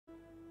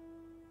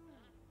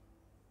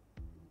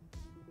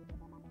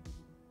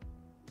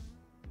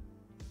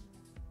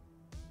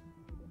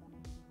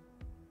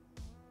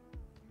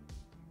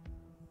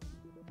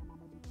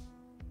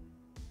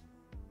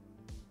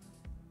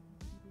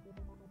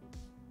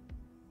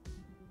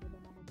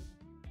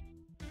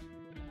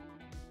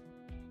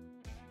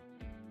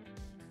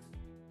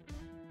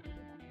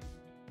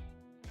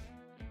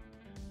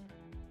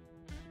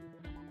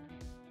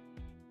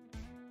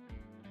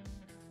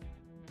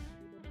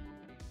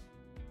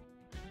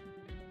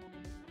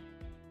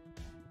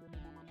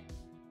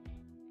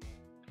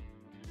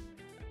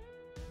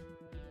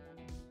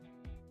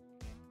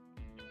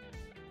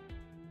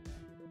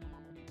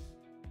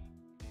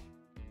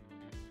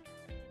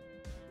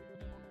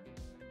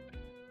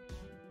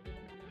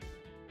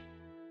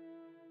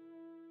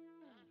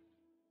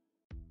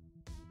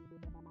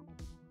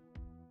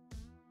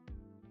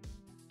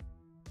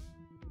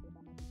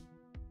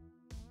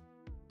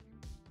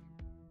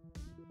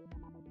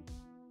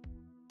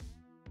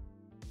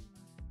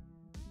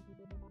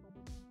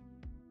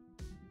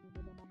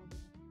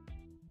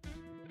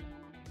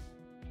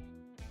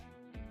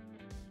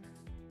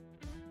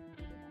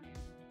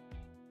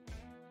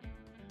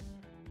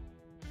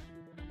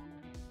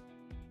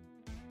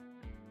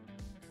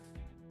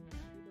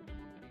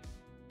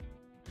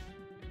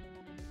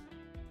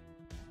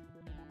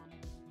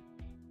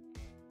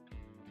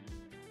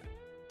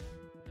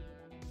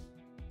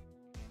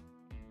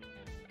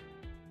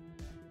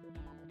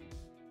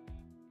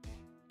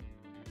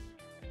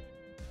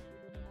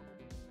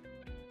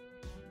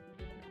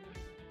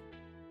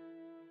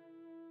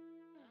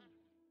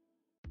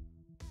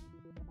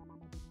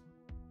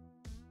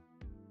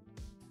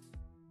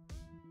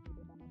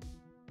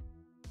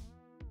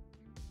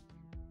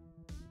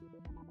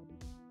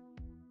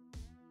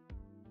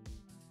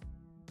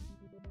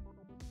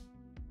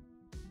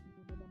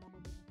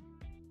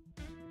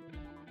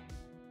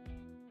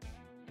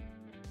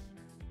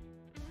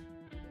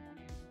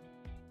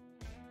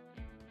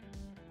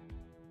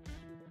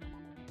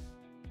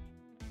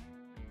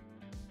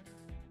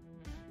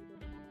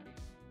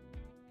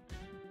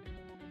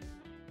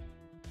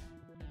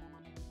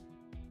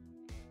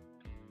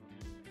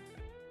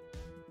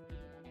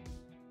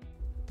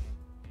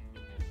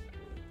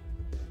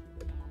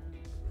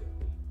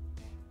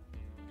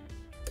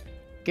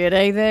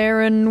G'day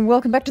there and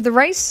welcome back to the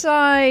race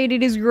side.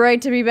 It is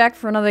great to be back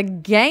for another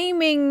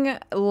gaming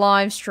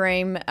live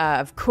stream.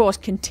 Of course,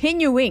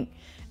 continuing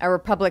our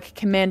Republic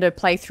Commando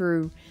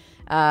playthrough.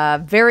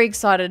 Very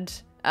excited.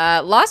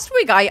 Last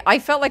week, I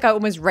felt like I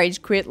almost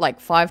rage quit like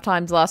 5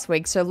 times last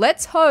week. So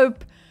let's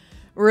hope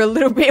we're a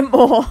little bit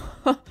more...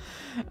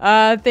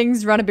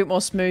 things run a bit more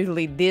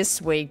smoothly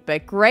this week.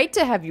 But great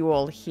to have you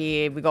all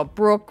here. We got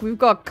Brooke, we've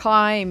got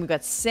Kai, and we've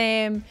got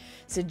Sam...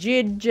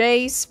 Sajid,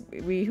 Jace,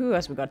 who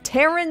else? We got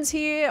Terrence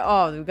here.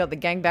 Oh, we've got the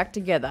gang back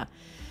together.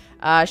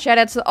 Shout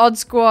out to the Odd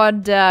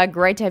Squad.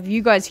 Great to have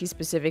you guys here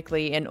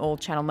specifically, and all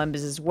channel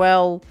members as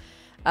well.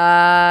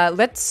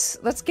 Let's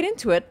get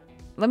into it.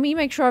 Let me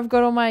make sure I've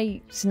got all my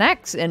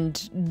snacks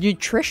and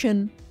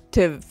nutrition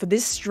for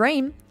this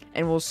stream,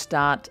 and we'll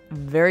start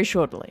very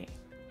shortly.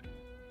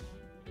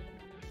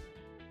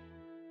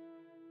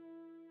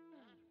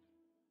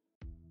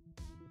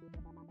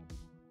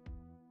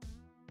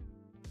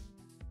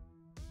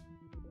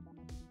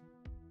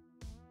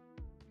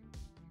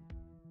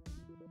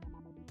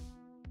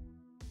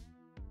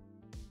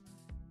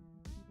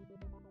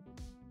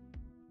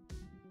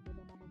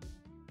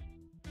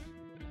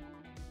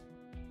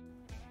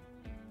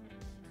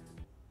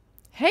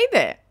 Hey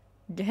there.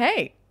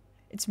 Hey,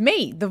 it's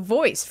me, the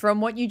voice from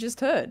what you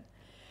just heard.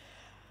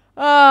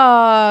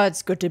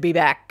 It's good to be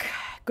back.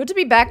 Good to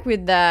be back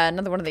with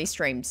another one of these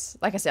streams.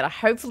 Like I said,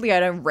 hopefully I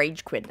don't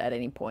rage quit at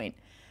any point.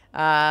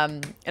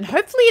 And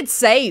hopefully it's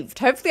saved.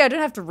 Hopefully I don't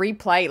have to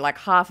replay like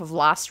half of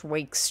last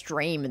week's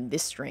stream and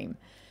this stream.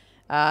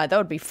 That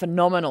would be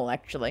phenomenal,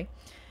 actually.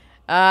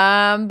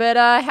 How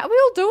are we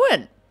all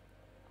doing?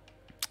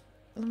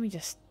 Let me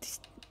just...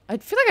 I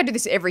feel like I do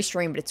this every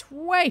stream, but it's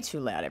way too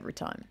loud every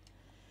time.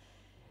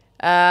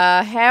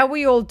 How are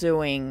we all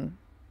doing?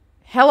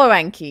 Hello,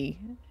 Anki.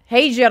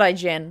 Hey, Jedi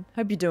Jen.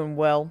 Hope you're doing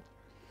well.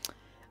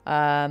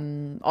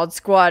 Odd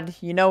Squad,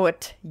 you know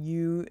it.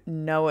 You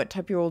know it.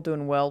 Hope you're all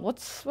doing well.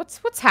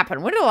 What's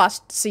happened? When did I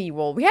last see you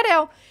all? We had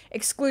our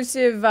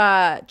exclusive,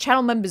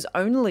 channel members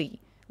only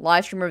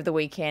live stream over the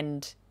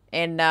weekend.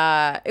 And,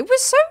 it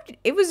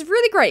was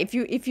really great.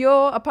 If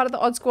you're a part of the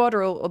Odd Squad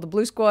or the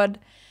Blue Squad,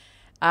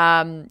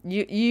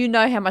 you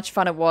know how much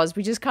fun it was.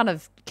 We just kind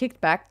of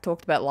kicked back,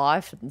 talked about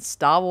life and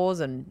Star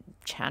Wars and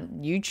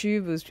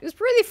YouTube. It was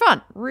really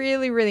fun.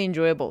 Really, really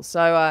enjoyable.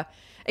 So,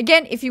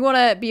 again, if you want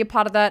to be a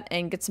part of that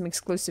and get some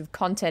exclusive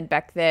content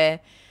back there,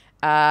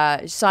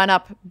 sign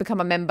up,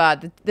 become a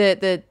member.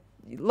 The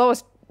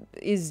lowest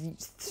is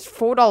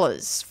 $4.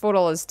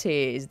 $4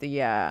 tier is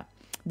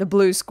the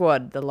Blue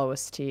Squad, the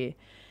lowest tier.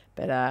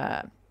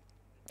 But,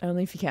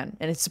 only if you can.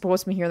 And it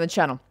supports me here on the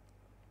channel.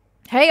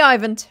 Hey,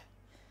 Ivan.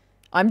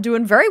 I'm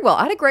doing very well.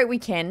 I had a great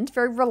weekend,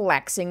 very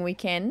relaxing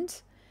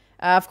weekend.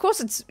 Of course,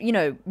 it's, you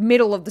know,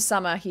 middle of the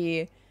summer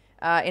here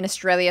in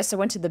Australia, so I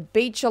went to the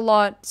beach a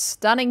lot.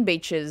 Stunning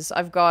beaches.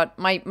 I've got,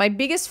 my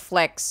biggest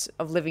flex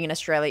of living in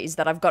Australia is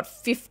that I've got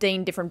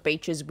 15 different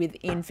beaches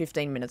within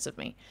 15 minutes of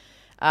me.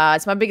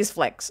 It's my biggest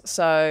flex.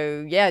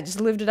 So, yeah, just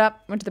lived it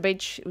up, went to the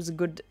beach. It was a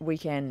good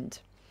weekend.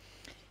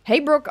 Hey,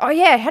 Brooke. Oh,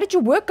 yeah, how did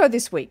your work go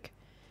this week?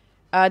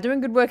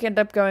 Doing good work, ended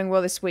up going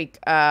well this week.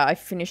 I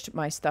finished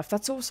my stuff.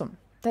 That's awesome.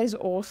 That is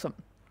awesome.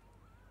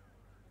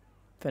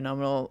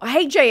 Phenomenal.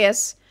 Hey,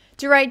 JS.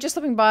 Duray, just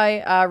stopping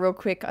by real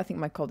quick. I think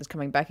my cold is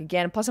coming back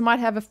again. Plus, I might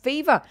have a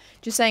fever.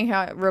 Just saying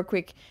how real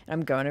quick.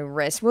 I'm going to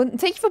rest. Well,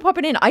 thank you for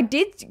popping in. I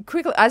did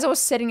quickly, as I was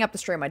setting up the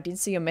stream, I did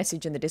see your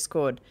message in the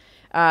Discord.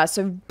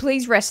 So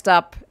please rest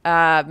up.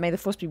 May the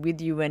force be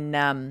with you.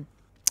 And,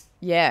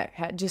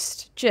 yeah,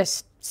 just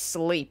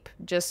sleep.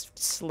 Just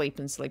sleep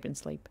and sleep and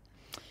sleep.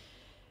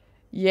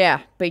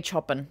 Yeah, beach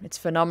hopping. It's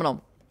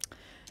phenomenal.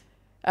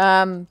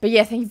 But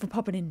yeah, thank you for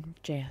popping in,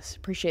 JS.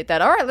 Appreciate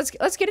that. All right, let's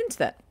get into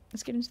that.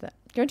 Let's get into that.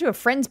 Going to a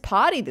friend's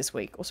party this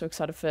week. Also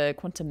excited for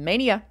Quantum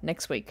Mania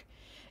next week.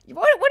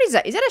 What is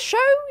that? Is that a show?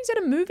 Is that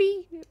a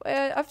movie?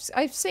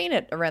 I've seen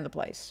it around the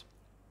place.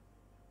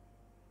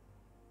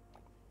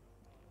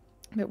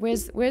 But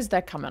where's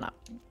that coming up?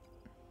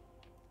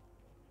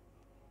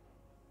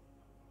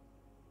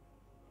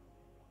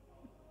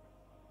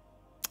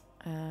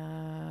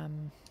 I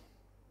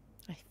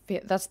feel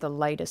that's the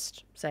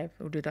latest. So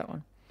we'll do that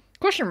one.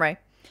 Question, Ray.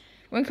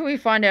 When can we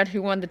find out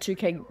who won the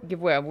 2K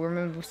giveaway? We'll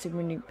remember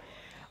when you...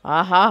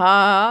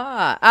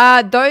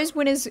 those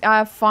winners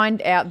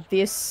find out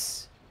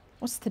this...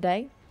 What's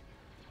today?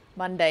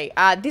 Monday.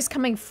 This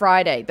coming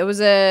Friday. There was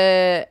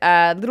a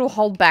little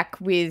holdback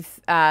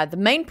with the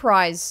main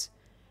prize.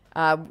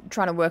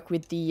 Trying to work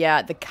with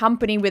the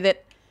company with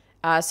it.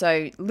 So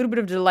a little bit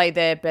of a delay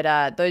there.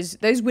 But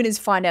those winners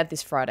find out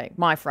this Friday.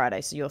 My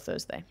Friday, so your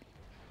Thursday.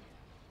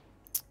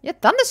 Yeah,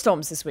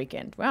 thunderstorms this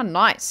weekend. Wow,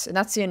 nice. And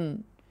that's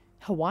in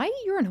Hawaii?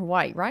 You're in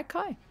Hawaii, right,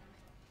 Kai?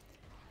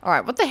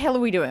 Alright, what the hell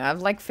are we doing? I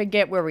like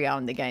forget where we are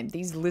in the game.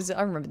 These lizard...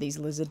 I remember these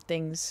lizard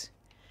things.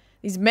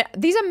 These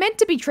are meant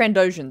to be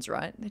Trandoshans,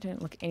 right? They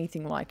don't look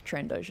anything like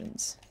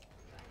Trandoshans.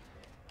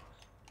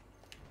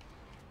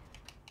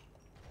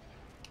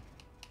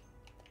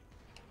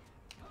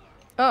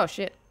 Oh,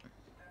 shit.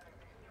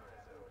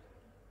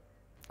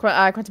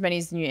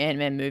 Quantumani's new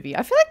Ant-Man movie.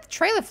 I feel like the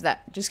trailer for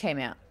that just came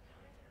out.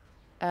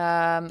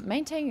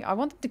 Maintain. I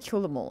want them to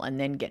kill them all and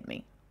then get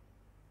me.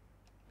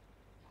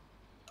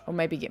 Or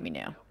maybe get me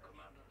now.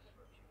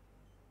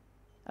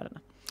 I don't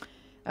know.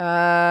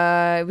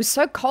 It was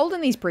so cold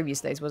in these previous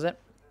days, was it?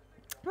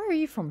 Where are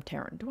you from,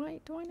 Taryn? Do I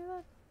know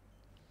that?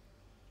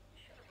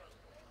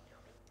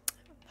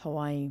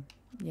 Hawaii.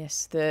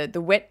 Yes, the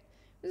wet,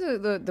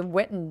 the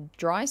wet and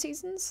dry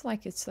seasons.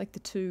 Like it's like the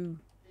two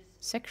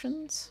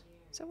sections.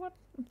 Is that what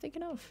I'm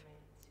thinking of?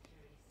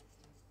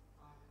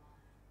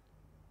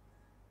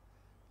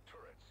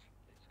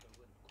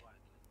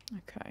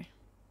 Okay.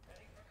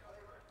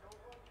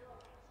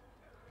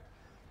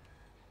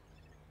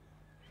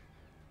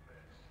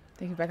 I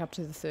think we're back up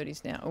to the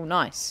 30s now. Oh,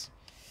 nice.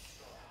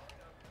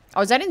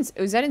 Oh, was that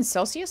in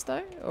Celsius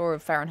though, or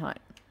Fahrenheit?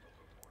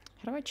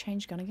 How do I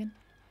change gun again?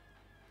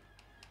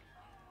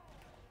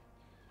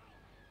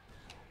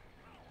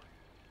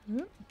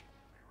 Ooh.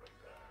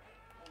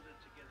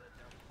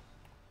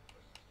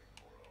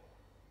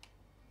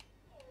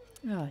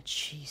 Oh,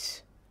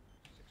 jeez.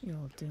 You're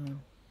all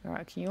doing.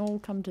 Alright, can you all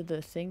come to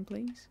the thing,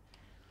 please?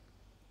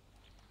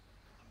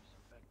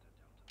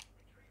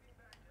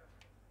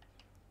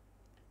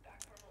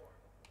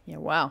 Yeah,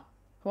 wow.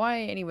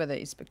 Hawaii, any weather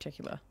is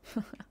spectacular.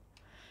 For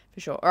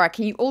sure. Alright,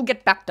 can you all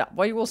get backed up?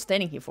 What are you all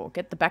standing here for?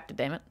 Get the back to,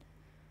 damn it.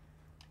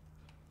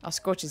 Oh,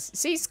 Scorch is...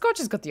 See, Scorch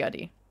has got the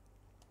idea.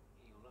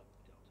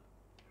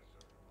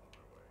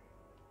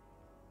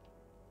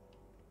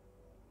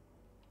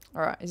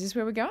 Alright, is this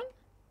where we're going?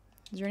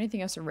 Is there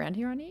anything else around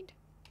here I need?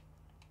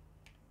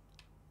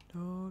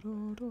 What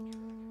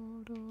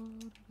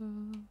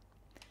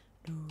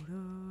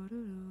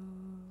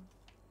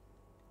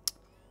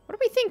do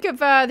we think of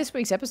this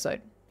week's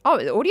episode? Oh,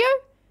 the audio?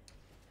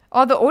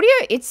 Oh, the audio,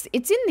 it's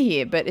in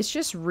here, but it's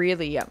just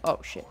really... oh,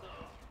 shit.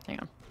 Hang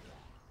on.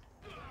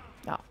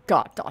 Oh,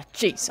 God. Oh,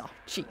 jeez. Oh,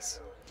 jeez.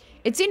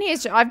 It's in here.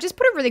 So I've just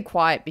put it really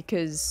quiet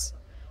because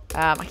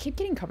I keep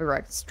getting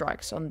copyright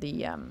strikes on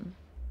the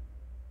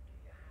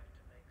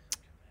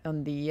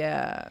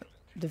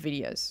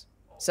videos.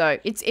 So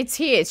it's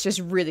here. It's just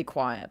really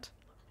quiet.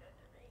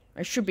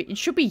 It should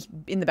be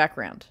in the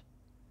background.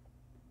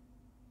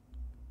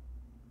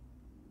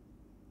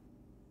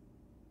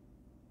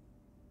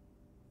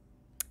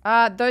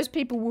 Those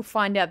people will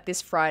find out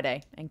this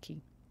Friday,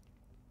 Anki.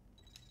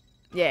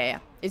 Yeah.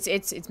 It's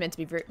meant to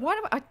be very... Why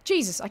do I...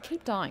 Jesus, I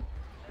keep dying.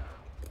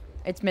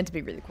 It's meant to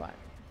be really quiet.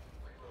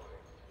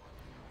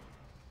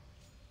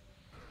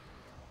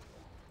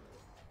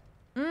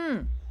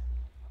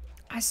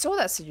 I saw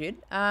that, Sajid.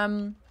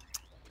 Yeah,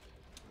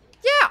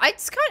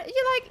 it's kind of...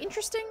 Yeah, like,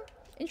 interesting.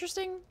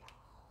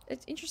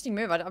 It's interesting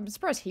move. I'm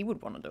surprised he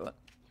would want to do it.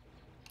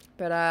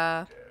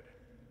 But,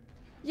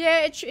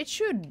 yeah, it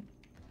should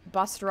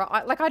bust her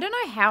up. Like, I don't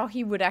know how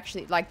he would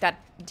actually... Like,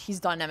 his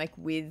dynamic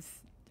with...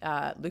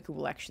 Luca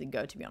will actually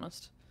go, to be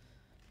honest.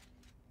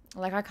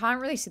 Like, I can't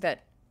really see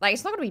that. Like,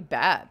 it's not gonna be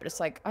bad, but it's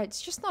like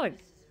it's just not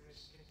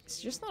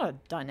a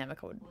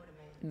dynamic I would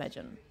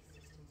imagine.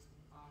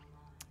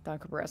 Don't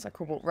copyright, like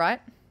cool, right?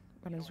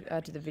 When I was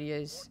to the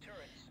videos,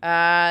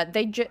 when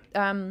it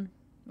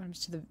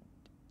comes to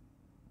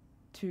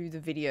the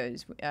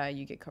videos,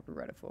 you get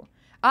copyrighted for.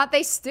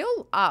 They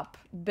still up,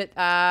 but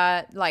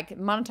like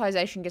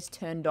monetization gets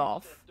turned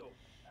off,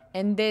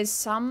 and there's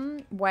some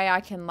way I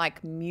can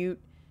like mute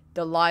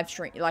the live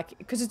stream, like,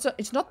 because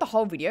it's not the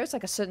whole video, it's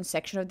like a certain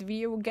section of the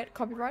video will get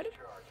copyrighted.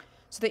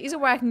 So there is a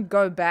way I can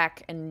go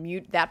back and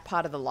mute that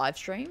part of the live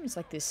stream. It's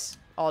like this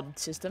odd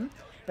system,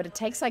 but it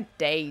takes like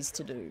days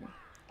to do.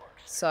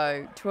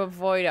 So to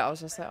avoid it, I was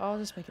just like, oh, I'll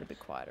just make it a bit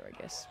quieter, I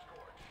guess.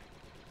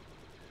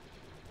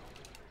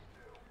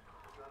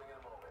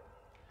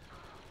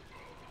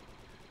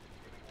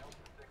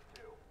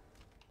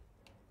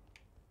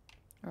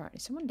 Alright,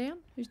 is someone down?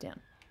 Who's down?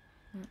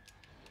 Right.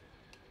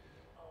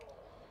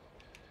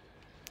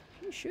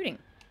 Who's shooting?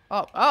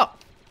 Oh. Alright,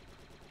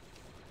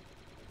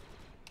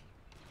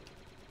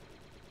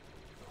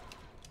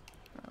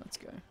 let's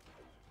go.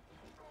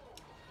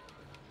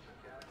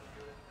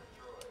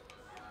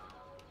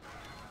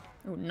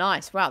 Oh,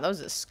 nice. Wow, that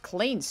was a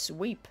clean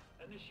sweep.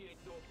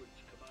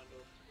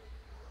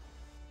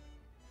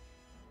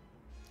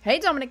 Hey,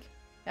 Dominic.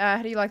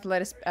 How do you like the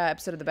latest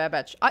episode of The Bad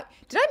Batch?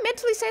 Did I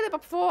mentally say that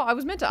before? I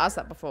was meant to ask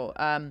that before.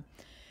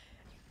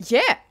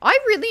 Yeah, I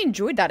really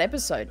enjoyed that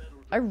episode.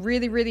 I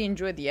really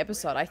enjoyed the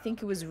episode. I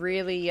think it was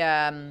really,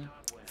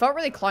 felt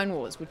really Clone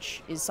Wars,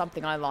 which is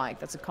something I like.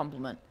 That's a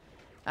compliment.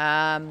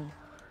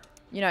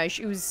 You know,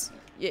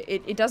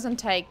 it doesn't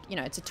take, you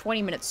know, it's a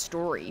 20-minute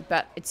story,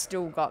 but it's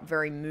still got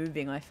very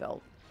moving, I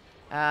felt.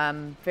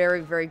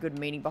 Very good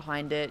meaning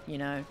behind it, you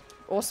know.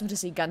 Awesome to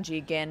see Gunji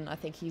again. I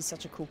think he's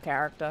such a cool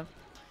character.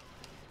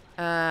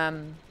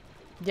 Yeah.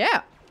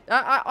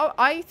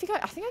 I think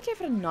I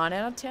gave it a 9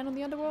 out of 10 on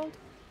the Underworld.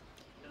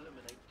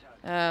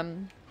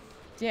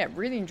 Yeah,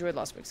 really enjoyed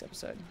last week's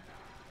episode.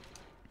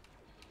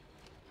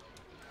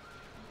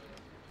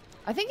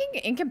 I think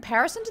in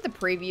comparison to the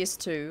previous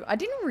two, I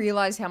didn't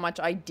realize how much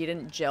I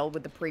didn't gel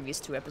with the previous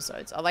two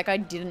episodes. I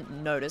didn't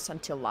notice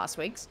until last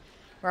week's,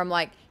 where I'm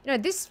like, you know,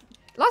 this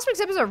last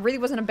week's episode really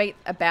wasn't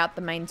about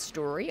the main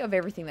story of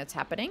everything that's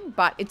happening,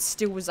 but it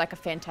still was like a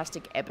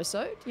fantastic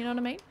episode, you know what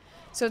I mean?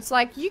 So it's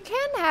like, you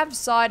can have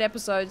side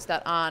episodes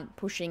that aren't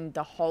pushing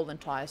the whole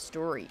entire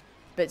story,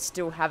 but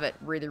still have it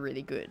really,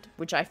 really good,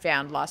 which I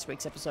found last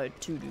week's episode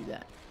to do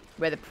that.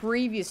 Where the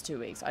previous 2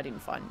 weeks, I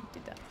didn't find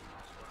did that.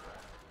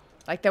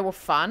 Like, they were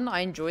fun.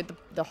 I enjoyed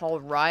the whole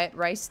riot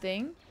race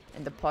thing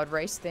and the pod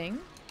race thing.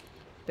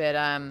 But,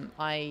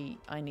 I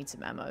need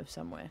some ammo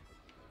somewhere.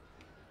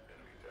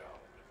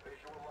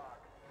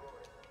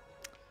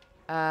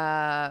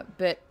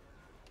 But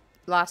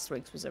last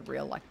week's was a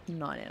real, like,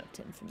 9 out of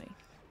 10 for me.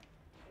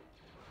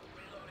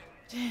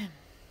 Damn.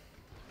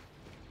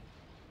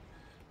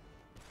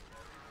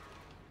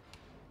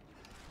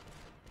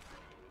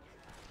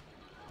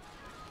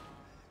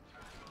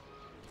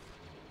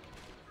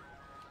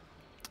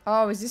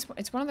 Oh, is this...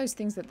 It's one of those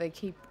things that they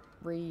keep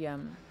thingy,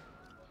 aren't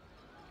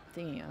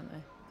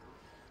they?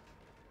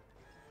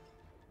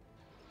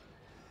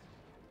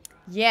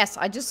 Yes,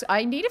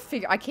 I need to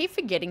figure... I keep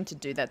forgetting to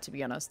do that, to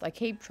be honest. I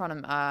keep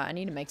trying to... I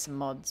need to make some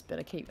mods, but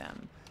I keep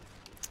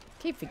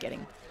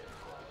forgetting.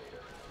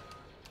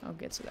 I'll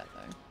get to that,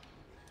 though.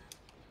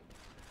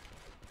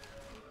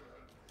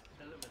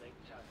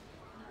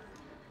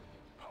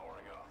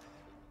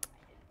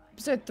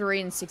 Episode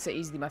 3 and 6 are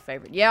easily my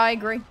favorite. Yeah, I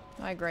agree.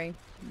 I agree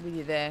with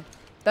you there.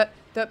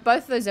 Both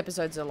of those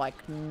episodes are like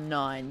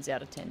 9s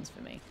out of 10s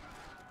for me.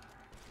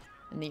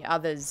 And the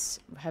others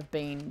have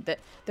been...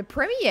 The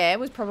premiere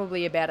was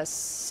probably about a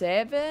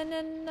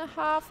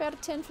 7.5 out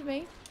of 10 for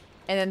me.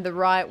 And then the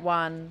Riot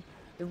one...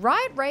 The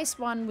Riot Race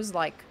one was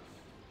like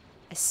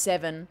a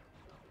 7.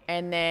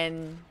 And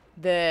then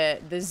the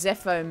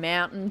Zepho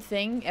Mountain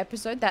thing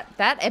episode... That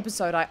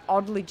episode I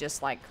oddly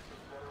just like...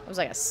 It was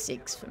like a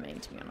 6 for me,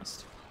 to be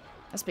honest.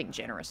 That's being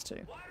generous too.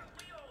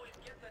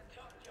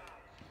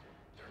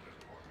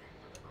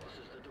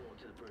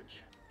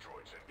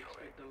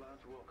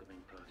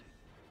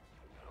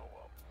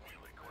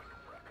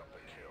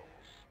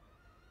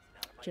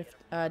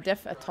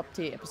 Def a top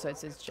tier episode,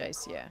 says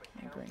Jace. Yeah,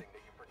 I agree.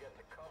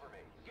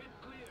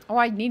 Oh,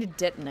 I need to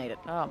detonate it.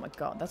 Oh my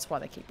god, that's why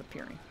they keep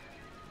appearing.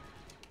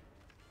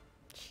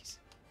 Jeez.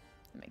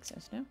 That makes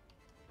sense now.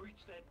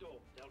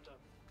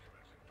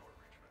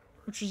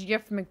 Which did you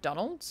get from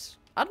McDonald's?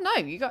 I don't know.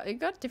 You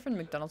got different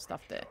McDonald's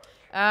stuff there.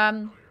 I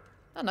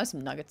don't know,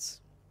 some nuggets.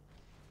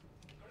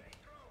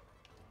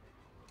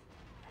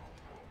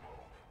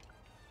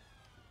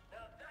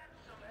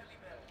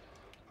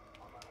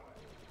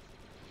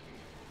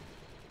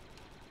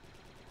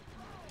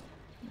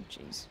 Oh,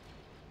 jeez.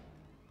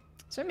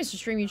 So, Mr.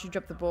 Stream, you should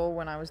drop the ball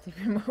when I was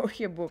thinking about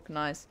your book.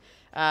 Nice.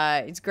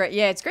 It's great.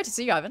 Yeah, it's great to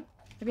see you, Ivan.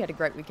 Hope you had a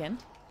great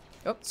weekend.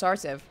 Oh, sorry,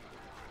 Sev.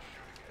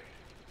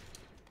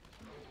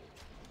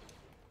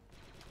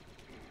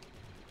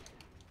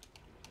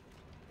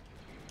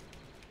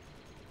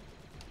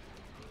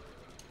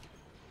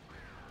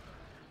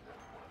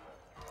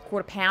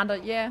 Quarter pounder,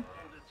 yeah.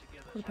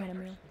 Quarter pounder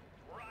meal.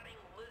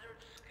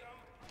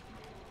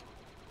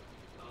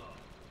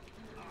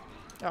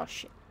 Oh,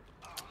 shit.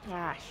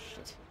 Ah,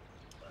 shit.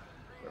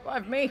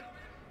 Revive me.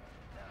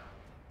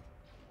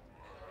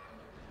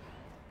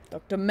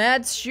 Dr.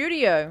 Mad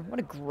Studio. What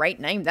a great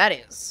name that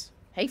is.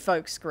 Hey,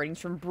 folks. Greetings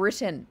from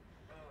Britain.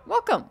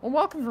 Welcome. Well,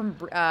 welcome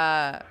from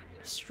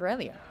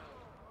Australia.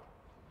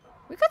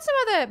 We got some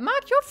other...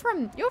 Mark, you're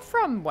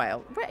from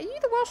Wales. Wait, are you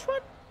the Welsh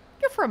one?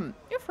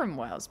 You're from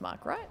Wales,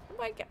 Mark, right?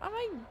 Am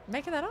I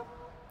making that up?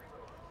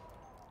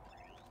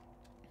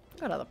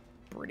 Got other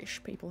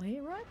British people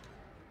here, right?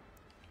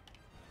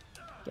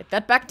 Get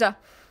that Bacta.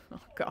 Oh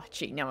god,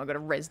 gee, now I've got to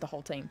res the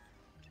whole team.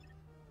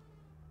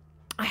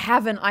 I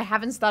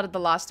haven't started The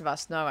Last of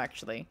Us. No,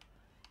 actually.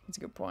 That's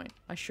a good point.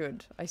 I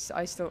should. I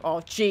still... Oh,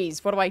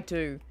 jeez, what do I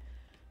do?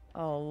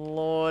 Oh,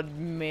 Lord,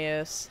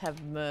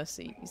 have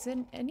mercy. Is there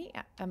any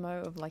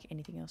ammo of, like,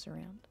 anything else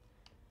around?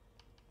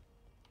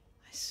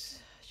 Jeez.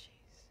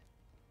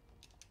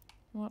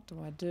 What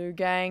do I do,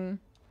 gang?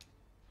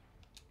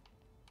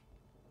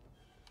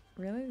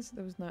 Really?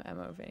 There was no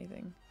ammo of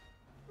anything.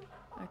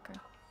 Okay.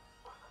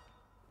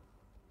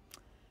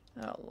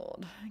 Oh,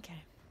 Lord.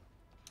 Okay.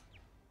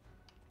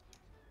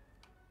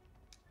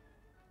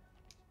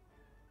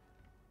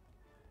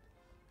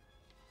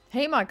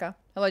 Hey, Micah.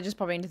 Hello, just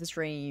popping into the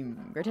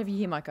stream. Great to have you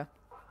here, Micah.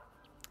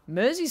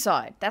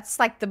 Merseyside. That's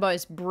like the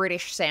most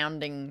British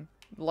sounding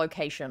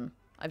location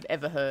I've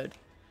ever heard.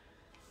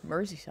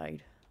 Merseyside.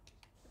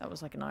 That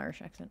was like an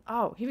Irish accent.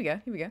 Oh, here we go.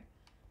 Here we go.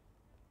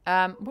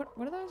 What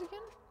are those again?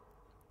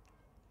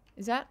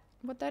 Is that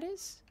what that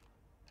is?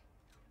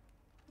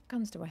 What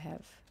guns do I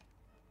have?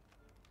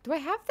 Do I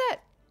have that?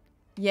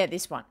 Yeah,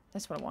 this one.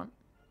 That's what I want.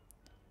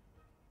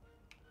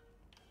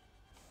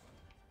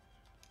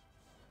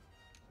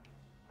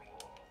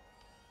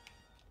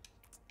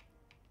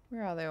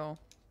 Where are they all?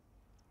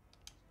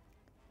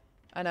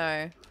 I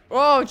know.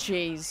 Oh,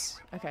 jeez.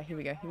 Okay, here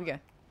we go. Here we go.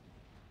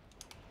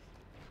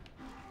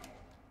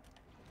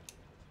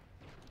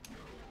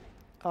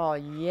 Oh,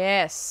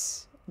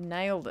 yes.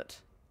 Nailed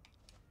it.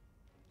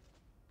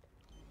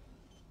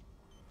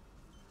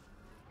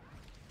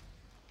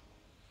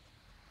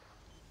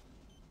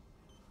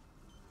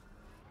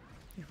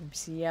 You're from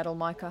Seattle,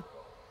 Micah.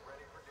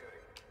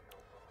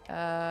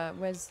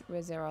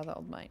 Where's our other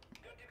old mate?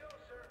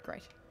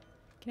 Great.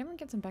 Can everyone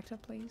get some backed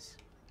up, please?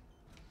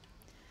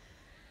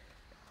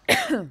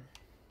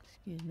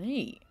 Excuse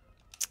me.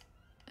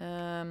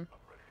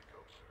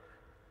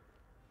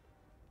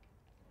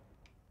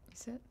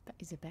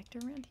 Is it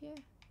Bacta around here?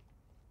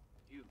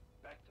 You,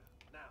 Bacta,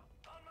 now.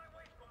 On my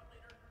way, squad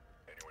leader.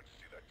 Anyone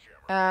see that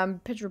jammer?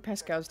 Pedro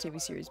Pascal's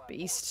TV series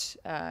Beast,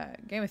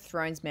 Game of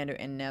Thrones, Mando,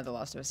 and now The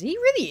Last of Us. He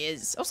really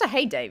is. Also,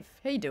 hey Dave,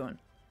 how you doing?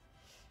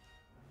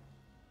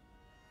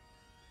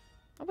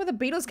 Oh, where the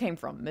Beatles came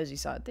from,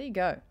 Merseyside. There you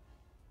go.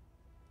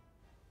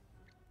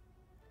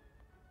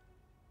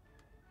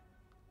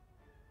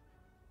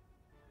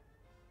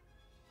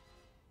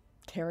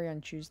 Terry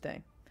on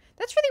Tuesday.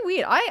 That's really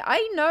weird.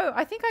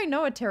 I think I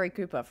know a Terry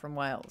Cooper from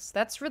Wales.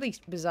 That's really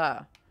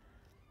bizarre.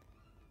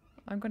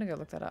 I'm gonna go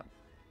look that up.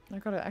 I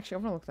want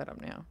to look that up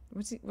now.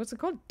 What's it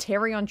called?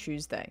 Terry on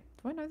Tuesday.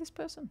 Do I know this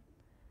person?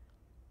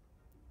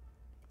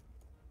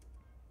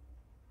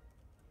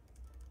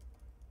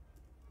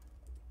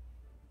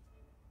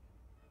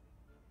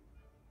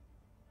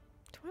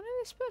 Do I know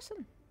this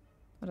person?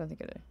 I don't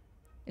think I do.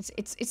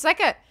 It's like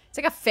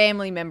a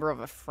family member of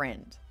a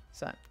friend.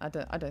 So I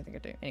don't think I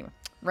do. Anyway,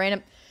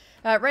 random.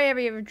 Ray, have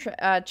you ever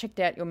checked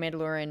out your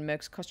Mandalorian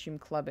Mercs costume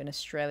club in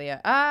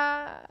Australia?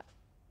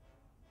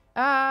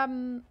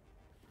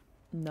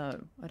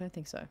 No, I don't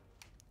think so.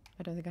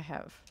 I don't think I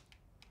have.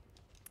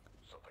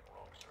 Something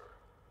wrong, sir.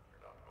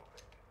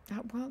 You're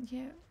not moving. Well,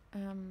 yeah.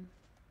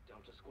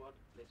 Delta Squad,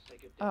 let's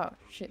take it down. Oh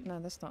shit! No,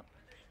 that's not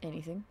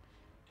anything.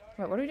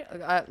 Wait, what do we do?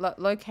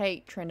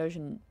 Locate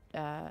Trandoshan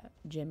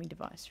jamming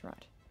device.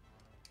 Right.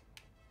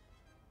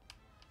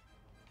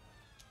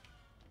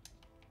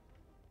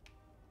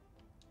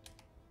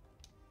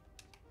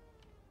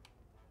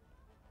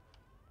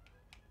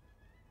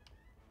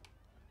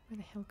 Where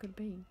the hell could it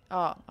be?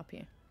 Oh, up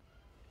here.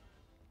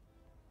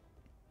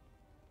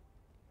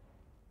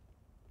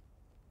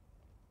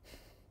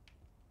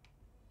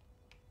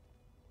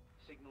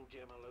 Signal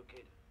jammer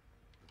located.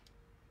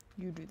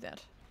 You do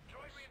that.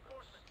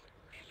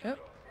 Yep.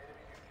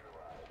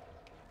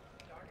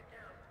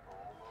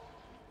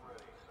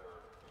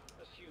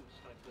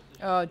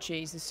 Oh,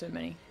 jeez, there's so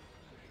many.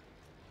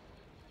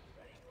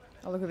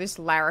 Oh, look at this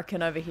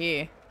larrikin over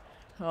here.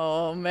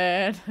 Oh,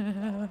 man.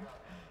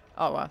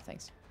 Oh, wow,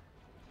 thanks.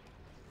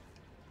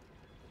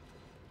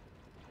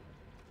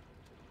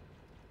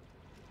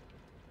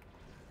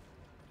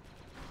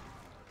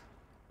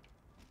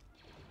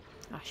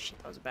 Ah, oh, shit,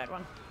 that was a bad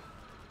one.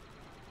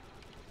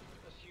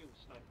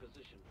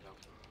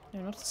 No,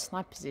 not a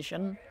snipe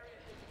position.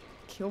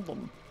 Kill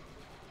them.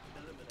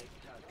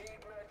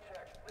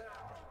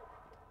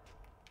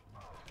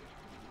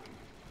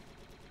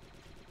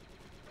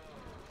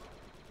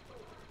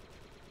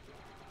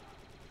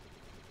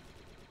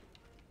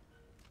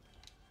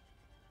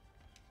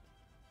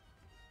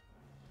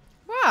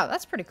 Wow,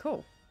 that's pretty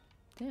cool.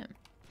 Damn.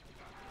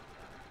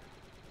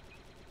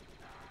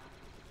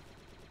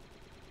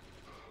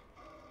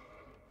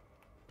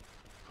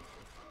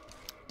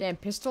 Damn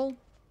pistol.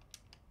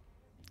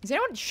 Is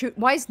anyone shoot?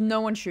 Why is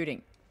no one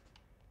shooting?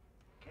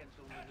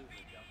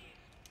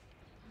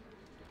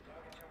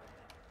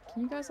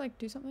 Can you guys like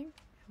do something?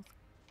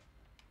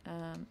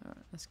 Alright,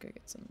 let's go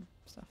get some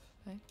stuff.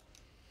 Okay.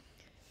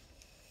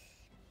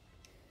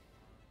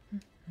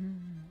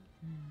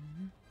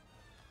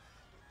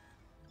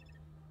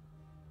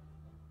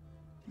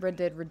 Red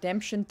Dead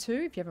Redemption 2,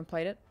 if you haven't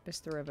played it.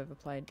 Best 3 I've ever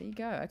played. There you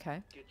go,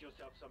 okay.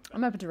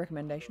 I'm open to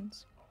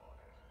recommendations.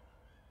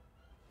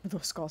 With all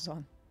scars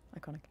on.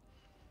 Iconic.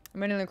 I'm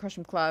running across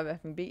from Club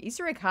FMB.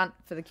 Easter egg hunt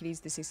for the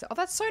kiddies this Easter. Oh,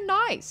 that's so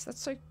nice. That's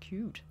so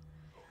cute.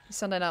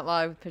 Sunday Night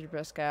Live with Pedro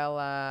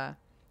Pascal.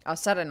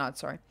 Saturday night,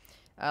 sorry.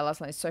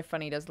 Last night. It's so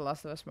funny. He does The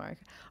Last of Us Mario.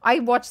 I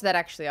watched that,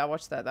 actually. I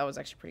watched that. That was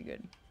actually pretty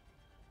good.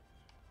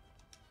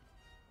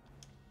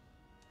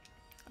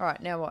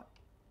 Alright, now what?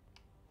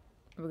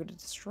 Are we going to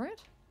destroy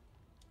it?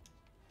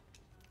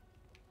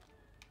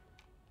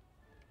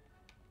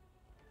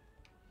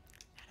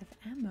 Out of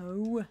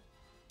ammo.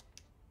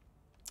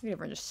 Look at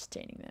everyone just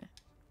standing there.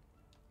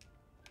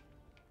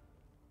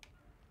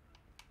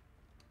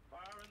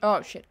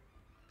 Oh shit.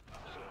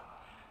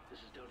 This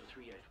is Delta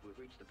 3-8. We've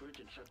reached the bridge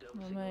and shut down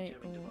the signal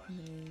jamming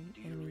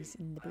device. Enemies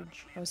in the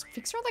bridge. I was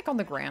fixer like on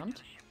the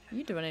ground. Are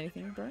you doing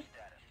anything, bro?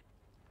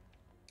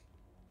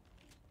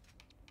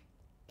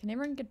 Can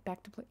everyone get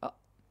back to play? Oh.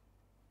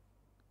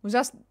 Was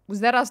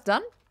that us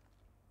done?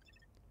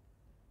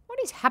 What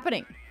is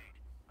happening?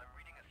 I'm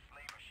reading a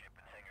slaver ship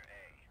in Hangar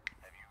A.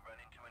 Have you run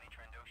into any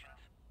Trandoshans?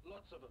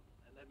 Lots of them,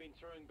 and they've been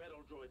throwing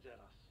battle droids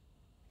at us.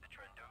 The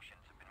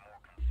Trandoshans have been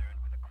more concerned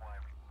with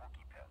acquiring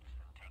Wookiee pelts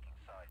than taking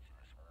sides in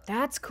this war.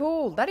 That's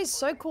cool. That is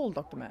so cool,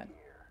 Dr. Mad.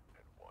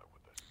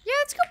 Yeah,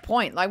 that's a good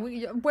point. Like,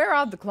 where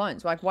are the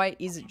clones? Like, why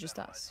is it just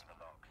us?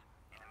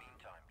 In the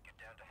meantime, get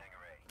down to Hangar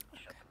A.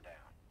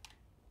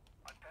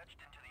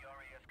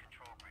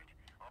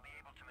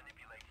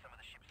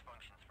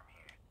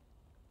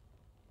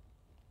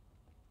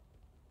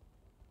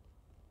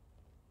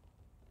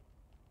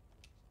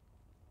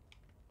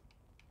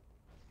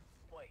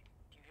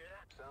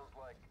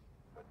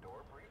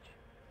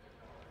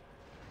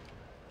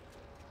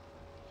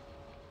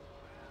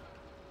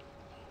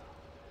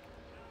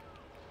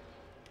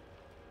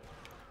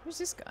 Who's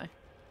this guy?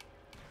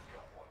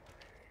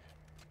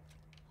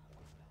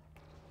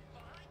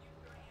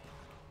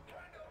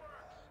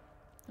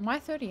 Am I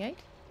 38?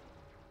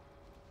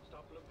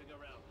 Stop looping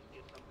around and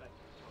get some back.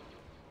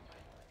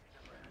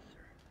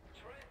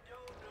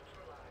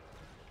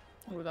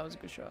 Oh, that was a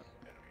good shot.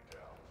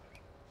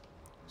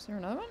 Is there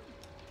another one?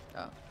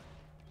 Oh.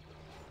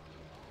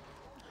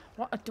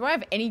 What? Do I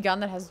have any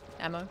gun that has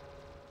ammo?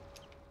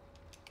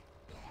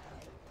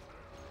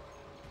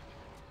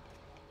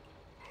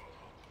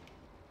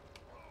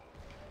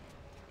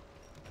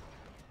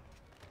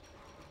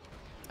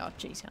 Oh,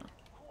 jeez, Hannah.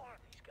 Who are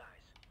these guys?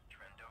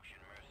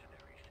 Trandoshan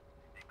mercenaries.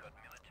 They've got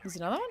military There's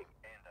another one?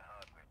 and the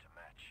hardware to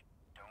match.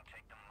 Don't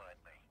take them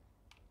lightly.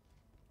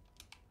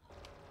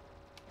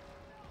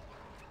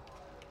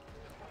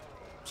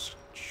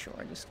 Sure,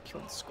 I just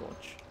killed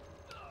Scorch.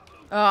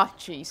 Oh,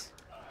 jeez.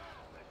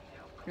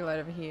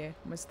 Reload over here.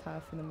 Almost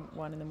half in the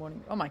 1 in the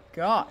morning. Oh my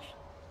gosh.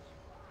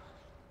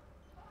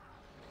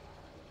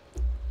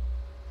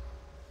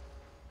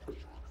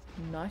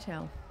 Night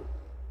owl.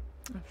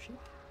 Oh shit.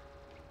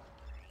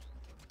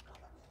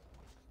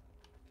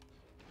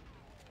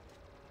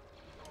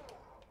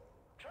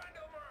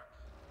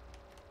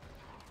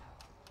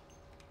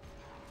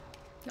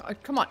 Oh,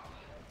 come on.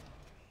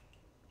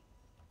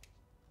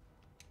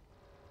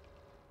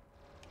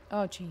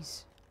 Oh,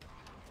 jeez.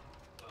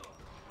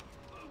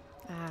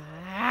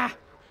 Ah.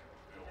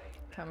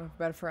 Can't move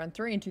better for round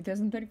 3 in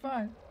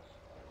 2035.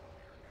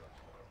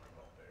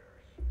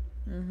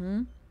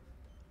 Mm-hmm.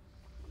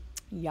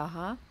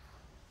 Yaha.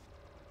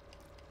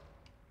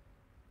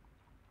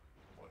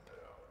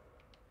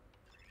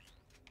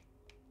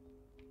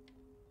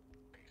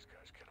 These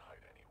guys can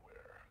hide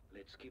anywhere.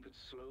 Let's keep it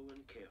slow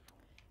and careful.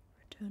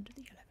 Return to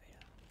the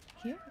elevator.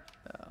 Here?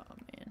 Oh,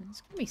 man.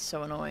 It's gonna be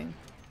so annoying.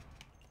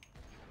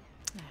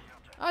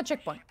 Oh,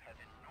 checkpoint. Has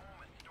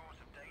enormous stores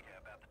of data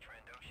about the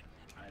Trandoshans.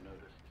 I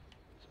noticed.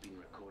 It's been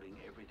recording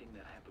everything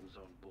that happens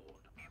on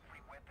board. Every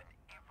weapon,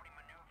 every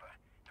maneuver.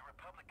 The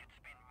Republic could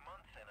spend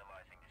months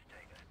analyzing this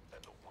data.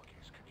 And the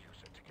Wookiees could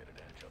use it to get an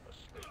edge on the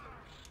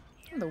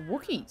Slavers. The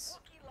Wookiees.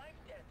 Wookiee life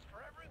debts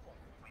for everyone.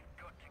 We've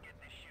got to get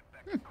this ship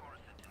back to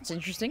Coruscant. It's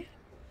interesting.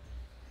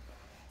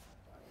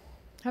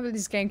 How about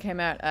this game came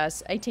out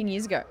 18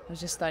 years ago? I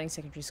was just starting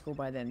secondary school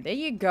by then. There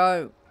you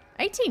go.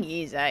 18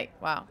 years, eh?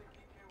 Wow.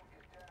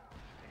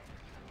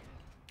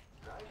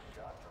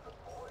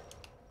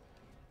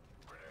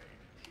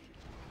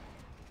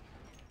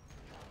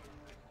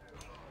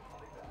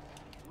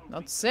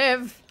 Not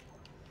Civ.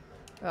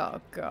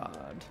 Oh,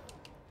 God.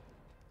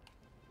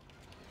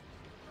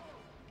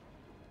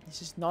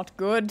 This is not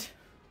good.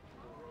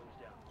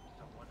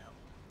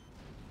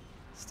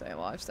 Stay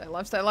alive, stay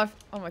alive, stay alive.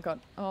 Oh, my God.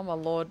 Oh, my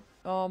Lord.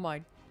 Oh,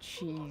 my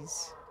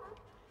jeez.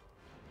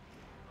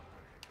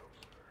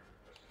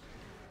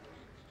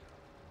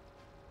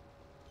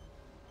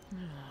 Oh,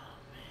 man.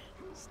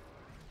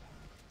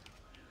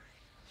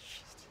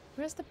 Shit.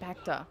 Where's the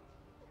Bacta?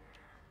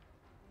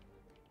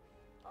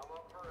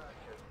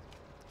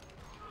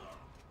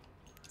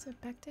 Is it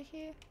back to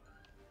here?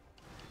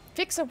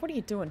 Fixer, what are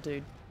you doing,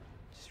 dude?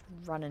 Just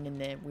running in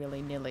there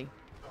willy-nilly.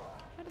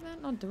 How did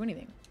that not do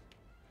anything?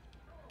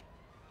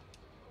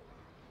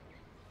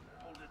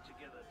 Hold it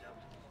together, Delta.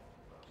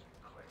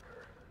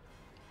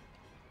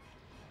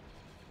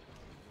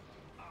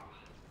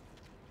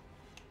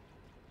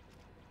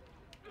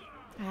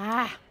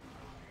 Ah!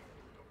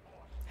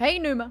 Hey,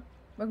 Numa.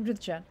 Welcome to the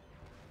chat.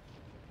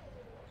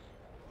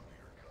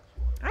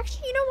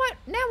 Actually, you know what?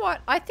 Now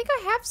what? I think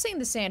I have seen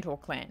the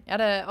Sandhawk clan at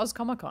a Oz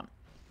Comic Con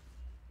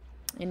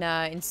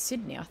in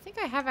Sydney. I think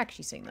I have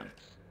actually seen them.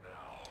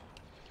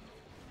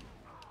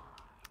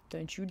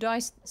 Don't you die,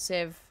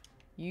 Sev.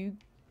 You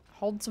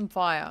hold some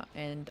fire,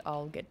 and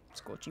I'll get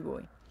Scorchy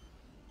Boy.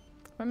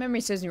 My memory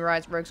serves me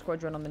right. Rogue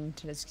Squadron on the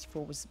Nintendo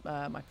 64 was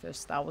my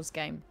first Star Wars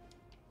game.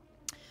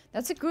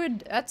 That's a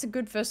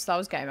good first Star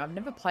Wars game. I've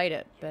never played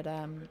it, but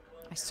I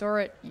saw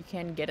it. You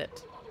can get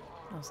it.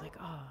 I was like,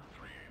 oh.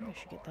 I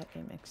should get that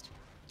game next.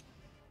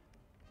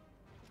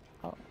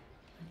 Oh.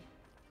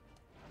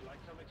 I'd like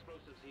some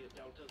explosives here,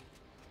 Delta.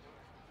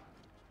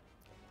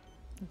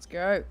 Let's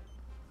go.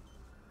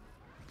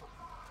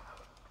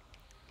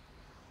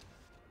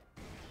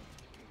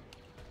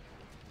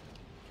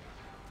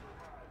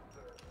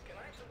 Can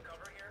I have some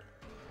cover here?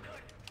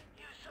 Good.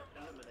 Use some.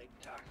 Eliminate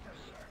darkness,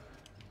 sir.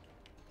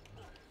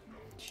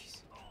 Jeez.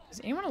 Is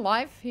anyone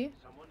alive here?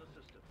 Someone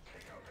assist him.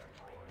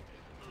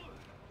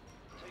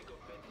 Take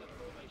offensive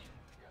formation.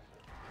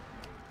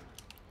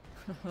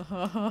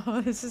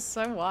 This is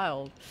so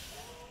wild.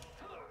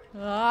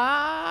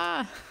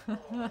 Ah!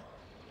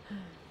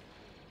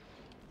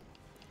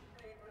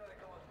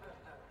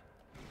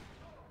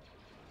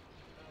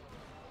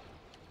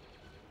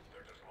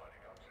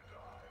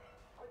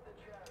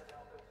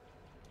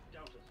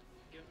 Deltas,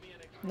 give me an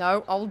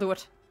No, I'll do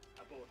it.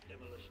 abort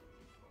demolition.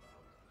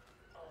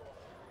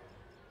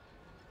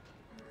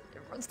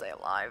 Everyone stay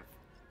alive.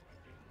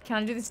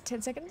 Can I do this in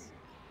 10 seconds?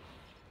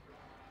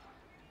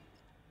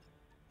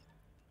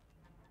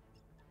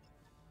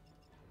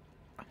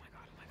 Oh my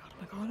god, oh my god, oh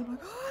my god, oh my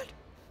god.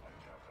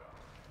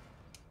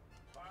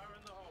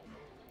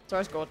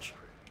 Sorry, Scorch.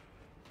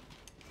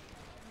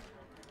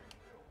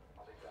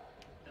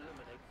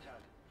 Eliminate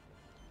target.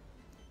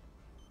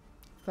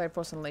 Played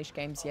Force Unleashed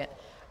games yet?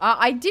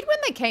 I did when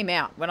they came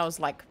out, when I was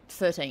like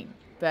 13.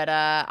 But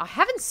I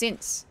haven't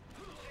since.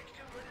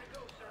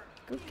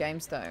 Good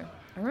games though.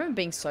 I remember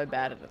being so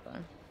bad at it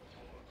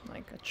though.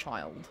 Like a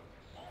child.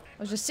 I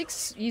was just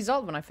 6 years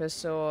old when I first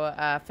saw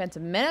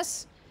Phantom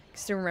Menace. I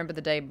still remember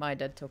the day my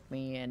dad took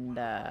me and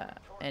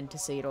to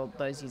see it all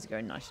those years ago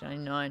in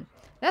 1999.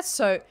 That's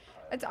so...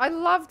 I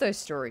love those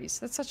stories.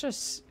 That's such a...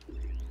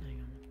 Hang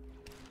on.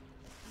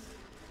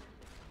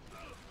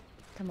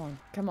 Come on,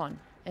 come on.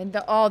 And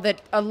that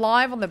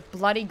alive on the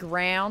bloody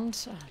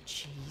ground. Oh,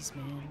 jeez,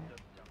 man.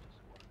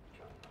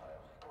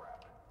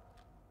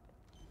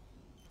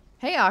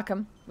 Hey,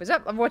 Arkham. What's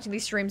up? I'm watching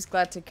these streams.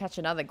 Glad to catch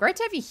another. Great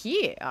to have you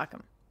here,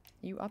 Arkham.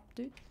 You up,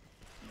 dude?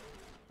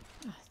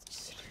 Oh,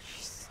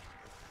 jeez.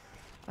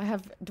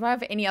 Do I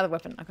have any other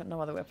weapon? I got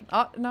no other weapon.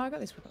 Oh, no, I got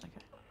this weapon.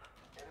 Okay.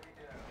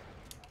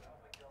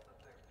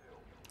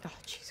 Oh,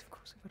 jeez, of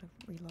course I've got to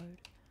reload.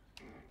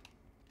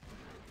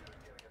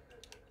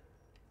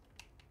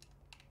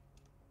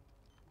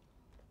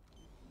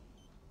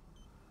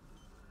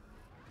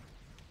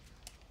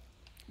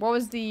 What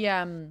was the,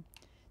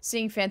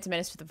 seeing Phantom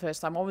Menace for the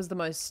first time, what was the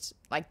most,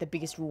 like, the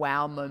biggest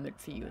wow moment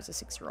for you as a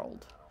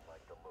 6-year-old?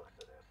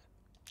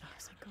 Oh,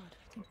 thank God.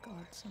 Thank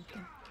God,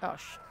 something. Oh,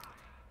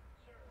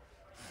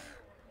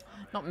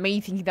 not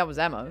me thinking that was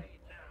ammo.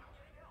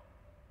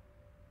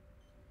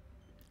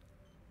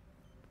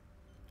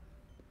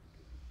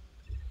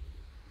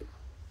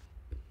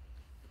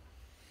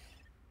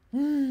 We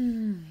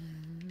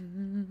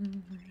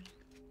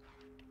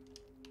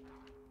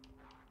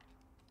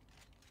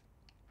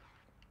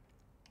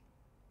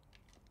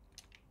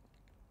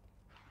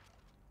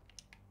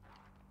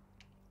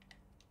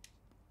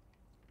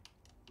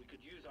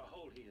could use a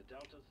hold here,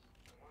 Deltas.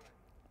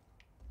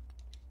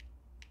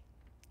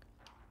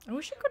 I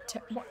wish I could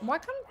tell. Why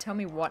can't it tell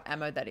me what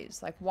ammo that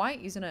is? Like, why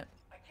isn't it?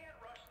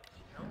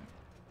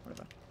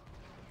 Whatever.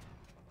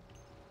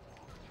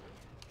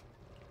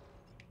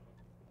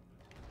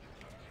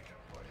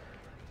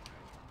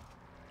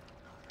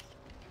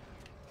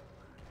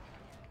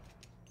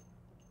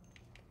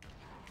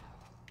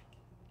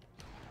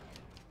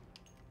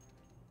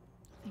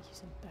 I think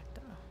he's in the back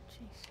door. Oh,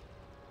 jeez.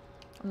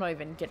 I'm not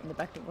even getting the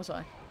back door, was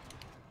I?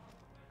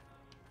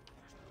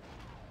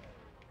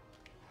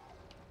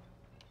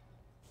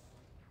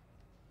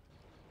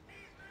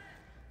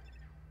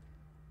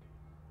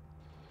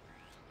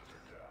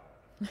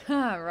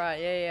 Right,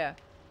 yeah.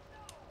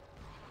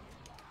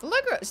 The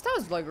logo, Star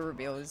Wars logo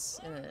reveal is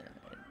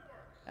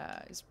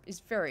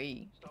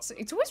very. It's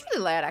always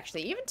really loud,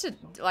 actually. Even to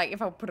like,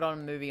 if I put it on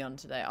a movie on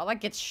today, I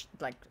like get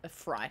like a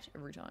fright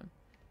every time.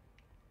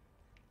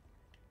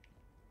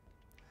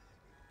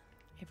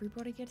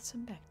 Everybody get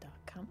some back door.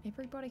 Come,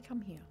 everybody,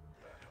 come here.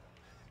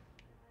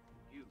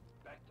 You,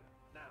 back to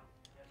now.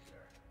 Yes, sir.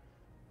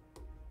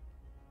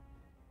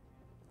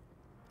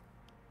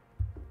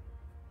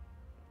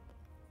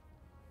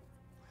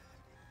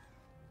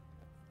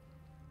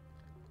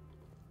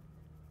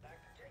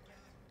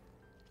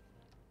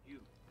 You,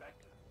 back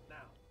to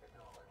now.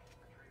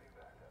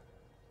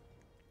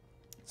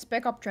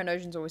 Spec Op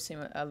Trandoshans always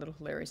seem a little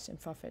hilarious and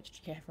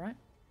far-fetched. Yeah, right?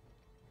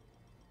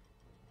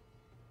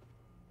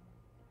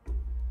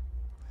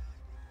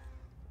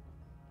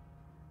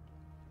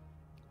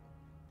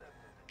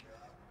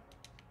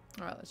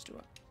 Alright, let's do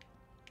it.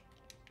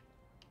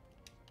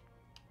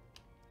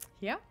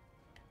 Yeah?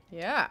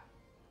 Yeah.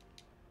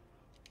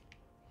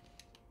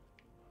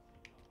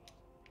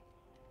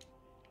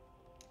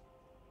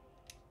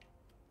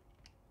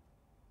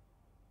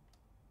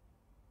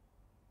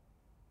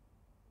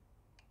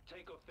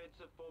 Take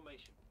offensive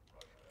formation.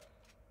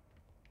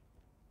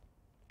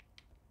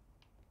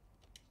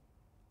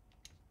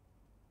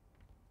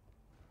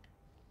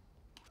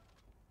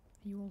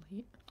 Are you all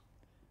here?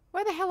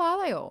 Where the hell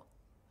are they all?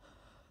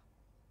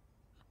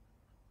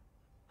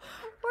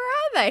 Where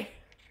are they?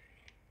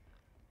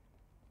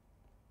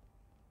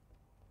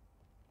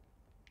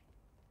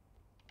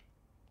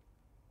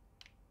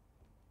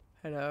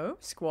 Hello,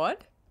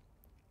 squad?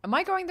 Am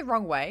I going the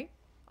wrong way?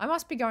 I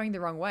must be going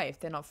the wrong way if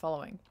they're not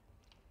following.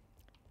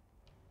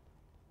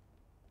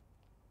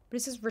 But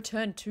it says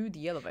return to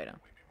the elevator.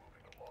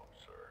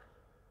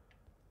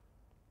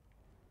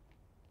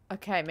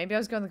 Okay, maybe I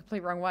was going the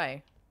complete wrong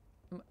way.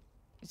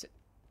 Is it...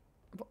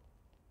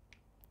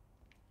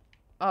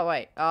 Oh,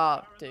 wait.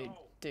 Oh, dude.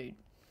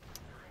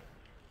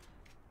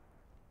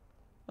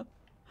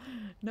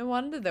 No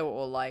wonder they were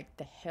all like,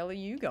 the hell are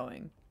you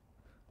going?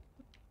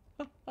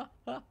 Oh,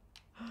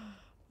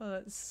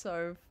 that's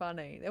so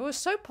funny. They were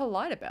so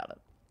polite about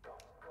it.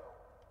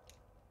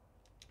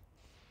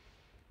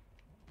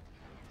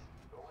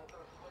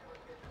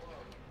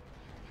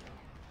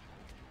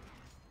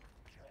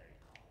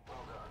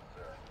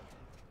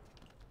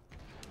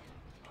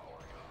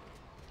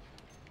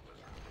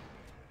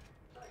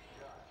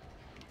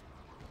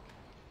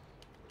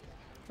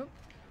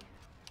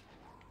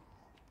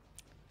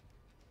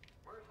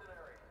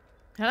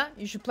 Hannah,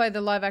 you should play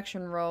the live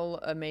action role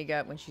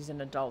Amiga when she's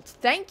an adult.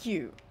 Thank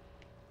you.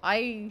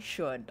 I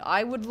should.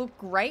 I would look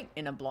great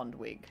in a blonde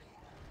wig.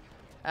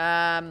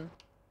 No,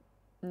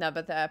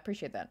 but I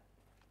appreciate that.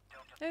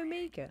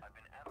 Omega.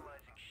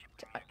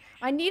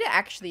 I need to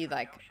actually,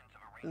 like,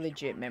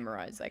 legit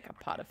memorize, like, a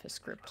part of her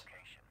script.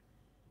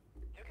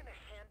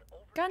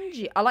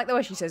 Gunji. I like the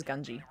way she says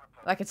Gunji.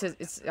 Like, it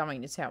says, I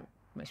mean, it's how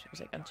most people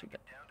say Gunji,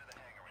 but...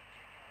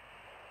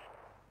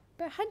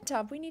 But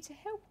Hunter, we need to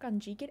help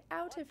Gunji get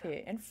out of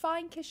here and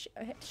find Kashyyyk.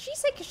 Did she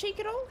say Kashyyyk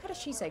at all? How does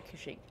she say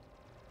Kashyyyk?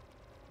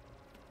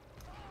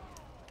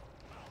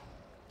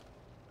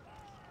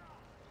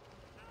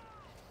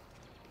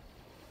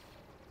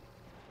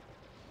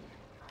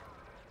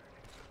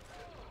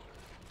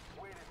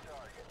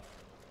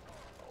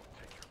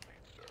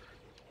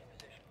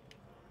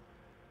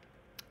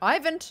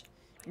 Ivan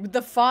with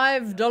the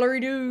 $5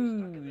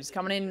 dues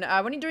coming in.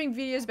 When you're doing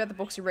videos about the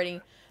books you're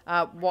reading,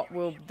 what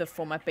will the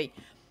format be?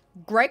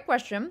 Great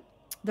question.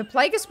 The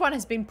Plagueis one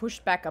has been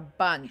pushed back a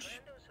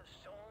bunch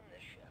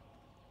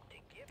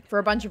for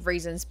a bunch of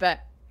reasons,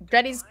 but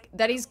that is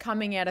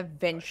coming out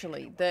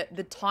eventually.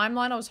 The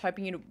timeline I was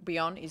hoping it would be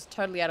on is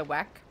totally out of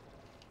whack,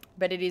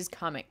 but it is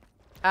coming.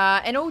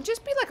 And it'll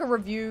just be like a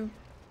review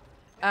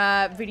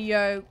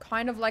video,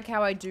 kind of like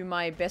how I do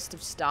my best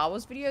of Star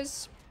Wars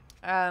videos.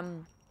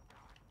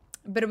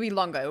 But it'll be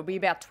longer. It'll be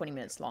about 20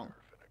 minutes long.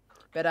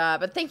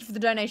 But thank you for the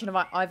donation of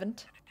Ivan.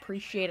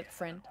 Appreciate it,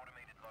 friend.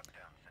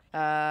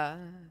 Well,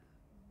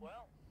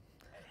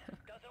 it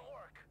doesn't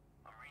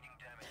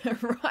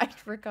work. Right,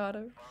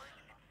 Ricardo.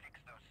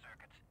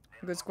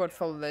 Good squad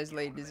follow those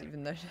leaders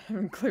even though they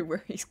haven't a clue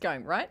where he's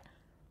going, right?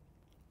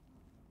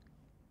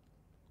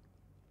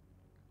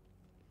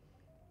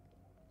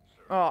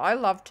 Oh, I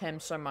love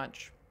Tem so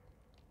much.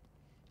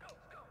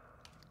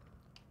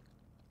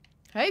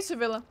 Hey,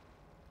 Sevilla.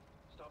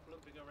 Stop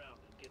looping around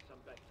and get some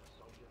back,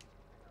 soldier.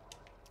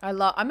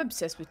 I'm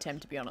obsessed with Tem,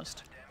 to be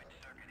honest.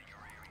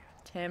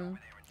 Tem.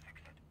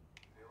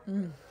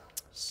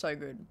 So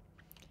good.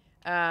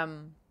 Why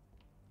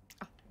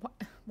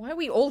are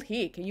we all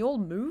here? Can you all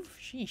move?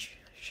 Sheesh.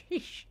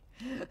 Sheesh.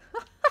 Get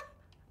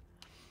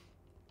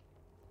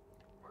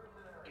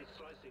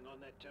slicing on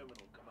that terminal,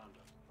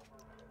 Commander.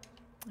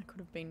 I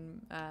could have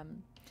been,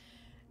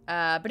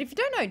 but if you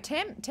don't know,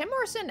 Tem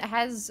Morrison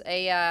has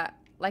a,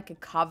 like a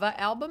cover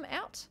album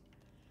out.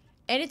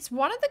 And it's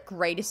one of the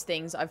greatest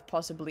things I've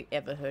possibly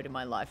ever heard in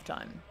my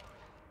lifetime.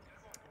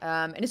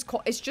 And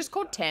it's just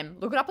called Tem.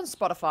 Look it up on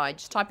Spotify.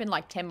 Just type in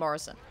like Tem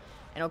Morrison,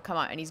 and it'll come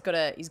out. And he's got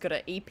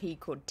an EP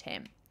called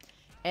Tem,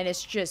 and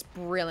it's just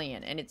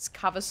brilliant. And it's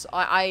covers.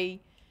 I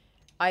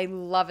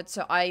love it.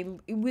 So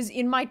it was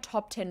in my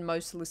top 10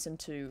 most listened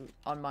to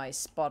on my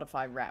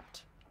Spotify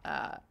Wrapped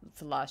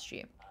for last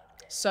year.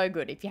 So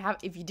good. If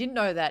you didn't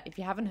know that, if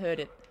you haven't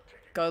heard it,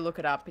 go look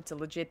it up. It's a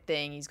legit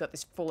thing. He's got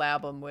this full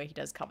album where he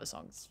does cover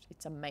songs.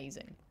 It's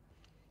amazing.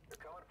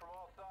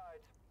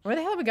 Where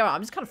the hell are we going?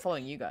 I'm just kind of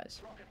following you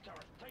guys. Oh,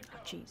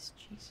 jeez,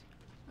 jeez.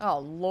 Oh,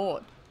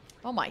 Lord.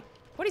 Oh, my.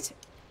 What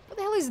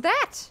the hell is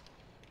that?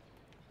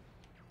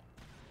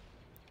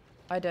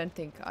 I don't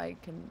think I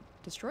can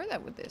destroy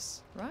that with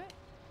this, right?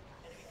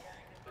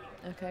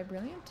 Okay,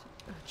 brilliant.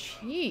 Oh,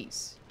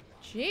 jeez.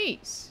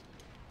 Jeez.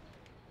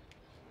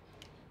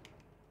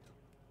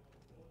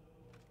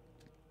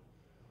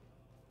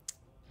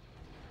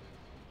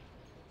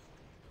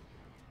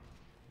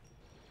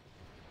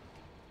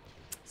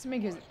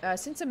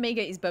 Since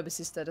Amiga is Boba's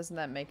sister, doesn't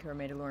that make her a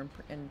Mandalorian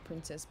and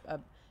Princess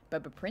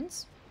Boba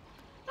Prince?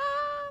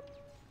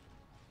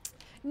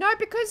 No,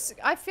 because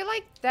I feel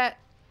like that.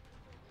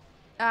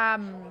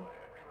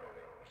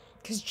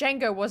 Because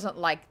Jango wasn't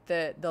like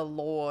the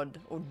Lord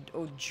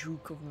or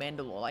Duke of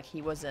Mandalore, like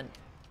he wasn't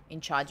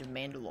in charge of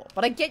Mandalore.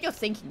 But I get your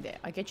thinking there.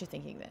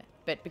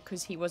 But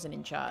because he wasn't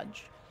in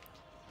charge,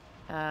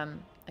 I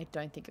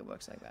don't think it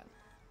works like that.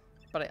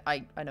 But I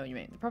know what you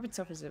mean. The prop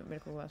itself is a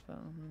medical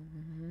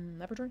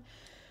laboratory.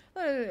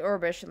 Or a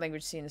best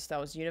language seen in the Star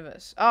Wars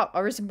universe. Oh,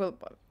 I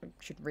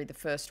should read the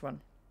first one.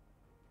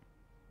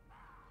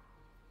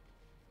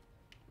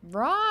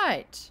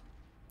 Right.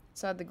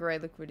 Inside the grey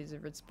liquid is a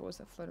red spores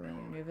that float around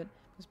and move it.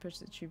 Let's push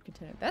the tube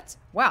container. That's...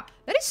 Wow.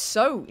 That is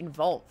so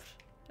involved.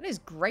 That is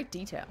great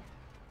detail.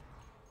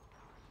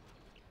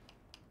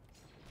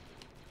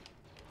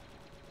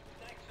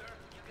 Thanks, sir.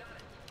 You got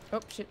it.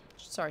 Oh, shit.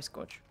 Sorry,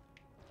 Scorch.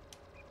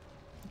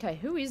 Okay,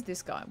 who is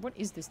this guy? What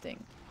is this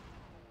thing?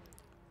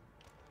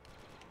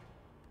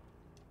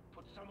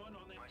 Put someone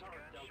on that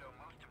turret, Scans Delta. show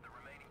most of the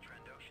remaining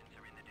Trandoshans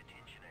are in the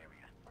detention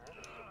area.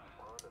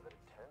 Under the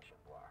detention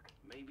block.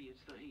 Maybe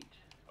it's the heat.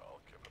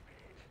 I'll give him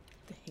heat.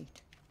 The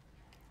heat.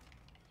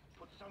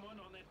 Put someone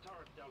on that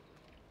turret, Delta.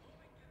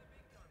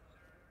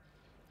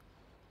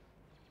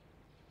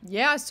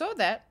 Yeah, I saw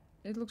that.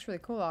 It looks really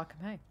cool,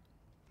 Arkham, hey.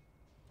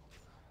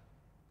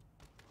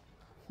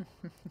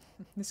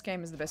 This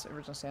game is the best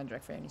original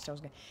soundtrack for any Star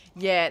Wars game.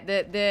 Yeah,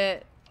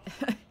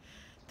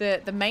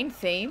 the main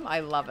theme,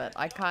 I love it.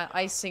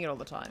 I sing it all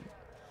the time.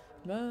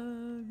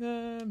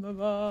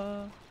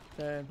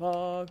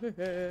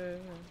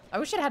 I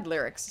wish it had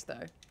lyrics though.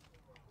 Sir,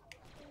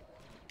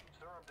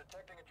 I'm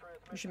detecting a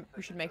transmission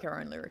We should make our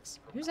own lyrics.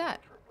 Who's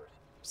that?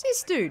 Who's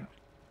this dude?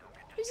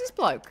 Who's this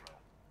bloke?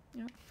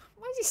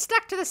 Why is he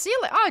stuck to the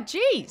ceiling? Oh,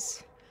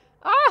 jeez.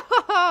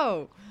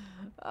 Oh.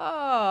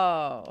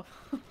 Oh.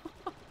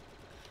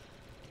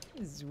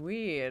 This is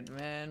weird,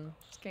 man.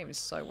 This game is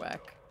so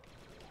whack.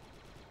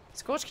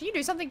 Scorch, can you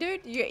do something,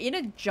 dude? You're in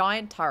a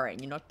giant turret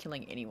and you're not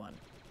killing anyone.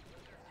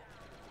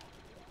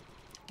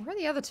 Where are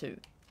the other two?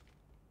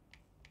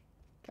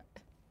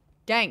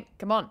 Gang,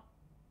 come on.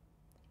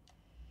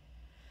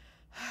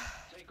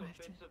 Take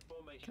offensive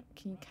formation.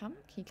 Can you come?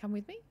 Can you come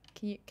with me?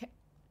 Can you...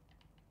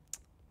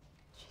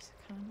 Jeez,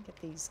 I can't get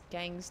these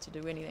gangs to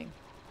do anything.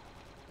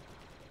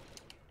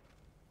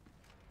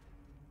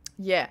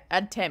 Yeah,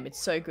 add temp. It's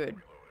so good.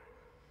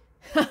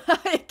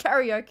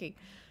 Karaoke.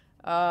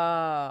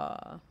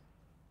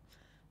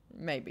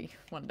 Maybe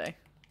one day.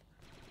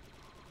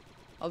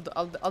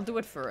 I'll do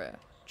it for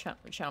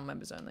channel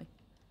members only.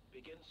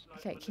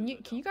 Okay, can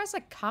you guys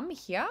like come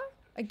here?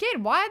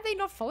 Again, why are they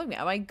not following me?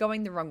 Am I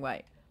going the wrong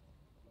way?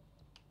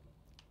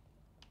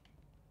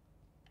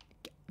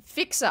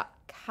 Fixer,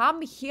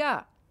 come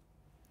here.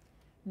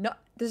 No,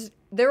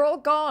 they're all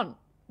gone.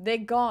 They're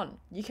gone.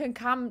 You can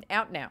come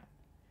out now.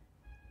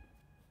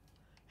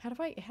 How do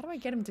I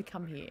get him to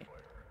come here?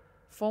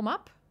 Form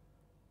up?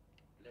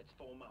 Let's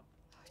form up.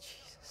 Oh,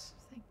 Jesus,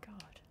 thank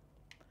God.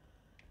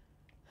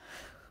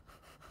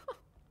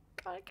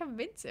 Can't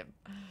convince him.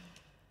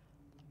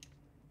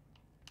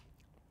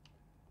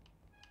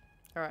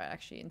 Alright,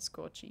 actually, in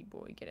Scorchy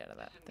boy, get out of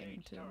that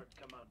thing too. Star Wars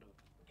Commando.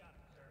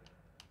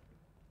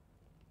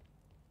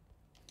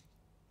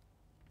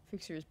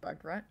 Fixer is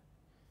bugged, right?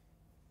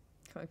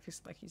 Can't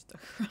fix like he's done,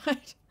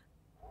 right?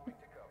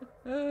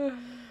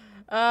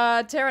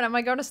 Taryn, am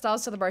I going to Star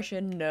Wars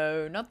Celebration?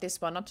 No, not this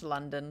one, not to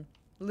London.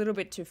 A little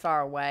bit too far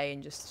away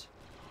and just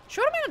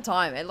short amount of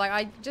time. And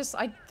like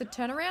the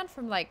turnaround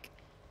from like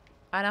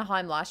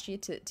Anaheim last year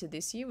to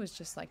this year was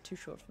just like too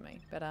short for me.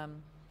 But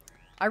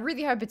I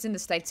really hope it's in the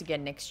States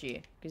again next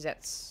year because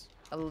that's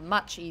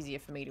much easier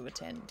for me to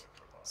attend.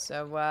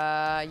 So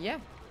yeah,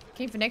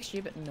 keen for next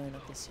year, but no,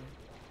 not this year.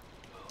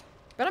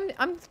 But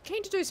I'm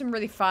keen to do some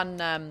really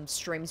fun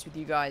streams with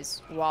you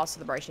guys while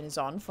Celebration is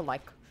on for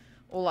like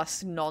all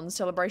us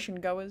non-Celebration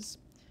goers.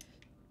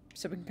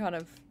 So we can kind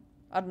of,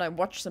 I don't know,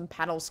 watch some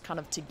panels kind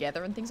of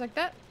together and things like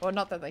that. Or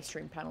not that they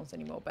stream panels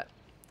anymore, but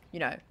you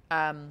know,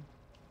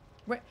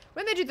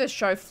 when they do the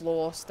show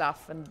floor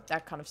stuff and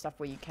that kind of stuff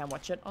where you can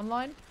watch it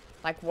online,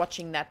 like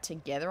watching that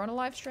together on a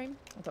live stream,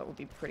 I thought would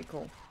be pretty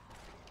cool.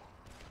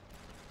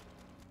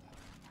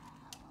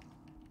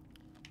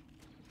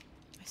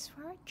 I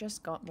swear I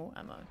just got more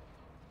ammo.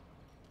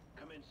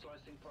 Come in,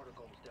 slicing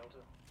protocols, Delta.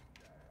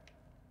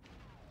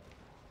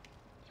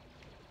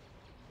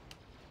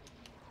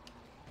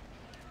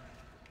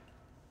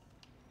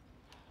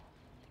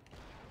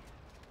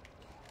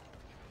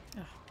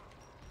 Oh.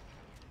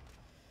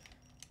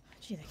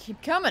 Gee, they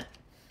keep coming.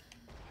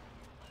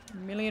 A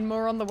million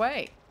more on the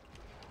way.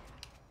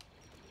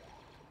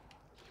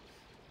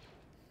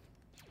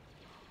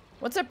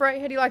 What's up, bro?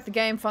 How do you like the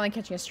game? Finally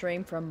catching a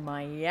stream from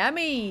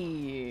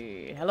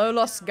Miami. Hello,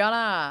 Los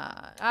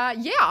Gana.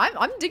 Yeah,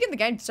 I'm digging the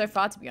game so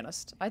far, to be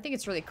honest. I think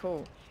it's really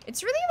cool.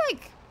 It's really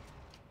like...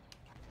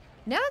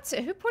 Now that's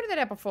it. Who pointed that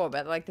out before?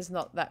 But like, there's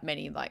not that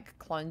many like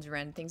clones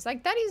around and things.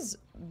 Like, that is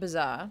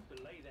bizarre.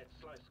 Belay that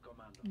slice,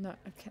 Commando. No,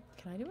 okay.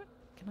 Can I do it?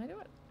 Can I do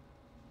it?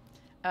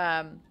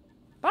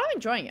 But I'm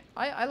enjoying it.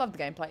 I love the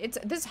gameplay.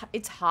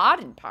 It's hard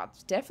in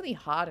parts. Definitely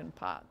hard in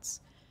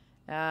parts.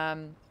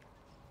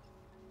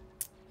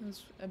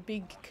 There's a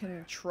big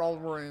control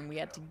room we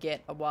had to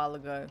get a while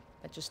ago.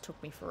 That just took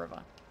me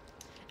forever.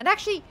 And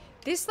actually,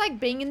 this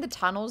like being in the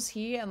tunnels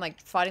here and like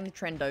fighting the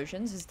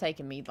Trandoshans has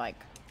taken me like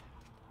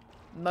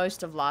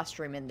most of last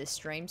stream and this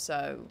stream.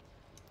 So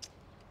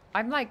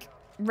I'm like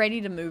ready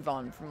to move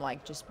on from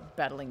like just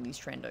battling these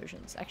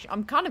Trandoshans. Actually,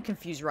 I'm kind of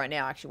confused right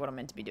now actually what I'm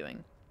meant to be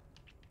doing.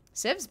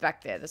 Sev's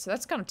back there, so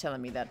that's kind of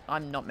telling me that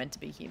I'm not meant to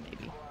be here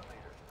maybe.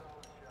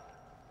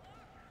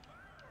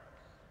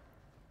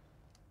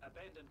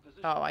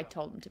 Oh, I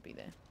told him to be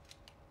there.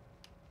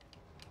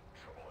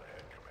 Trouble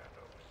ahead,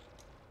 Commandos.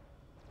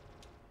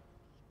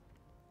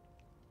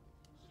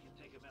 You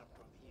can take him out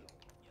from here.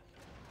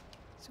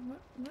 So what?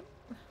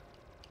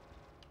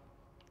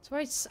 So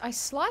I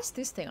sliced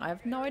this thing. I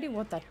have no idea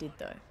what that did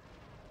though.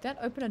 Did that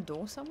open a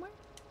door somewhere?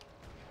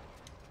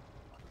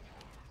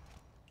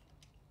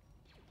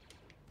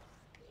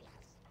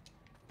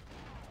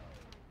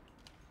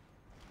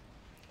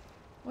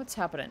 What's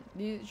happening?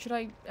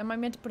 Am I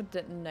meant to put a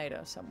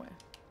detonator somewhere?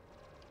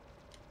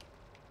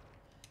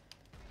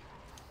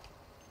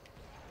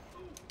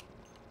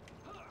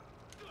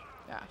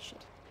 Ah,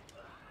 shit.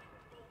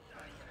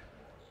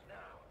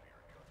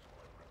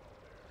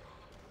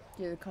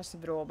 Yeah, the cost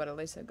of it all, but at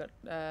least I got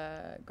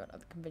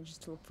other conventions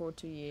to look forward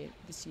to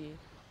this year.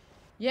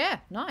 Yeah,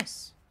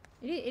 nice.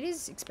 It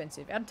is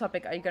expensive. Out of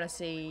topic, are you going to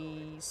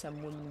see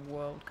some Women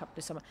World Cup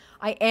this summer?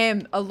 I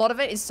am. A lot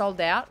of it is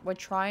sold out. We're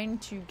trying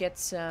to get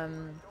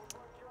some...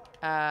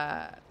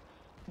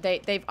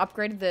 They've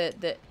upgraded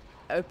the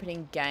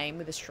opening game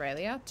with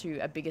Australia to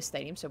a bigger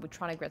stadium, so we're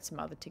trying to get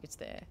some other tickets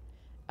there.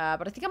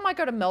 But I think I might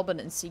go to Melbourne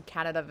and see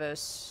Canada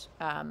versus...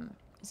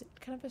 is it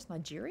Canada versus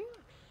Nigeria?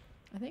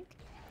 I think.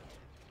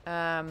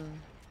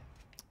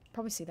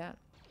 Probably see that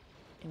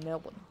in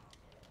Melbourne.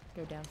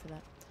 Go down for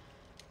that.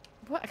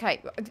 What?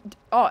 Okay.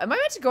 Oh, am I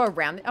meant to go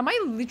around? Am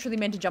I literally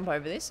meant to jump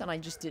over this? And I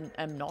just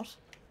am not.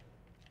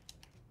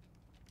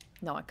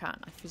 No, I can't.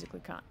 I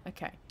physically can't.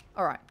 Okay.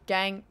 All right,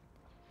 gang.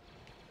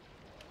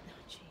 Oh,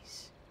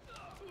 jeez.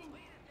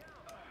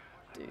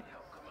 Dude.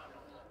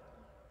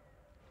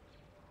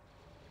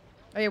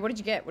 Oh yeah. What did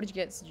you get? What did you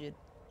get, Sajid?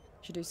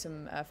 Should do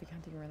some fig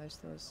hunting around those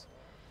stores.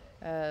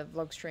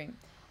 Vlog stream.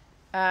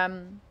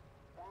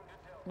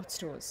 What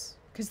stores?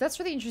 Because that's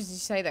really interesting to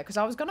say that. Because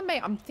I was gonna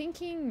make. I'm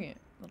thinking.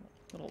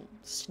 Little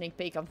sneak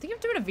peek. I'm thinking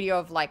of doing a video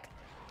of like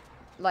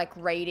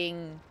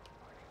rating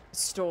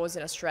stores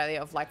in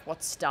Australia of like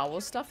what Star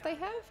Wars stuff they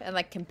have and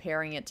like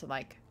comparing it to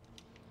like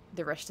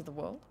the rest of the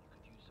world.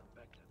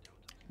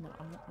 No,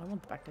 I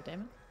want the Bacta,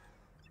 damn it.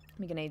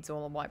 Mega needs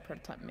all a white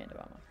prototype Commando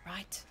armor.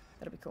 Right,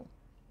 that'll be cool.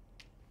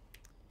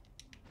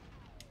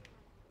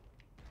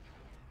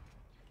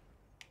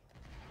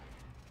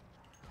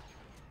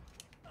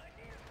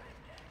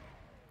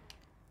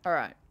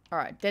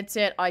 Alright, dead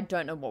set. I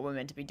don't know what we're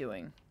meant to be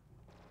doing.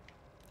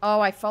 Oh,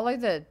 I follow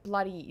the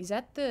bloody... Is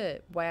that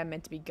the way I'm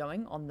meant to be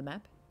going on the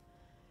map?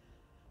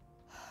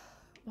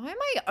 Why am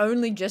I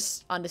only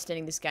just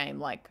understanding this game,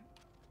 like,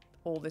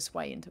 all this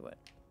way into it?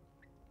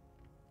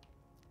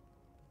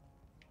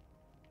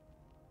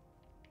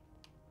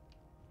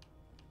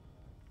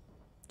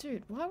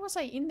 Dude, why was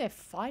I in there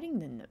fighting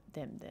them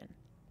then?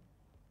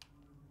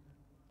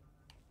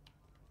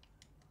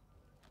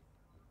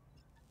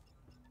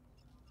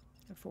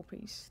 A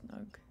 4-piece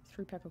nog,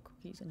 3-pack of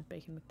cookies and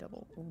bacon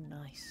McDouble. Oh,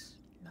 nice.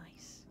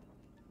 Nice.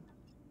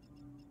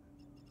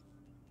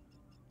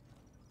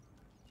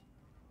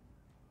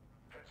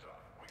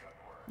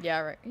 Yeah,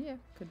 right. Yeah,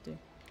 could do.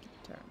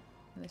 Turn.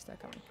 And they start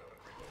coming.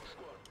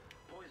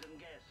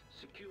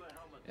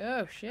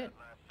 Oh, shit.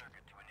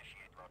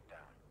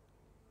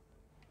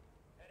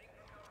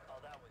 Oh,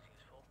 that was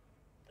useful.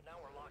 But now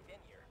we're locked in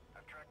here.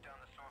 I've tracked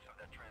down the source of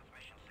that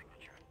transmission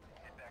signature.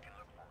 Head back and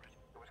look for it.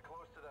 It was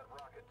close to that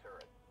rocket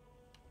turret.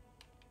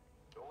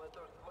 Don't let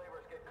those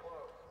flavors get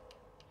close.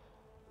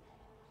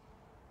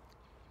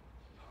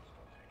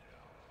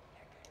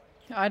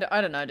 I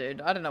don't know, dude.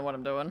 I don't know what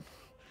I'm doing.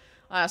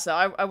 Honestly,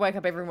 I wake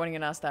up every morning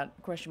and ask that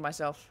question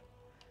myself.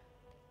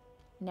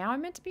 Now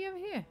I'm meant to be over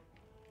here.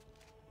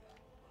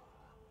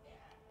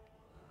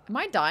 Am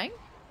I dying?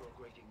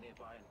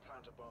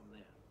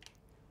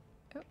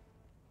 Oh. The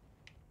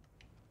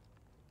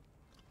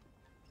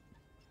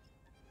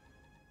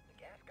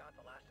gas got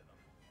the last of them.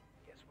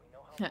 Guess we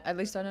know how. At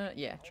least I know.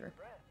 Yeah, true.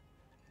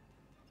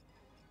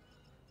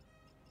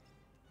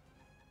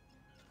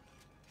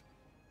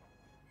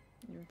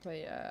 You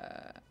play,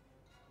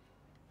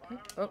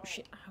 oh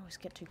shit, I always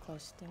get too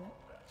close, damn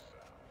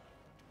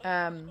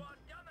it.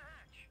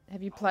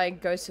 Have you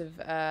played Ghost of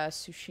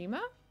Tsushima?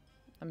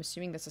 I'm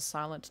assuming that's a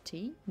silent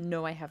T.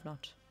 No, I have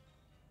not.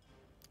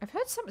 I've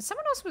heard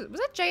someone else, was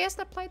that JS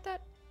that played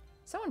that?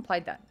 Someone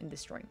played that in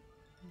this stream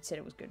and said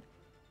it was good.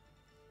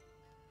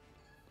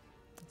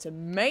 It's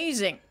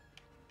amazing!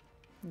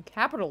 In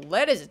capital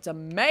letters, it's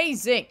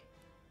amazing!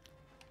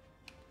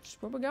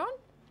 Just where we're going?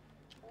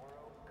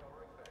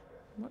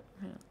 What?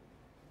 Hang on.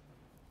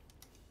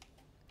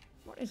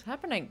 What is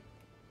happening?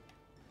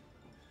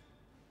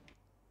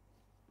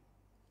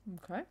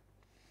 Okay.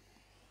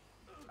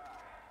 Where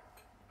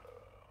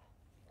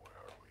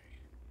are we?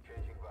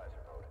 Changing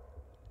visor mode.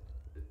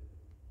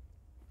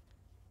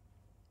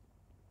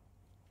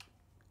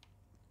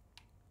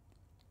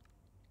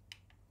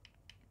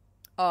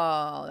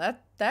 Oh,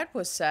 that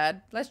was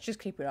sad. Let's just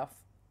keep it off.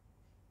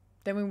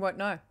 Then we won't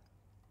know.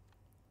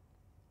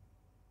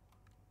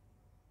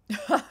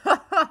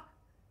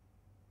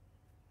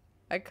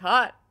 I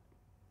can't.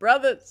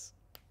 Brothers.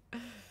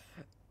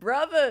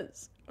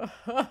 Brothers.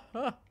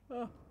 Don't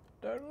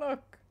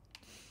look.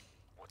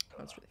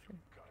 That's really funny.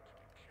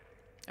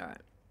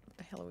 Alright. What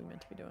the hell are we meant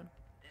to be doing?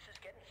 This is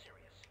getting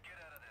serious. Get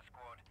out of there,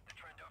 squad. The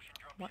Trandoshan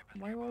dropship is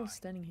Why are we all nearby.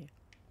 standing here?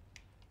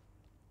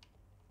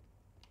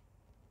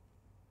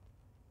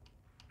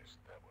 Is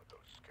that what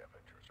those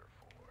scavengers are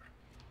for?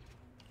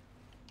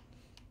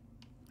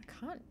 I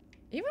can't.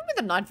 Even with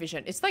the night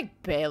vision, it's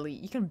like barely,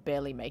 you can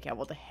barely make out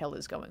what the hell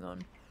is going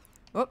on.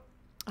 Oh,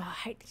 I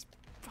hate these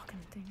fucking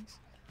things.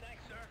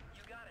 Thanks, sir.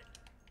 You got it.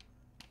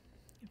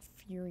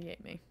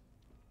 Infuriate me.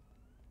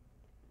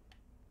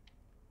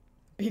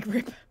 Big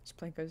rip. Just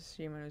playing Ghost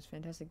of Tsushima, it was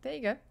fantastic. There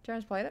you go.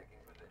 Jared's played it.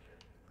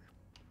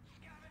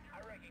 I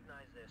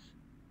recognize this.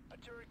 A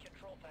turret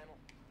control panel.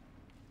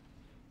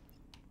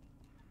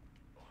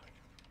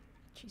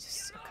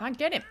 Jesus, I can't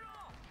get him.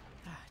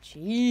 Ah,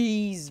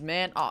 jeez,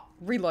 man. Oh,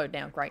 reload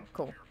now. Great,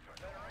 cool.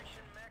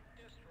 Federation mech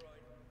destroyed.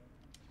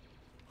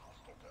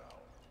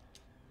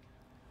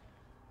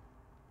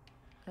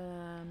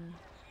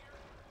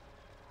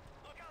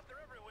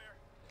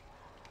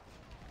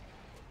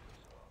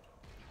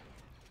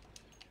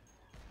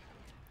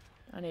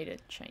 I need to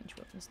change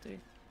weapons, dude.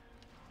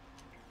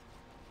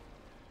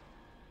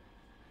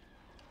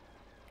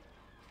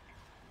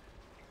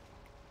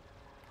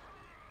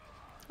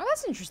 Oh,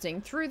 that's interesting.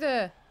 Through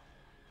the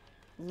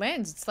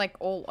lens, it's like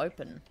all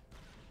open.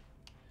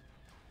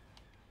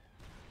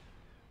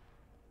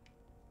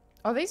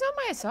 Oh, these on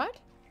my side?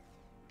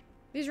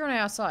 These are on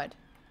our side,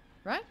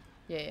 right?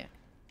 Yeah, yeah.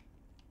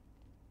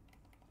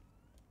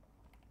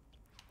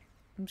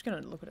 I'm just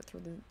gonna look at it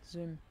through the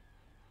zoom.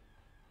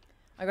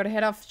 I gotta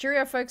head off.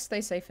 Cheerio, folks. Stay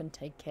safe and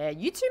take care.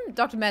 You too,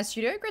 Dr. Mad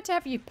Studio. Great to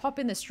have you pop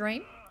in the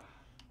stream.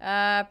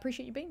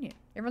 Appreciate you being here.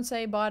 Everyone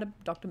say bye to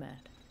Dr.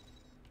 Mad.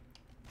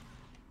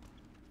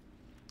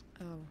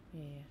 Oh,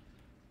 yeah.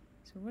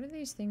 So what are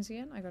these things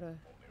again? I gotta...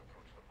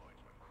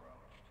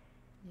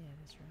 Yeah,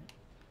 that's right.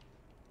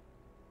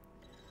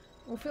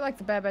 We'll feel like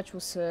the Bad Batch will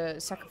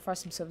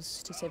sacrifice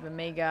themselves to save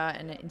Omega,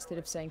 and instead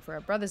of saying for our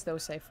brothers, they'll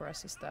say for our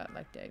sister,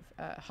 like Dave.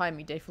 Hire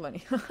me, Dave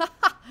Filoni.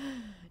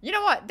 You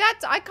know what?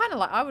 That's... I kind of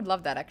like... I would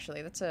love that,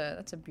 actually. That's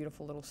a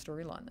beautiful little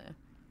storyline there.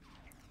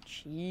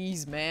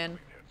 Jeez, man.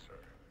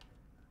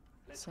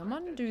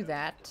 Someone do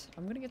that.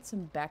 I'm gonna get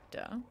some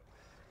Bacta.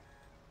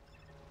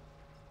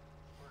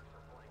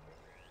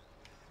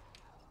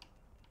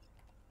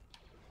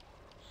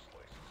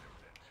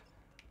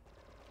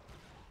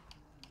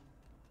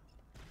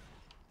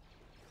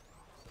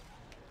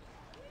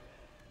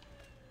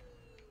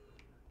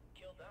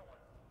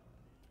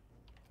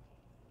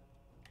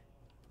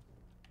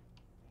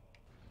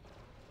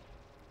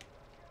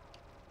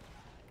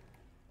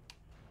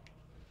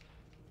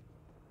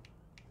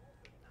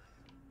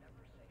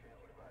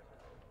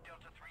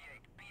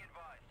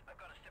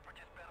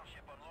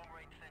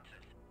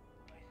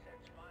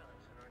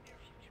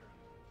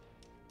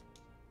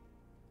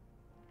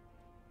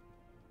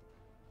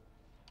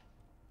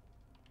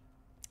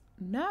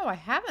 No, I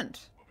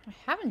haven't. I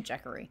haven't,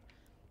 Jackery.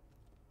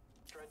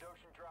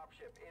 Trandoshan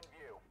dropship in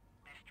view.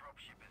 This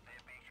dropship is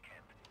their base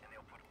camp, and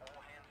they'll put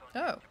all hands on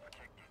Oh. deck to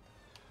protect it.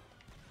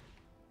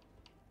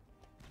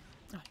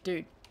 Oh,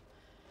 dude.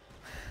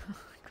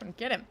 I couldn't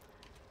get him.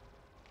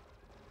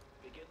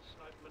 Begin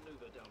snipe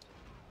maneuver, Delta.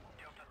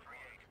 Delta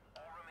 3-8,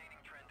 all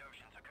remaining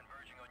Trandoshans are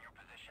converging on your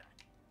position.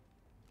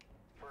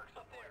 Perks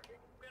up there.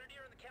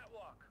 Grenadier in the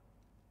catwalk.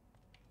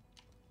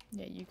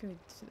 Yeah, you could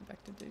see the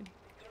Bacta, dude.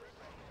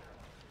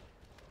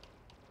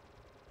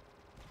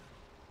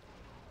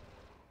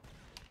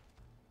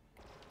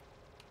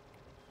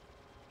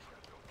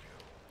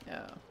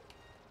 Oh.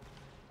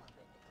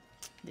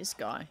 This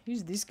guy.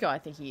 Who's this guy I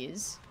think he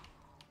is?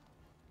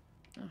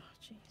 Oh,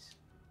 jeez.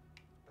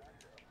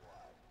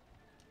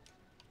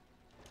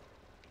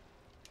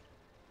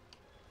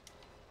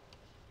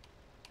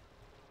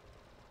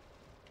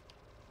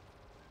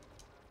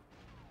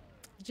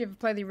 Did you ever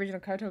play the original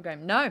KOTOR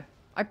game? No.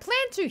 I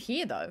plan to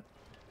here, though.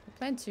 I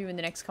plan to in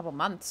the next couple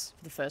months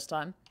for the first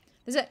time.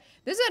 There's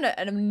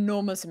an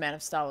enormous amount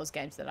of Star Wars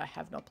games that I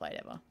have not played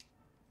ever.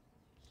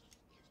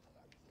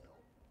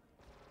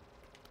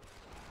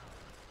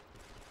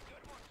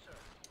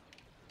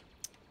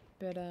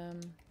 But,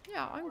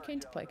 yeah, I'm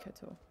keen to play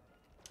KOTOR.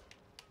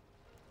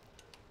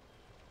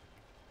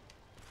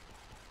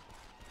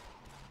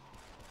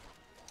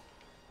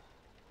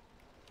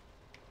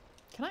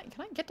 Can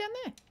I get down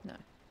there? No.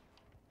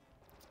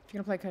 If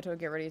you're gonna play KOTOR,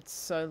 get ready. It's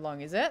so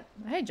long, is it?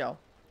 Hey, Joel.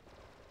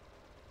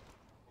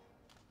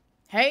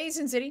 Hey,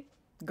 Sin City.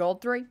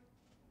 Gold 3.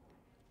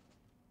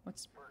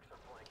 What's...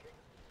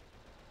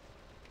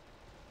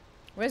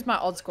 Where's my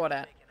odd squad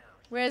at?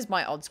 Where's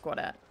my odd squad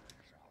at?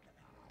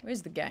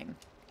 Where's the gang?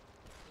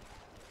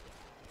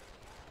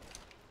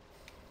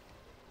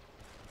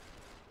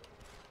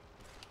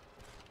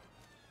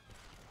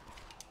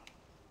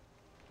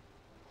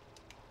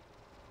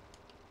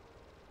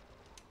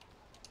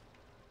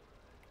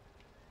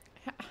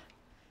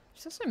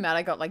 I'm so mad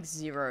I got like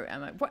 0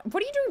 ammo. What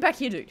are you doing back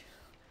here, dude?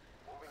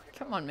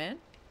 Come on, man.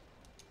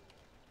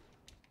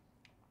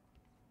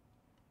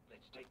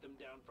 Let's take them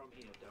down from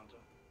here, Delta.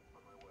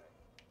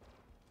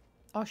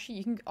 Oh shit,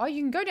 you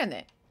can go down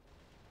there.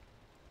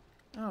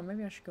 Oh,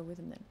 maybe I should go with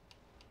him then.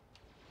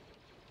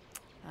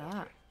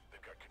 Ah.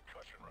 They've got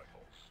concussion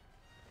rifles.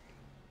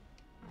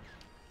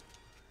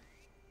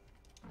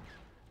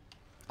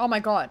 Oh my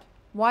god.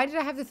 Why did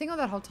I have the thing on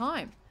that whole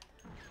time?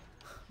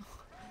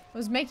 It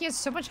was making it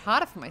so much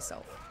harder for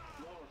myself.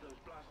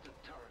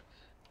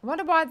 I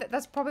wonder why,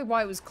 that's probably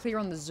why it was clear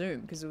on the zoom,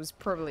 because it was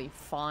probably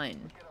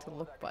fine to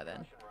look by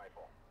then.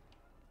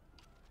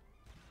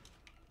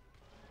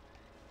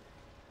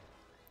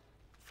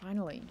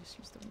 Finally, just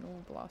use the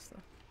normal blaster.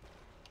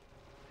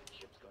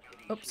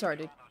 Oops, sorry,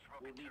 dude.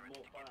 We'll need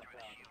more firepower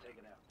to take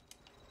it out.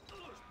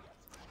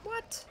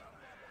 What?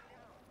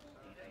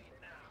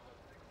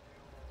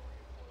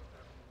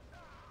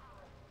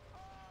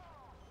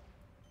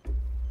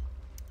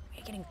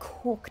 We're getting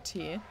cooked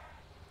here.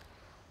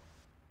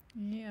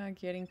 Yeah,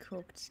 getting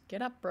cooked.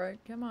 Get up, bro.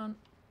 Come on.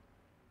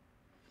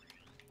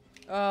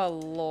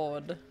 Oh,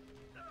 Lord.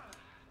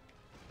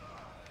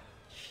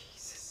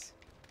 Jesus.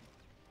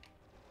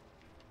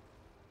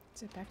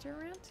 Is it back to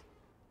around?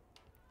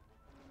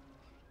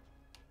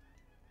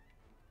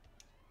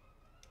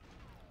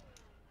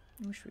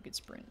 I wish we could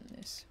sprint in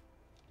this.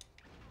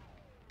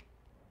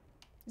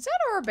 Is that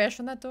Aurebesh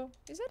on that door?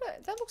 Is that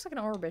a... That looks like an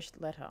Aurebesh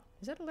letter.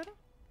 Is that a letter?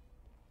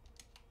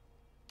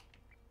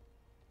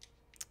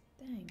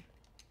 Dang.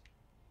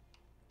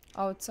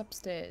 Oh, it's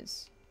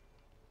upstairs.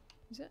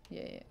 Is it?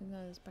 Yeah, yeah. No,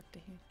 it's back to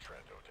here.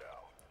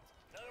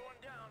 Another one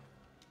down.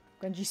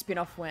 Grungy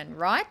spin-off when?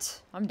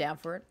 Right? I'm down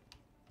for it.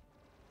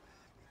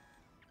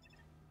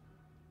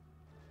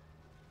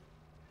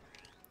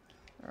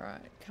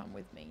 Alright, come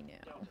with me now.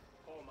 Delta,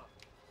 form up.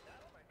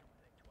 That'll make them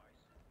think twice.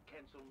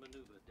 Cancel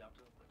maneuver,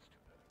 Delta.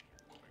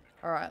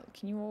 Alright,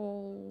 can you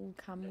all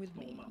come with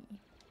me?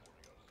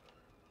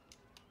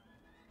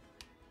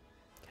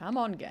 Come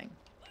on, gang.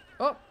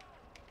 Oh!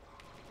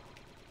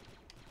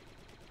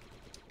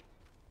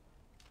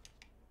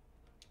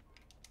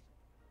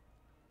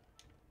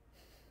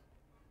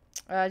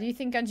 Do you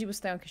think Gunji will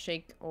stay on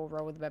Kashyyyk or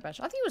roll with the Bad Batch?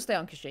 I think he'll stay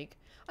on Kashyyyk.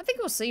 I think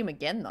we'll see him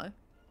again, though.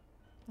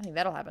 I think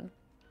that'll happen.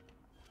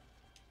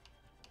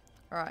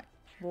 Alright,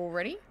 we're all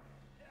ready?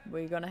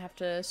 We're gonna have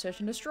to search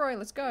and destroy.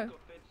 Let's go.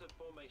 Offensive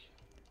formation.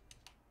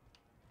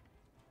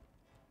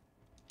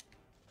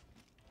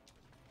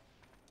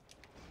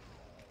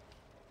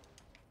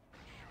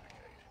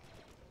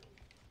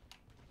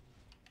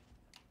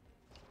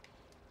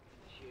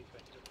 Initiate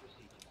vector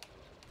procedures.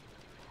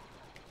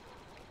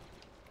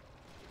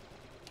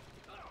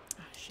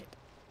 Ah, shit.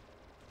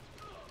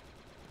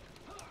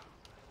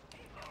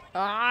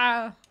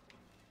 Ah!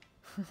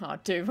 Oh,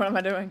 dude, what am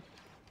I doing?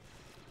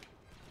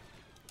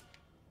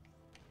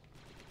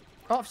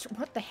 Oh,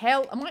 what the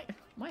hell? Am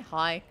I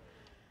high?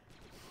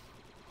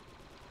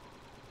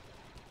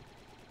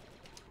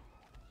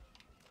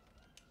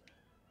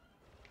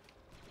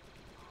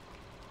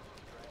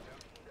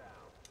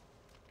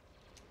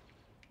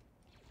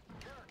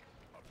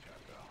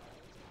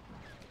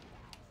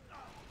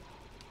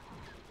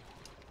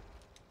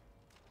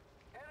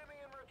 Enemy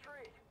in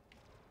retreat.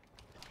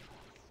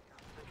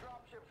 The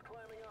dropship's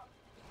climbing up.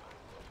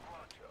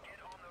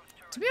 Get on those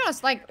turrets. To be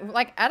honest,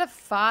 like at a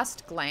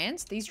fast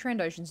glance, these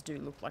Trandoshans do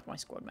look like my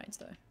squad mates,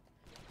 though.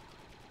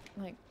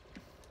 Like,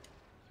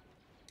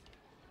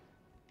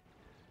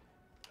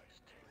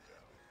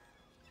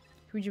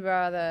 who would you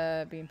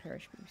rather be in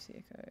Perish,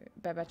 BBC Echo,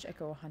 Bad Batch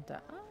Echo, or Hunter?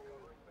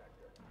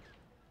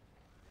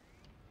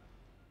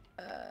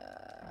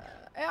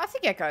 I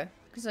think Echo,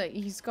 because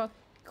he's got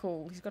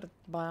cool. He's got a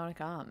bionic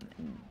arm,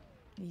 and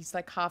he's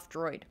like half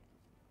droid.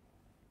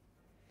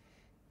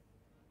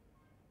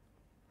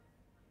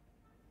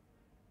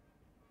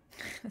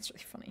 That's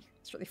really funny.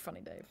 It's really funny,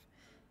 Dave.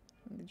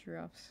 The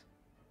giraffes.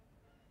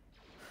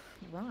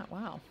 Right,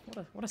 wow.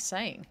 What a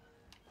saying.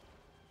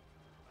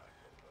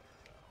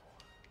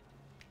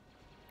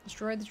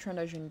 Destroy the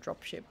Trandoshan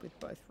dropship with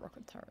both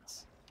rocket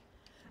turrets.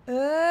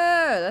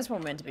 Oh, that's what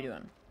we're meant to be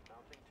doing.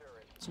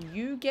 So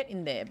you get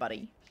in there,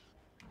 buddy.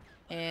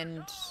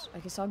 And I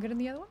guess I'll get in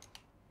the other one?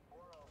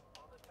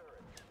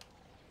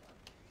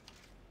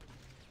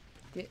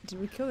 Did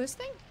we kill this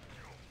thing?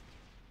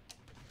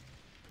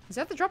 Is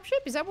that the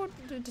dropship? Is that what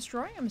we're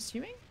destroying? I'm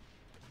assuming?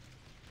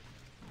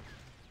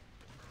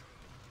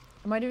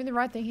 Am I doing the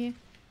right thing here?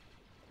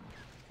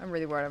 I'm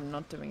really worried I'm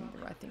not doing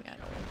the right thing at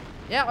all.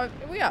 Yeah,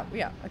 we are.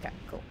 Okay,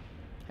 cool.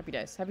 Happy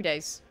days. Happy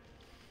days.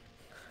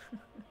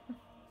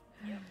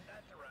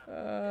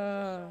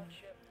 I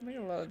think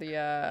a lot of the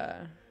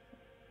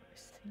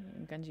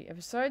Gunji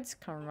episodes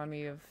can't remind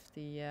me of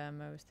the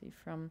OST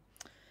from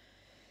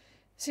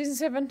Season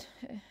 7,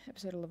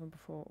 Episode 11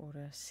 before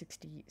Order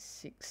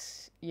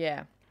 66.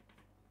 Yeah.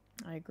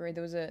 I agree.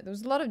 There was a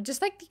lot of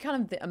just like the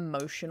kind of the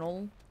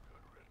emotional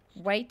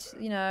weight,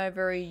 you know,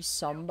 very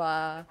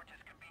somber,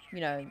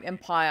 you know,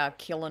 Empire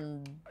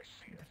killing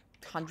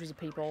hundreds of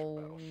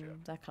people,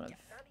 that kind of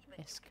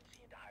esque.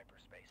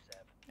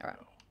 Alright.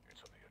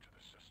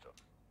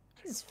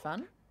 This is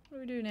fun. What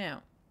do we do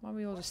now? Why are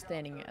we all just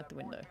standing at the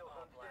window?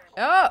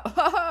 Oh!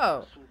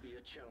 Oh! This will be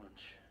a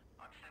challenge.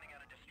 I'm sending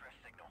out a distress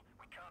signal.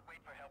 We can't wait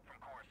for help from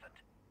Coruscant.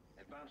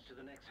 Advance to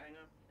the next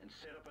hangar and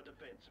set up a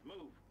defense.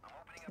 Move. I'm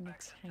opening The up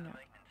next access to the hangar.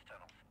 maintenance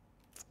tunnels.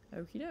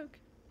 Okie doke.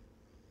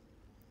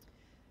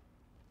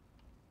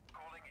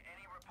 Calling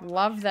any Republic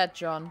Love that,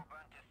 John.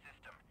 burnt this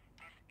system.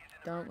 This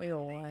is an Don't we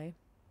all, eh?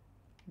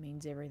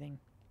 Means everything.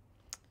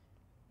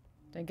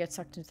 Don't get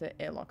sucked into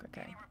the airlock,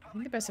 okay. I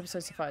think the best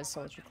episode so far is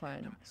Solitary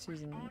Clone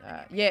season,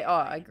 yeah,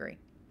 oh, I agree.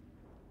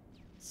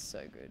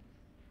 So good.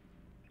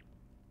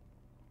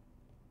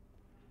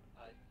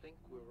 I think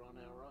we're on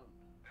our own.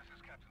 This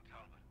is Captain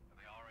Talbot of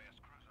the RAS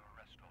cruiser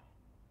Restore.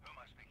 Who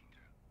am I speaking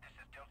to? This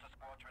is Delta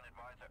Squadron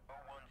Advisor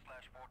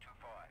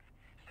 01/425.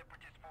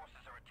 Separatist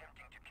forces are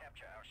attempting to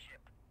capture our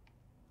ship.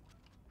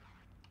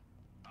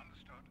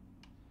 Understood.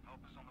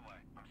 Help is on the way.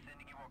 I'm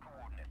sending you our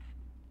coordinates.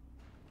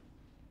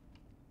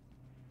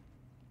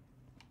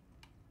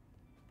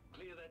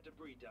 Clear that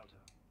debris, Delta.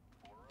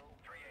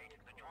 3-8,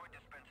 the droid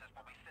dispensers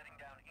will be setting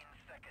down in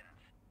seconds.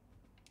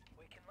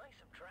 We can lay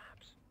some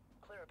traps.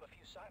 Clear up a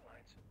few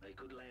sightlines. They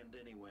could land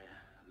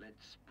anywhere.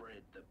 Let's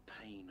spread the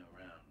pain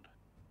around.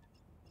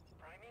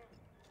 Priming?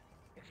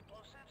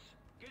 Explosives?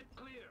 Get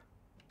clear.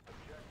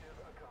 Objective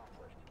accomplished.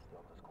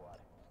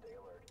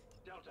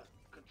 Delta,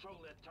 control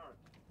that turret.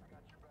 I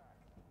got your back.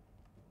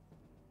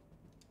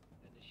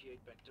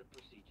 Initiate vector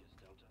procedures,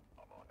 Delta.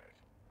 I'm on it.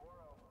 4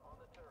 on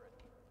the turret.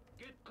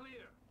 Get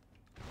clear!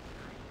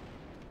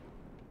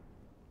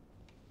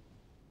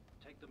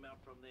 Take them out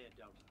from there,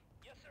 Delta.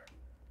 Yes, sir.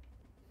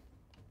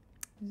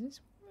 Is this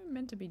what we're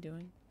meant to be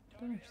doing?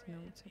 I don't actually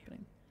know what's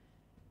happening.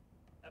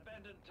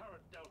 Abandon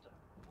turret, Delta.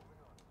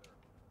 Moving on, sir.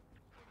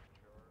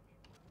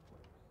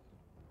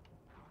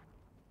 Charge.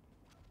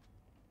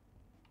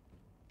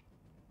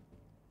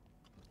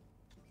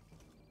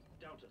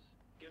 Deltas,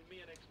 give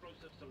me an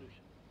explosive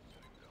solution.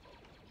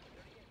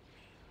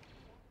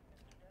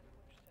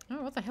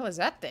 Oh, what the hell is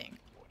that thing?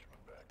 Watch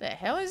my back. The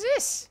hell is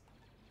this?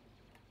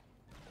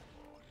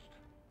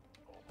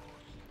 Almost.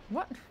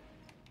 What?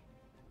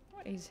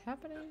 What is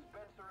happening?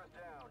 Dispenser is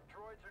down.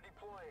 Droids are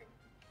deploying.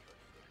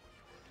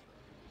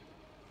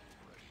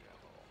 Fresh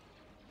ammo.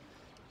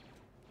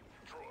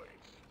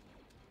 Droids.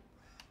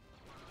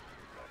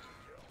 That's a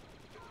kill.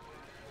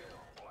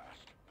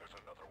 Blast. There's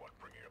another one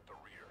bringing up the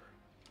rear.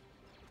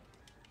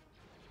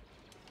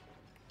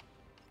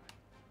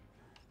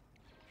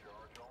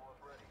 Charge almost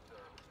ready,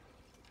 sir.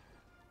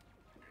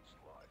 It's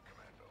live,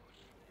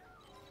 commandos.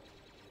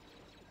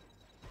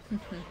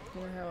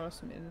 Yeah, how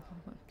awesome in the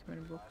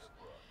command books.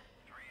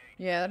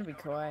 Yeah, that'd be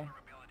cool.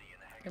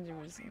 Gunji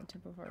was in the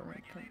temple fire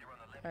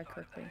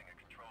correctly.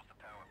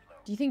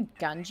 Do you think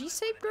Gunji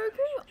saved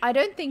Grogu? I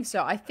don't think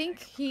so. I think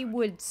he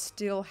would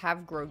still have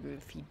Grogu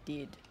if he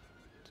did.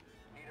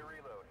 Need a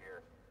reload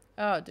here.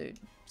 Oh, dude.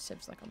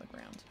 Seb's like on the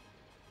ground.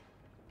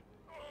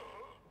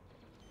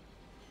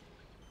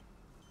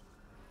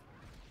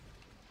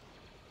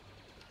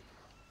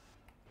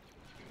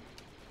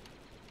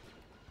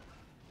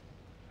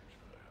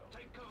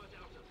 Take cover,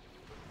 Delta.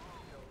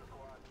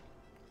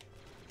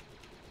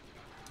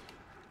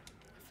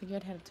 I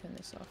forget how to turn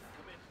this off.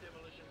 Commence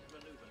demolition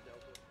maneuver,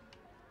 Delta.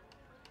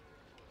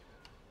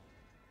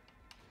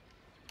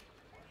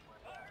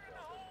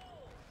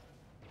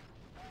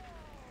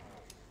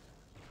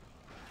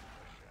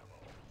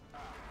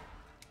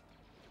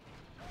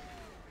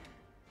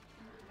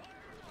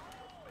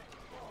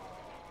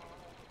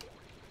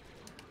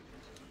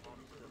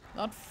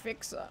 Not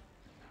fixer.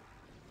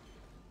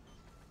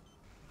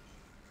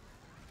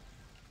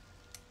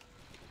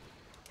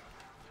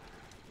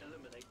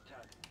 Eliminate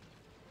target.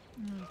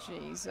 Oh,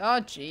 jeez.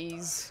 Oh,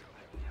 jeez.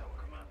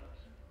 Commandos.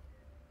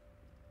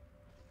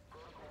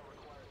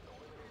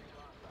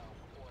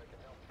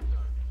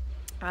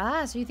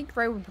 Ah, so you think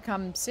Rey would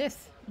become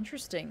Sith?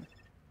 Interesting.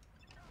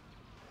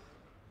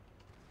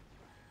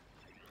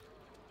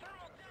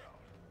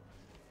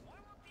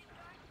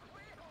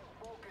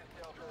 Focus,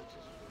 Delta.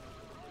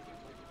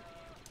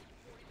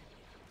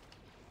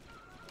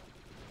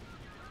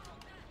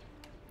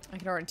 I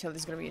can already tell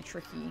this is going to be a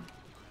tricky...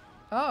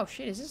 Oh,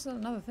 shit. Is this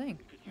another thing?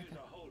 Could use a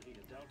hold here,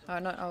 Delta. Oh,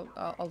 no.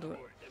 I'll do it.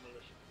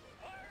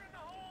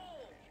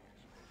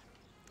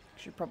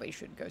 Demolition. Probably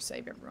should go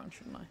save everyone,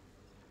 shouldn't I?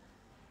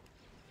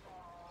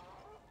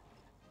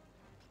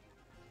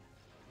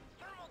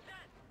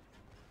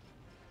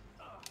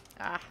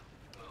 Ah.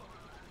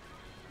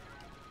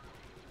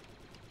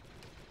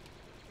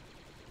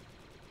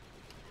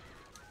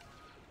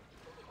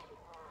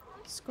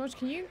 Scorch,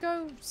 can you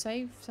go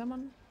save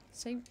someone?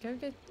 Go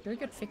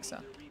get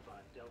Fixer.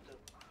 Revive, Delta.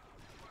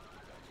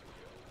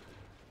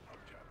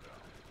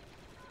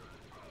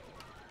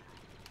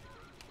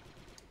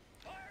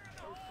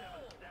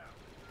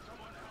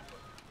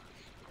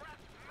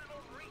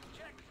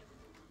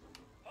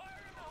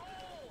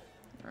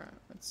 Alright,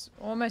 it's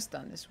almost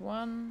done. This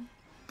one.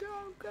 Go.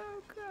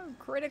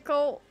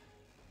 Critical.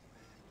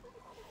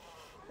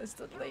 Let's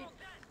delete.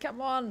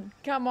 Come on.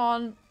 Stand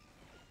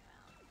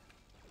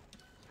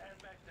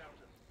back,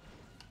 Delta.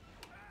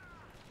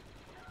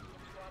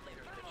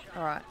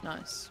 Alright,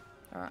 nice.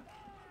 Alright.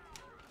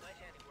 Nice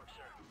handiwork,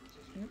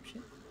 sir. Yep,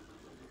 shit.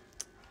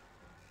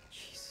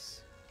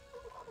 Jesus.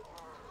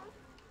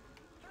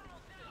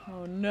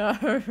 Oh no,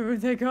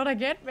 they're gonna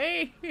get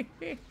me!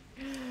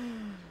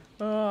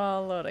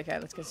 Oh lord, okay,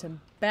 let's get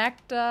some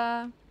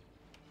Bacta.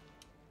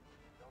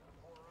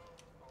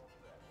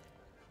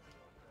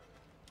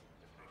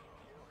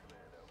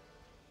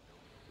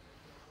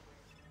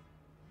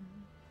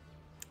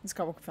 This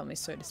Skywalker family is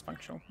so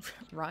dysfunctional,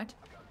 right?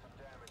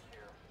 Damage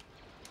here.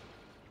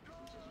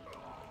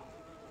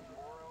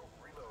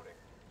 Reloading.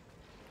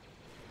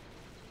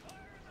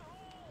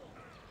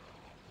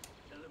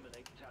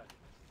 Eliminate target.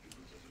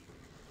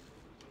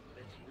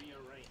 Let's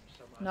rearrange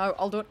some. No,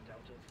 I'll do it.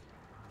 Delta.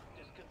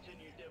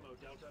 Discontinue demo,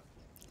 Delta.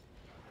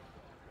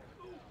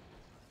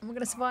 Am I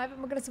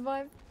gonna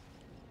survive?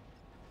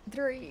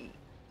 3.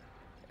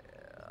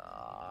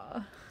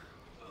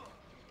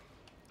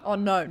 Oh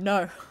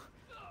no.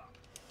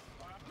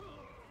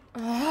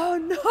 Oh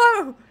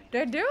no!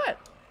 Don't do it!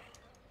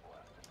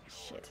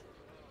 Shit.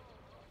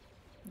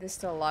 They're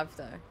still alive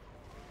though.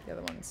 The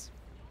other ones.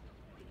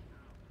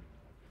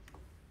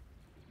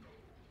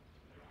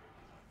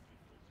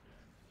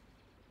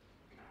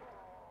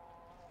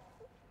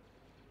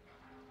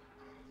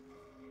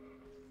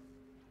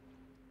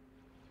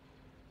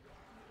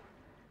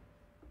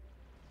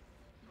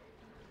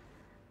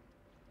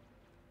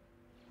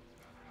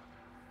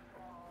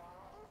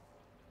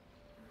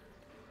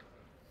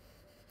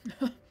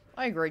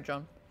 I agree,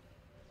 John.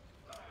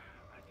 I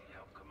need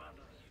help,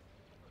 Commander.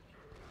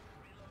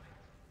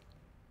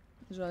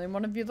 There's only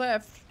one of you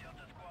left. Delta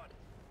Squad.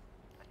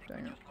 I think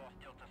Dang we it. just lost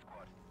Delta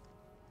Squad.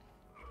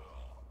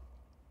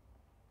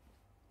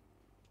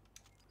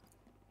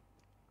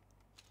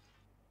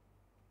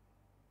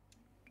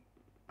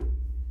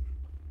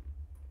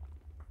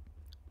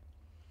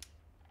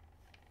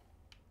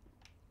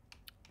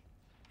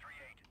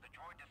 3-8, the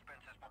droid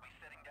dispensers will be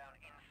setting down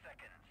in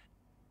seconds.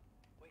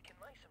 We can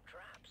lay some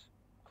traps.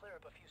 Clear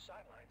up a few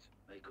sightlines.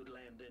 They could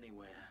land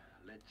anywhere.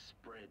 Let's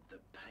spread the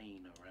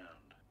pain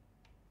around.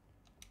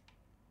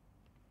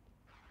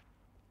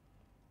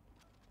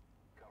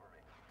 Cover me.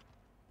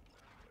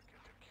 I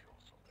get to kill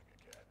something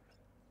again.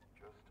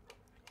 Just a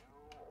few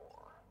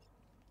more.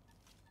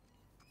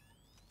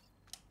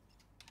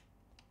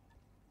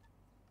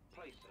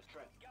 Place a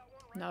trap.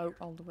 No,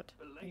 I'll do it.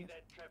 Belay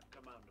that trap,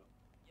 Commando.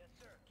 Yes,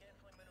 sir.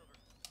 Canceling maneuver.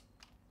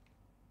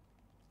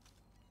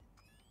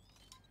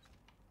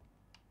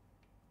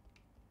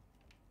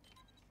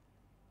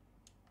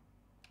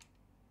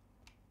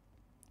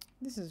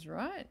 This is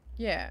right.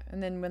 Yeah,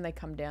 and then when they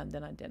come down,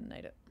 then I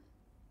detonate it.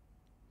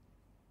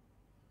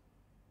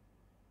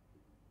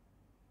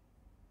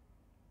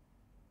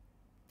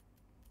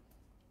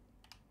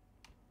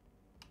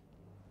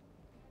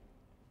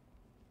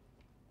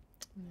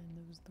 And then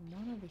there was the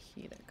one over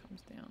here that comes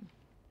down.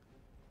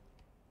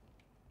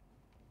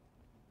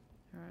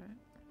 Alright.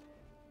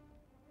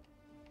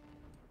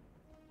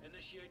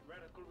 Initiate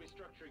radical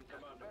restructuring,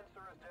 Commander.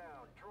 Dispenser is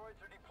down.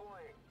 Droids are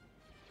deploying.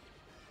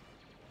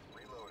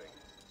 Reloading.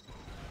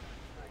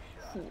 Nice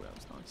shot. Ooh, that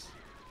was nice.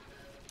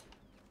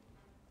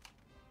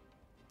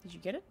 Did you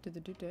get it? Did the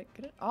dude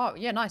get it? Oh,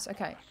 yeah, nice.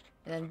 Okay.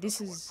 And then this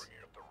is...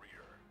 Bringing up the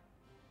rear.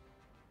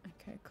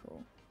 Okay,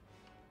 cool.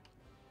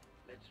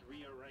 Let's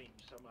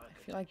rearrange some I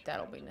feel like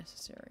that'll be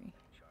necessary.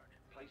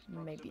 Place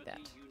maybe proximity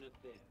that. Unit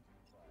there.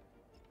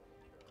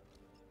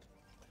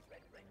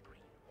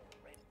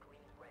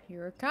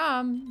 Here it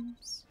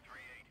comes.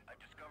 3-8, I've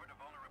discovered a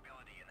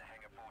vulnerability in the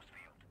hangar force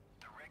field.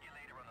 The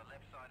regulator on the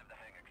left side of the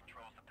hangar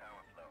controls the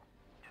power flow.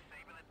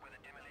 Disable it with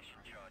a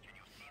demolition charge and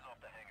you'll seal off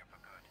the hangar for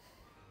good.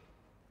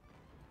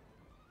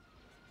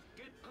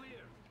 Get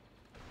clear.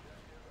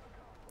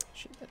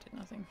 Shit, that did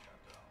nothing.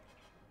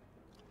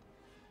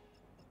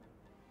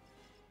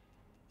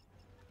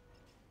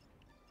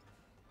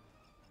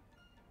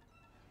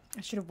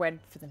 I should have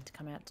waited for them to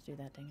come out to do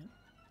that, dang it.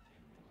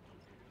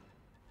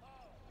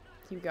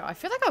 Here we go. I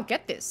feel like I'll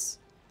get this.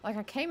 Like,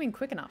 I came in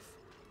quick enough.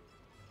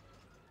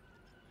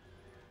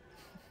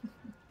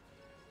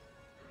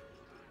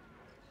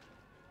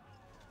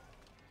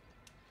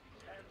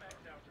 Stand back,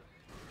 Delta.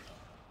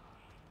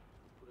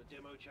 Put a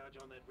demo charge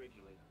on that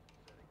regulator.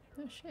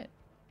 Oh, shit.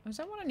 Was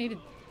that what I needed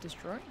to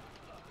destroy?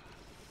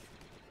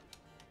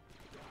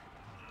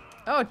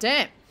 Oh,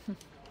 damn.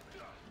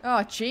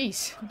 Oh,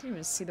 jeez. I didn't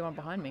even see the one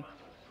behind me.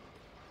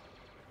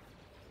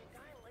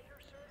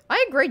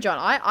 I agree, John.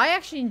 I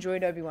actually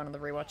enjoyed Obi-Wan on the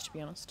rewatch, to be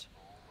honest.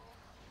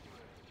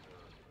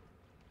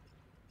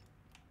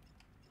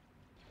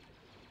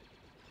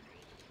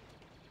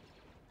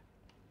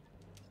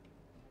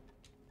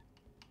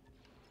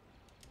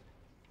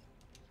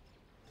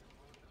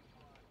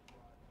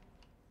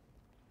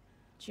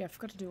 Gee, I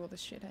forgot to do all this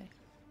shit, eh?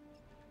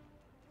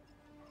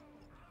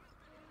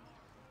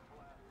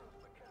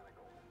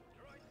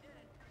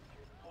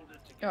 Hold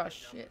it together. Oh,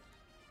 shit.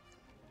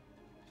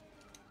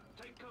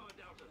 Take cover,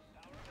 Delta. Do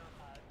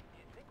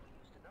you think we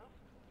used enough?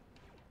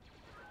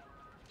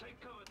 Take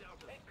cover,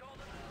 Delta.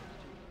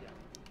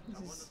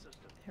 This is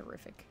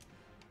horrific.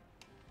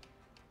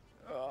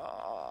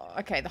 Oh,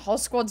 okay, the whole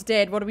squad's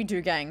dead. What do we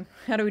do, gang?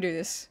 How do we do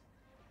this?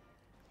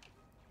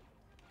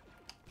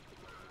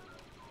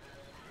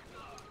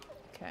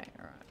 Okay,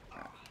 alright,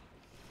 alright.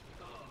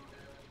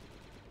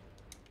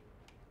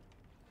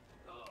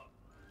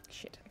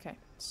 Shit, okay.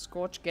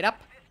 Scorch, get up.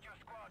 Assist your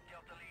squad,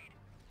 Delta Lead.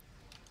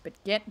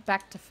 But get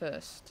back to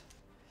first.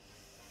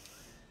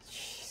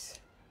 Jeez.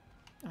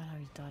 Oh no,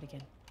 he died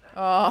again.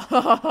 Oh!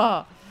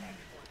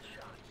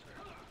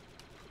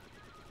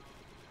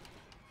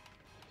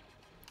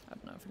 I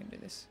don't know if we can do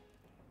this.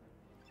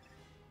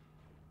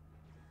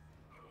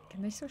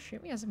 Can they still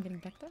shoot me as I'm getting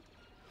back there?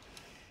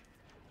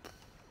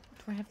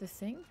 Do I have the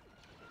thing?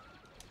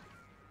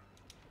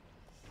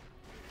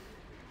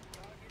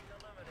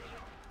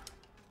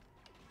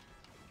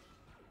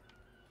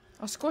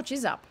 Oh, Scorch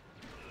is up.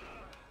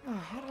 Oh,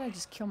 how did I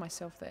just kill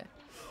myself there?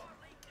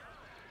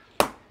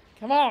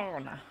 Come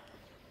on!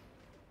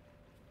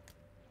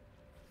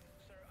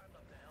 Sir, I'd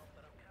love to help,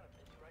 but I'm kind of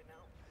busy right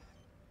now.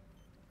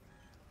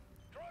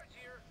 Droid's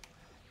here.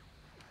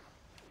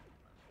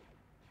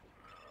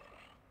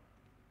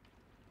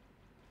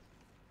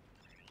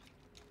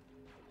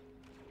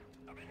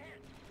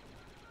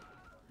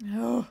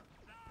 Oh.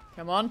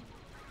 Come on.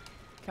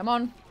 Come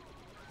on.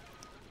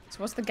 So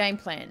what's the game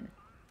plan?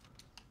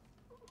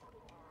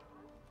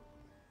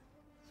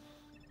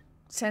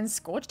 Send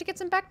Scorch to get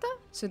some back there?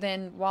 So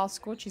then while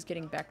Scorch is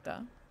getting back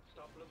there.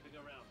 Stop looking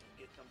around and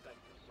get some back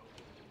to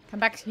soldier. Come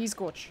back, he's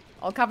Scorch.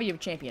 I'll cover you,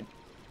 champion.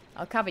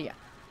 I'll cover you.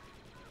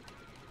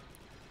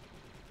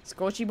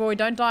 Scorchy boy,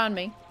 don't die on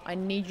me. I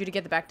need you to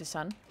get the back to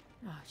sun.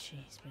 Oh,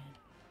 jeez, man.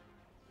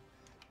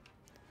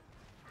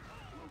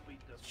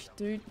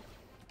 Dude.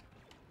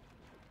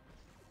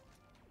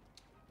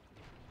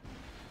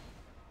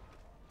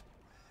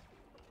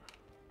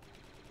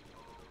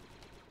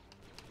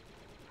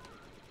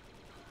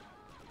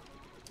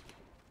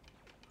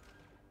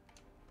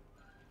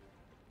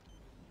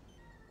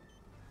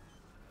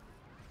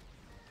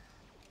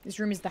 This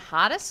room is the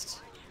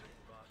hardest?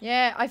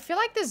 Yeah, I feel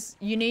like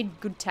you need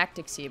good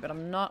tactics here, but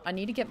I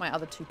need to get my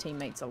other two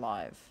teammates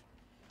alive.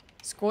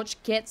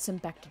 Scorch, get some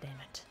back to damn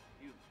it.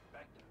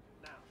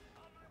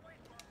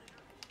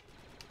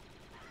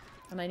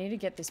 And I need to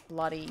get this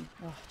bloody...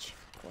 Oh, gee,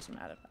 of course I'm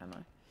out of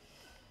ammo.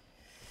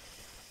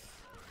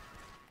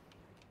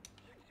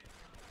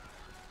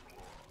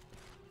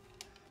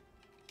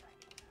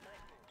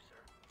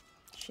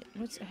 Shit,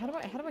 how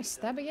do I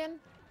stab again?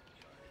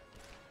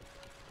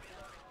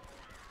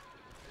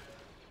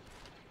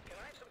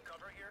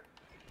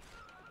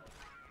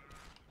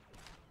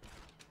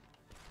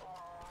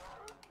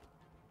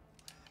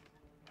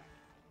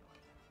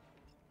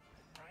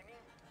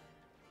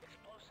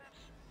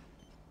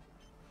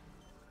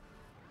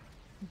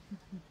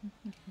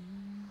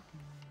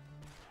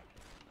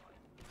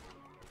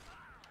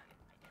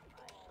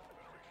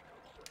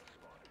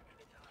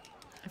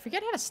 I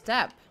forget how to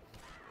stab.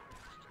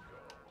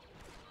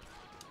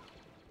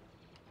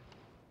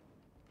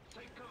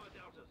 Take cover,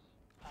 Deltas.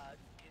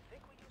 Do you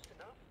think we used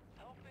enough?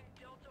 Helping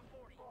Delta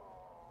 40.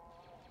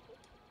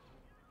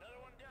 Another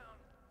one down.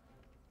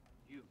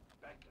 You,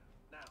 back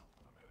there, now.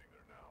 I'm heading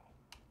there now.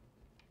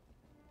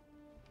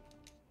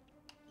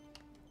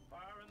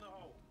 Fire in the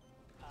hole.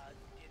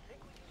 Do you think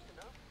we used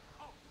enough?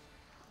 Oh,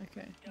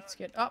 Okay, let's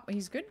get... Oh,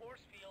 he's good. force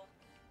field.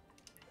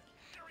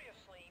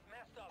 Seriously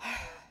messed up here.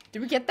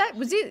 Did we get that?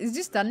 Is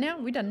this done now?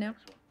 We done now?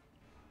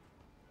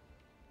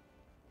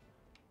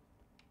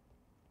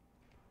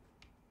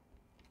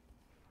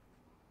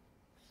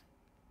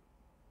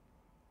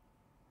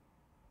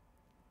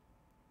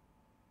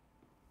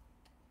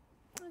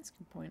 That's a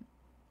good point.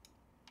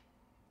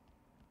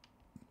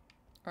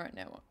 Alright,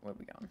 now what? Where are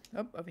we going?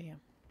 Oh, over here.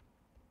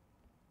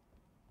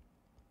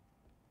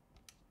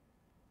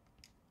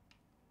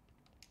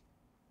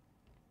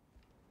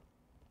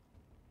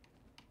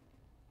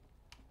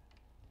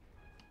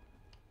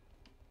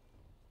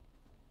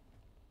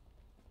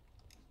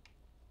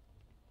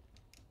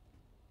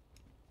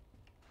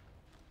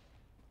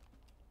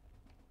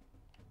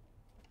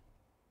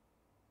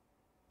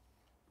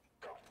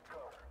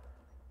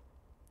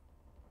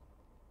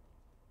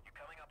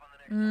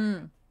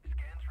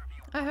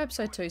 I hope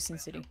so too, Sin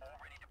City.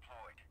 Already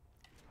deployed.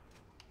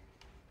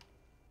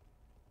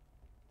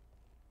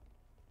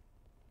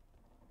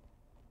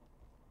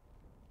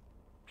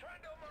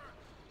 Trando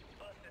marks.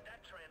 Busted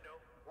that Trando.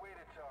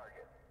 Weighted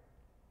target.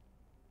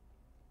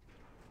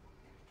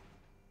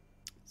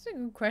 That's a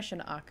good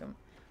question, Arkham.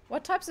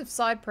 What types of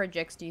side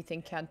projects do you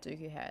think Count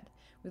Dooku had?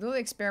 With all the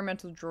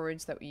experimental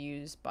droids that were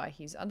used by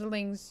his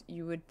underlings,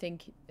 you would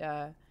think,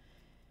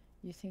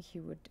 he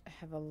would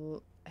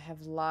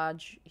have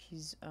large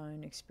his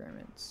own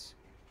experiments.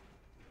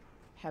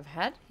 Have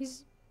had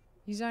his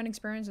own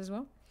experiments as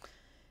well?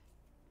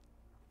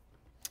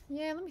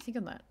 Yeah, let me think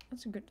on that.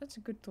 That's a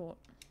good thought.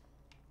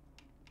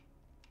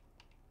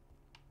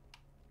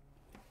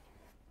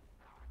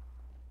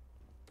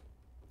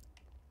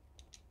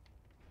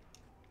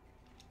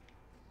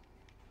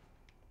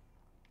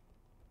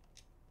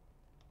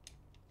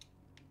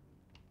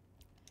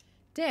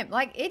 Damn,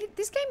 like,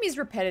 this game is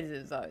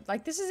repetitive, though.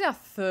 Like, this is our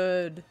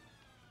third,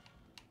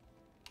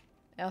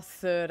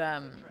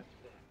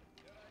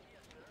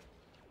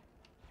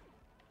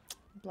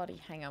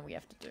 bloody hanger we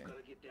have to do.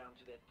 Gotta get down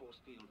to that force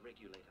field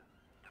regulator.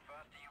 The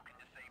faster you can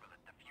disable it,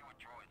 the fewer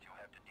droids you'll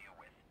have to deal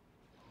with.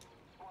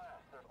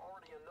 Blast, there's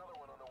already another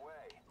one on the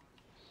way.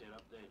 Set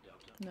up there,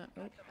 Delta. No,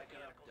 oh. Back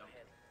it up,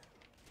 Delta.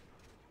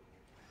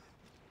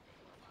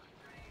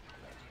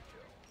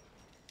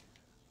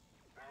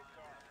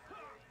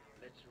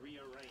 Let's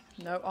rearrange.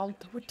 No, I'll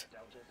do it.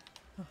 Delta.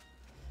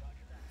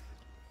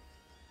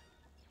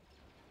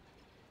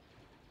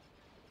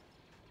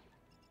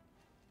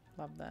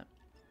 Love that.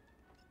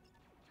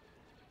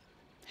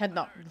 Had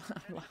not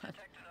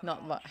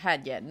large.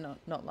 Had yet, not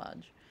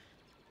large.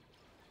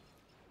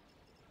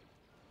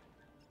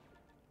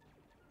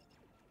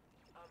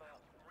 I'm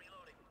out.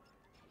 Reloading.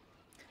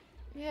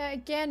 Yeah,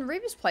 again,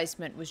 Reva's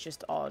placement was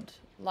just odd.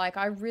 Like,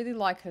 I really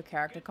like her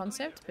character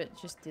concept, but it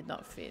just did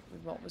not fit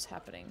with what was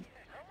happening.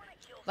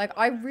 Like,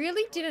 I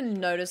really didn't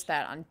notice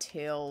that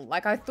until...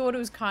 Like, I thought it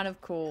was kind of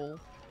cool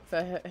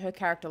for her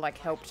character, like,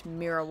 helped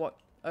mirror what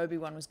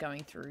Obi-Wan was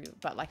going through,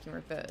 but, like, in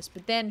reverse.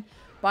 But then,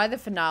 by the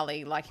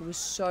finale, like, it was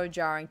so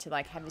jarring to,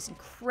 like, have this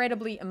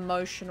incredibly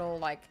emotional,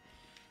 like,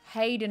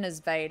 Hayden as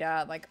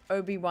Vader, like,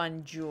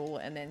 Obi-Wan duel,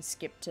 and then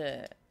skip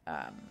to,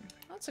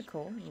 that's a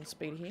cool little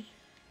speed here.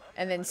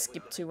 And then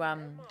skip to,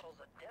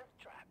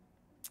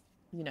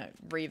 you know,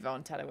 Reva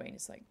on Tatooine.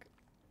 It's like,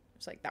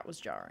 that was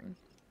jarring.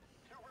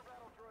 Super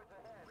battle droids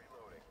ahead.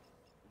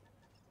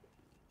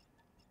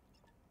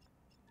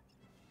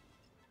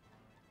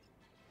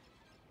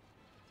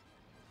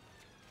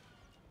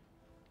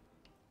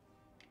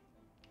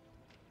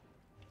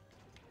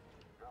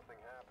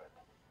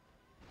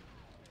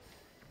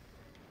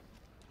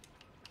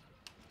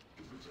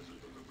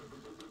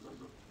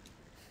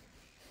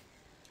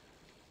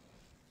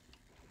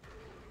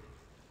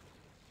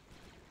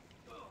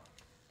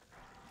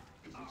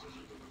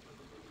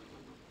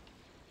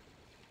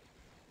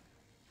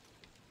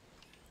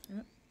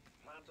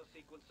 Plant a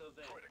sequencer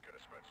there. Try to get a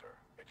Spencer.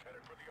 It's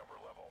headed for the upper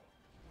level.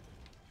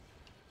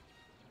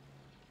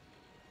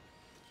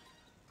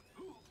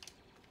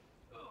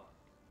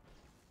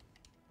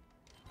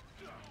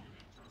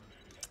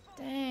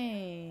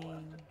 Dang. I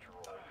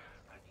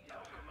need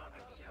help, Commander.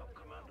 I need help,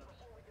 Commander.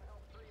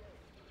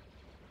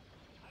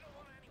 I don't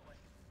want to anyway.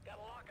 Got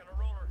a lock and a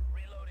roller.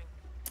 Reloading.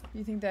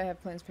 You think they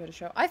have plans for her to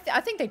show? I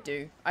think they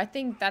do. I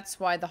think that's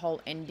why the whole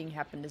ending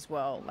happened as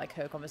well. Like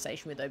her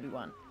conversation with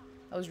Obi-Wan.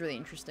 That was really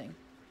interesting.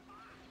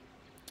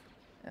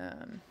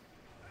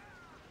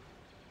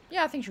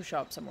 Yeah, I think she'll show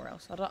up somewhere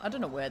else. I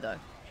don't know where though.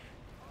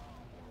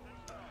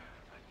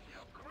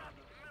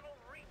 Metal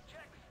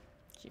rejects.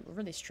 Gee, we're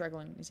really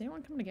struggling. Is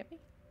anyone coming to get me?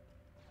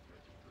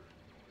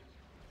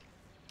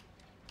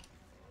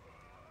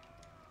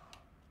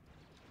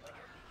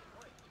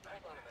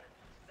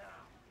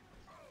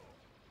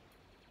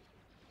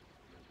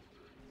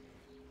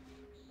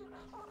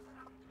 Hold on a minute.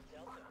 Now.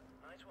 Delta.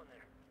 Nice one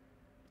there.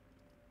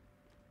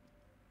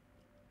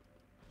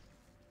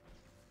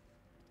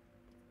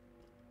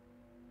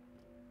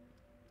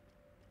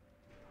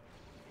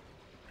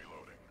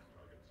 Reloading.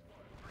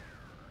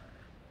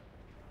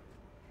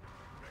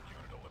 Mech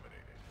unit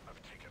eliminated.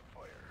 I've taken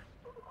fire.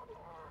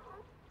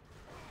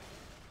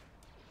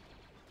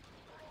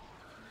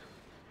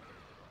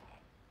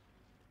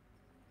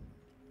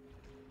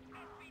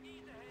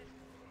 SPD's ahead.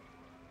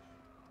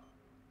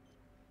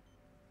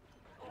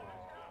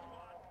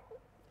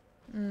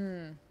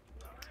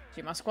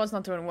 Gee, my squad's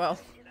not doing well.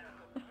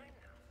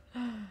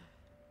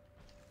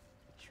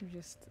 Should we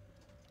just...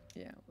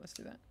 Yeah, let's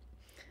do that.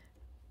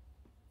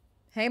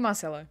 Hey,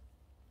 Marcelo.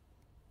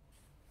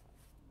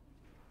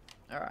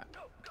 Alright.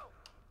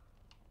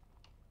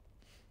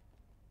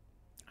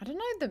 I don't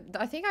know,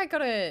 I think I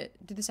gotta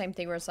do the same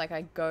thing where it's like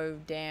I go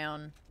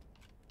down...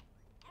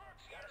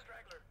 Got a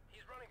straggler.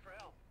 He's running for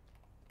help.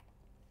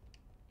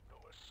 No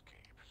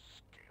escape,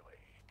 Scaly.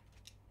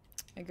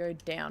 I go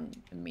down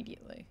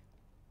immediately.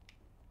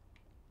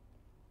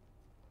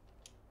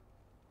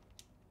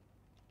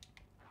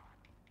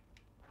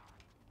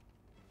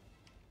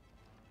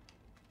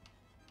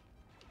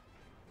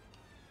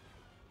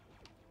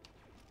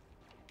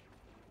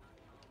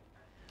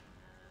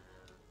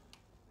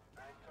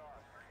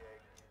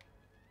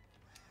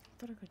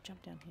 I thought I could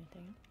jump down here,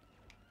 dang it.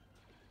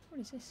 What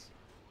is this?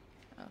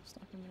 Oh,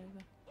 sniper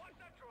maneuver. Watch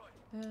that droid.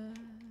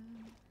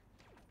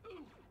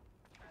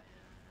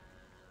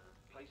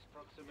 Place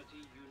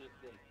proximity unit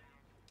there.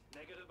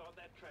 Negative on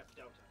that trap,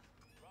 Delta.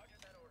 Roger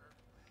that order.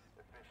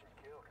 Efficient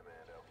kill,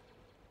 Commando.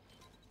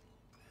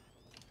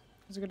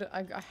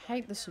 I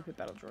hate the super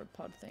battle droid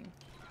pod thing.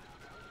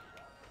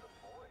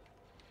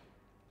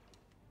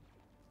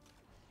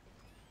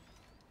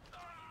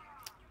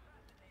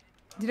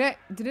 Did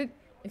it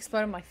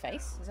explode on my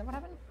face? Is that what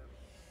happened?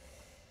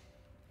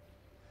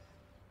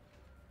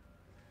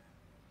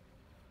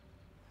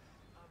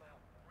 I'm out.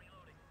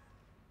 Reloading.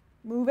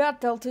 Move out,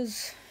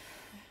 Deltas.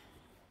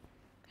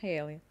 Hey,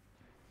 Elliot.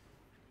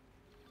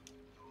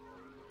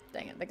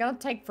 Dang it, they're gonna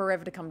take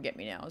forever to come get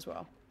me now as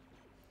well.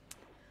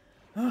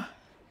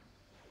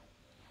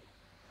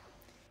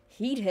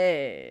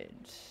 Heathead.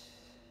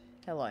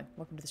 Hello,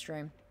 welcome to the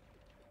stream.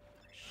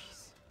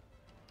 Jeez.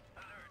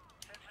 Alert.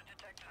 Sensor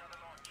detected on the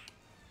launch.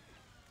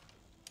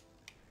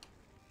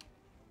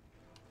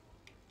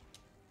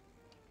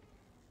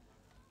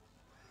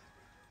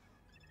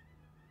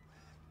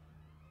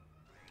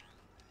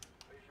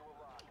 Visual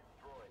lock.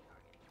 Droid.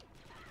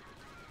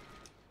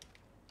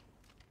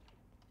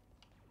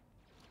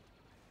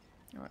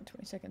 Alright,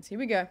 20 seconds. Here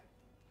we go.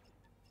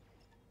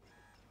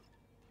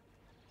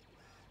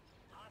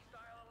 Hostile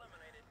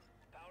eliminated.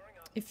 Powering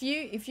up. If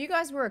you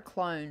guys were a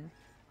clone,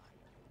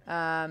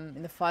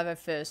 in the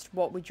 501st,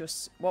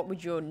 what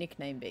would your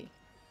nickname be?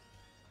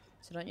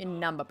 So not your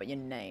number, but your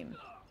name.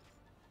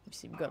 You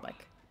see, we've got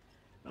like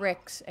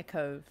Rex,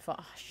 Echo, oh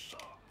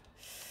shit.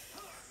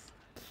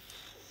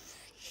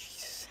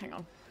 Jesus, hang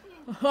on.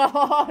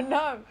 Oh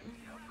no!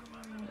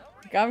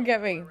 Come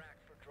get me. Rack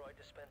for droid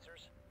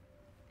dispensers.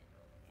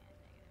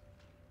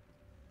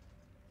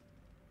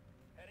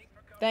 Heading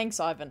for cover. Thanks,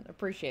 Ivan.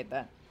 Appreciate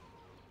that.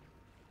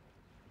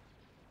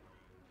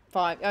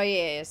 5. Oh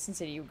yeah, Sin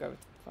City, you'll go with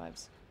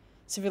 5s.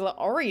 Sevilla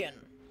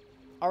Orion.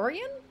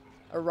 Orion?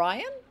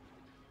 Orion?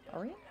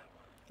 Orion?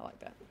 I like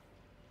that.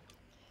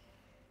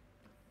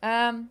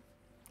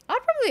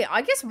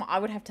 I guess I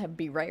would have to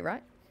be Ray,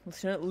 right?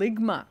 Lieutenant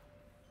Ligma.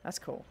 That's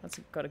cool. That's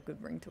got a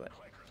good ring to it.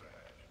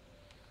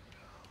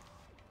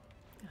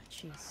 Oh,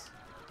 jeez.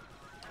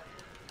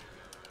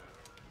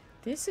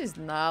 This is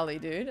gnarly,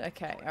 dude.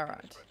 Okay,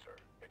 alright.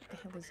 What the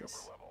hell is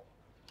this?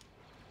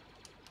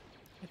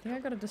 I think I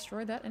gotta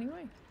destroy that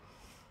anyway.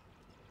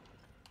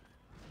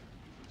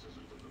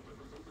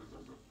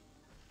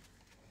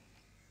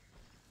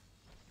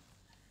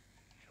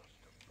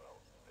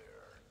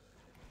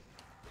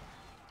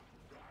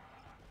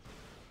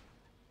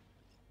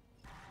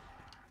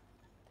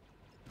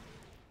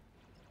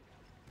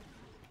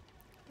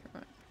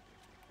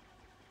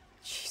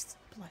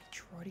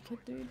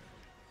 dickhead, dude.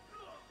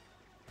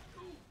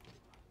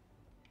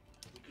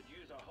 We could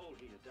use our hold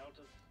here,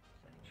 Delta.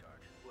 Setting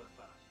charge. Work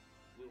fast.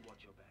 We'll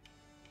watch your back.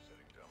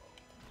 Setting demo.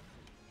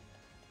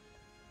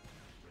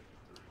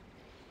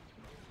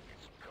 Need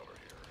some cover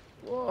here.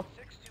 Whoa.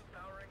 6-2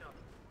 powering up.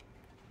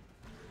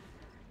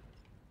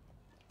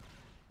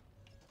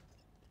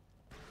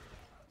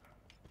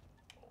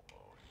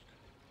 Almost.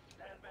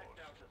 Stand back,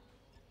 Delta.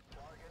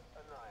 Target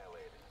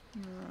annihilated.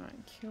 Alright,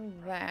 kill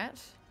that.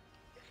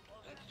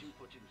 That's 2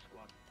 pushing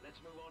squad. Let's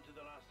move on to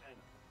the last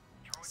hangar.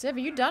 Sev, are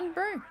you done,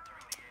 bro?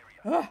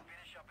 Oh,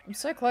 I'm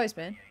so close,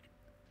 man.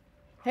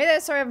 Hey there,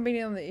 sorry I haven't been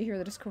here on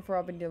the Discord for.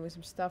 I've been dealing with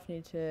some stuff.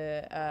 Need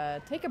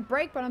to take a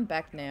break, but I'm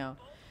back now.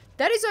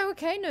 That is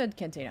okay, Nerd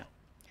Cantina.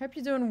 Hope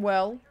you're doing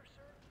well.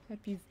 Hope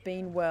you've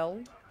been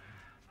well.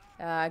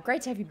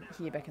 Great to have you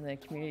here back in the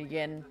community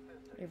again.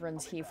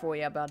 Everyone's here for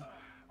you, bud.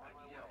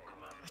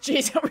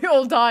 Jeez, are we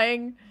all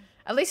dying?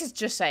 At least it's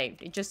just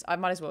saved. I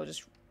might as well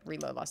just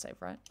reload last save,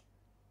 right?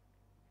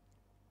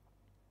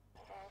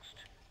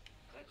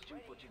 That's 2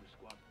 pushing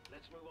squad.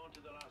 Let's move on to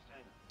the last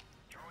hangar.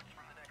 Droids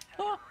from the next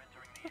hangar are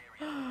entering the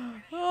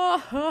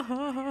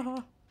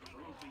area.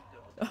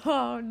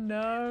 Oh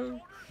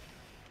no.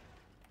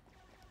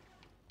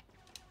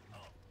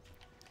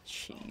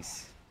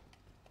 Jeez.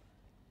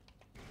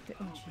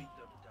 Oh, gee.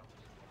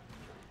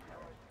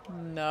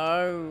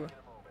 No.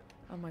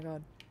 Oh my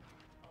god.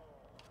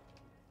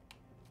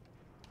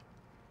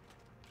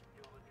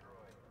 Kill the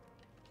droid.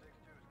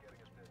 6-2's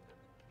getting assistance.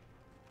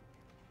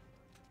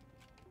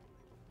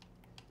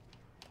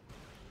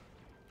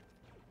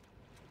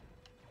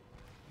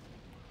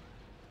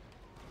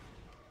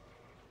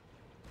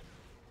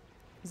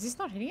 Is this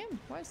not hitting him?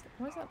 Why is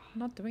that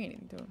not doing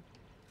anything to him?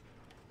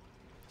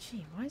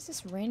 Gee, why is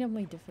this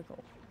randomly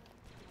difficult?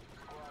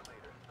 Squad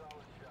leader,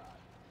 solid shot.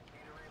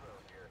 Need a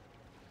reload here.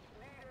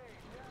 Need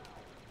aid now.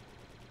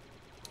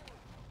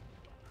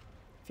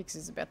 Fix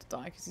is about to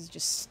die because he's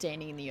just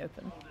standing in the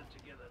open. Hold it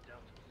together,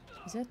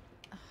 Delta. Is that?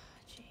 Ah,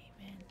 gee,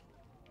 man.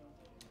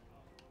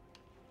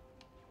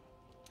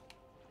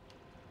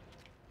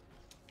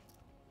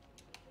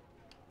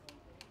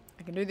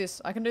 I can do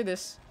this. I can do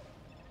this.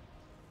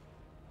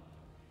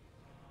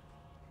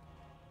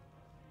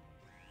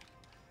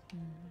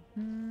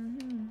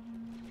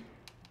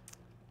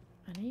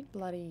 I need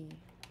bloody...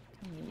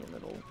 Come here, you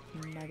little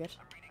nugget.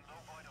 I'm reading low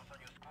vitals on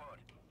your squad.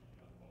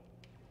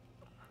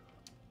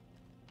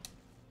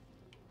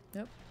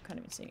 Nope, can't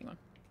even see anyone.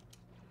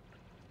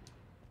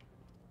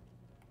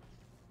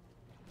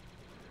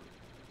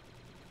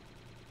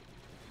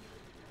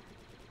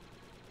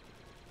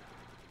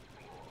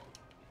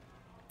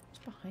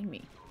 What's behind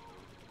me?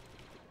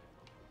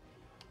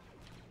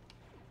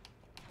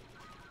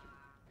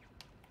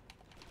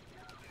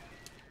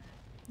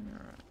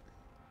 Alright.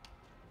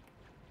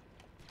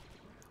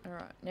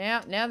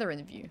 Alright, now they're in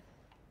the view.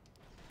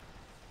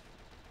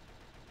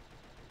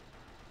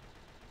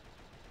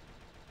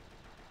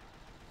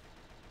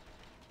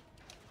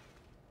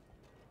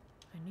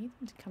 I need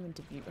them to come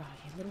into view. Oh,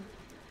 you little...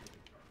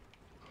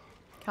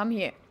 Come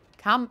here.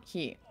 Come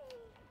here.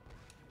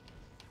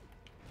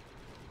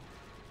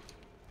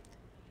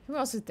 Who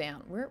else is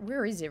down?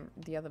 Where is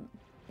the other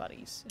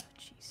buddies? Oh,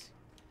 jeez.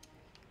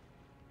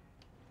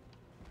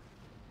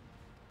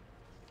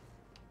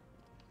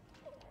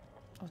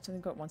 Oh, it's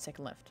only got 1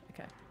 second left.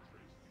 Okay.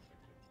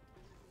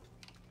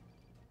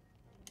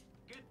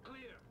 Get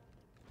clear.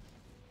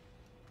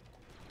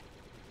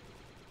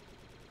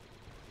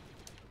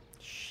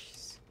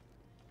 Jeez.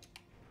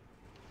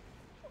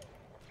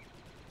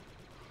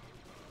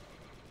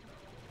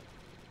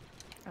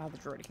 Oh, the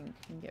droid can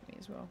get me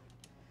as well.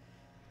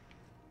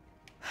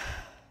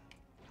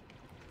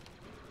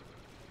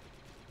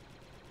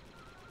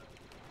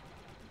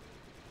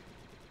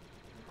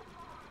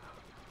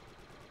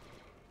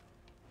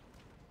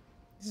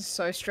 This is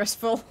so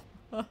stressful.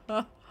 Oh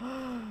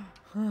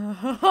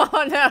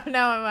no,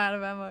 now I'm out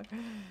of ammo.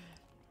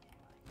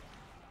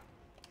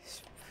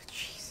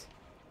 Jeez.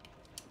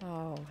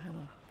 Oh,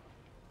 Hannah.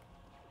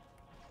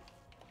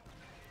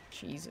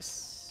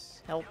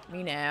 Jesus. Help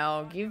me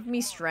now. Give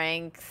me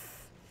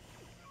strength.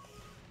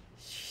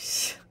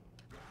 Jeez.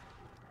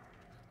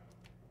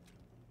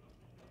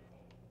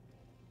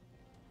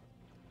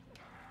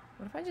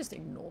 What if I just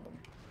ignore them?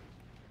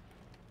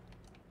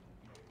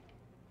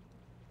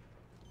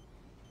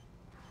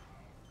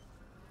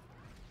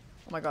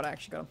 Oh my god, I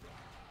actually got him.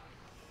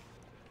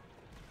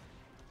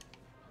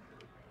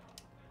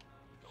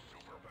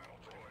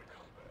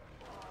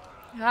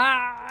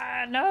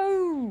 Ah,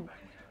 no!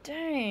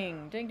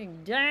 Dang, dang,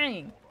 dang,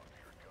 dang.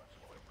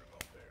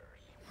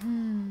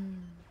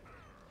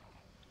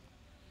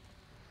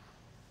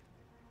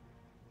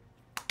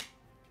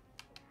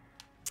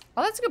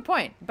 Oh, that's a good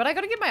point. But I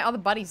gotta get my other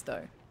buddies,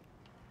 though.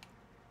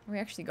 Oh, he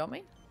actually got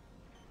me?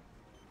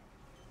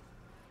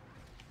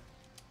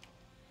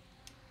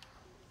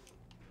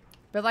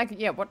 But like,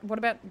 yeah, what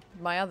about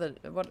my other,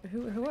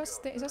 who else,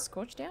 is that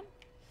Scorch down?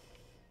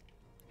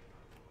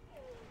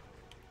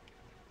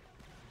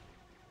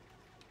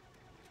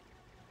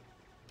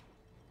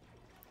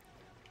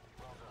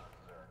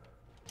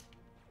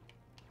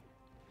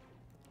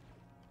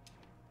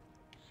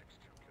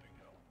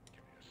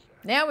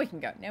 Now we can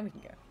go. Now we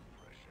can go.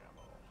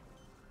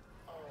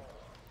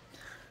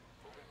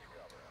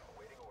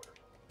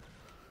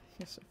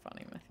 You're so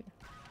funny, Matthew.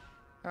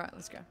 Alright,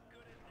 let's go.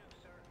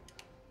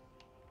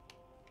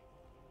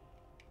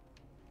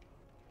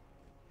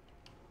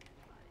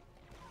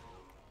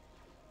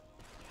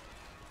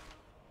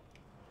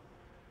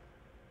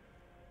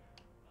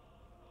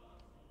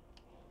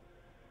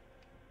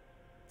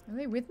 Are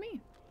they with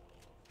me?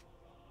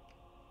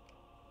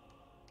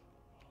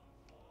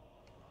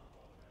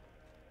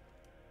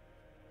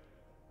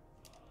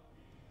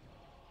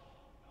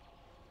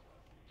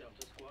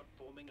 Delta squad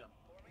forming up.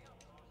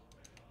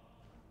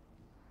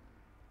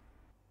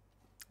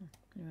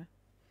 Anyway.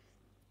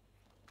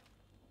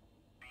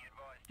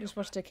 Just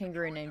watched a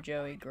kangaroo named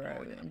Joey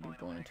grow and be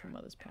born into a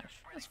mother's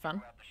pouch. That's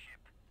fun.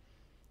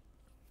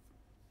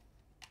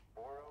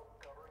 Oro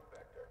covering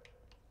vector.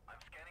 I'm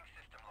scanning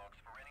system logs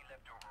for any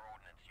leftover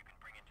ordnance you can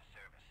bring into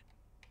service.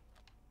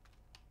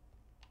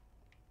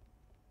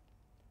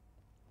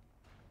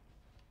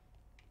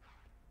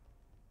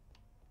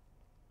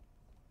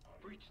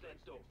 Breach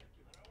that door.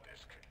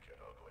 This could get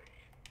ugly.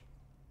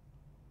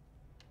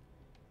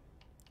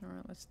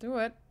 Alright, let's do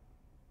it.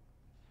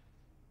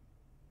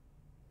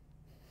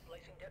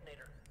 Placing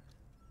detonator.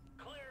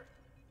 Clear.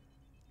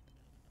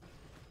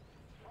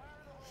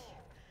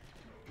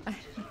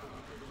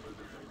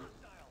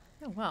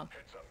 Oh wow.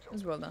 That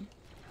was well done.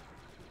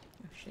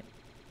 Oh shit.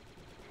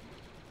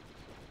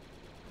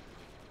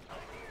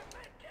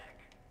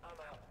 I'm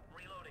out.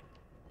 Reloading.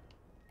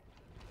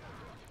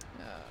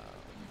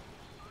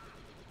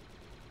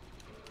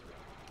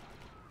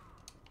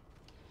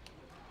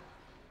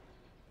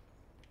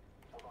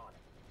 Hold on.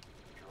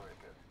 Droid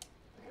good.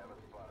 They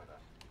haven't spotted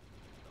us.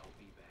 I'll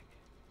be back.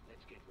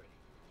 Let's get ready.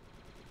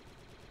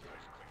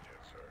 Nice clean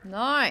hit, sir.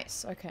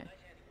 Nice. Okay.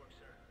 Nice handiwork,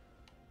 sir.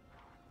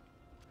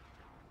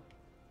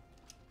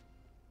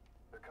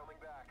 They're coming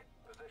back.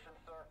 Position,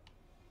 sir.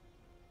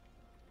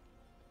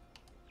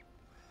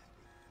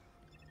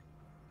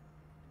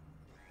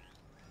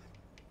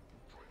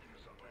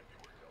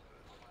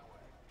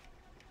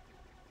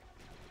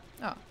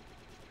 Oh.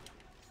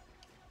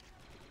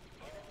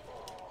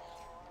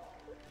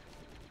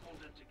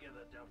 Hold it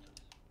together,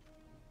 Deltas.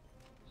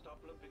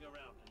 Stop looping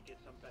around and get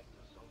some back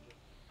to soldier.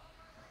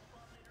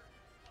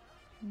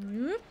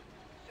 Yep.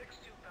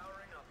 6-2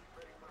 powering up.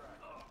 Ready for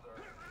action, sir.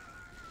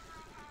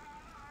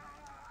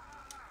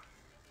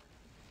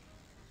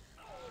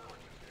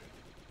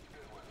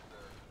 Good one,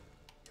 sir.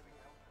 Giving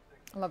help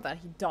to I love that.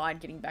 He died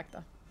getting back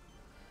there.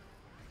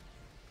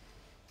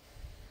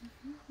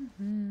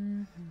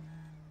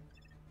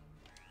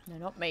 No,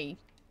 not me.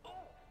 Ooh,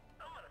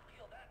 I'm gonna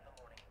feel that in the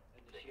morning.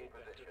 Initiate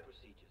backup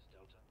procedures,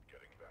 Delta.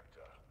 getting back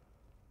to.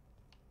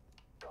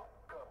 Go,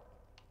 go.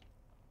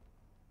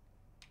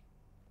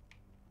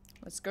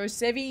 Let's go,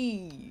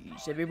 Sevi.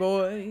 Sevi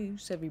boy.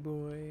 Sevi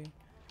boy.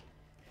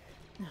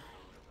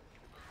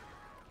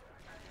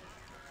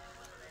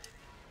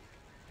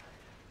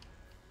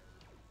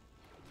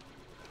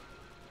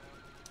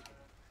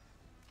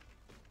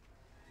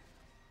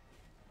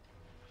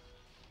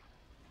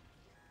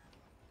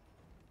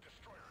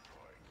 Destroyer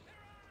droids.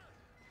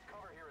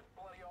 Cover here is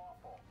bloody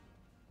awful.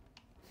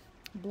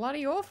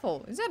 Bloody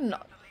awful. Is that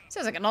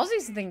sounds like an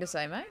Aussie thing to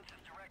say, mate?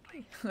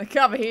 The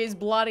cover here is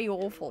bloody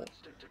awful.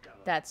 Stick to cover.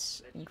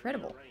 That's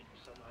incredible. Arrange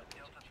some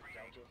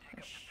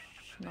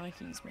Delta.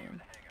 Nikes,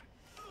 man.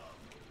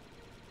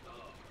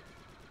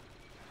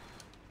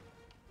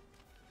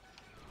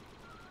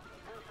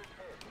 Perfect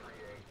hit, 3-8.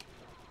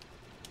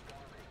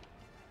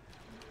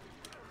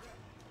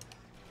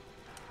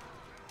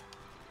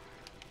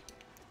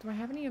 Do I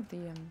have any of the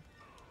Found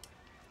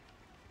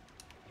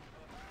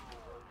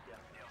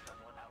some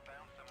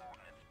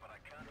ordnance, but I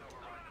can't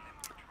override them in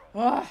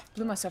patrol. Oh,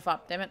 blew myself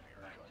up, damn it.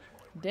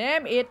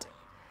 Damn it.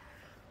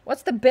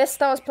 What's the best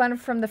Star Wars planet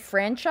from the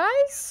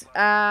franchise?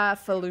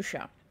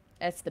 Felucia.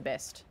 That's the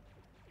best.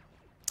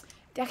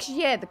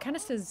 Actually, yeah, the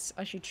canisters,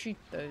 I should shoot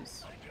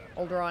those.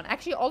 Alderaan.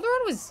 Actually,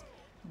 Alderaan was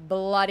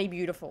bloody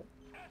beautiful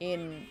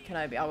in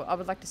Kenobi. I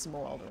would like to see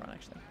more Alderaan,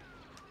 actually.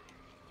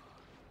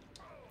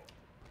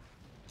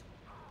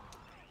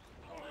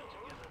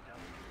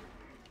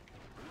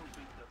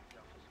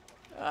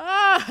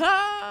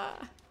 Ah!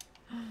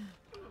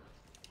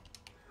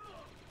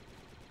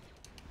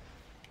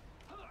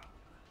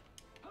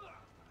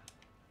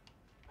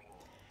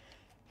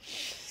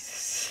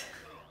 Jesus.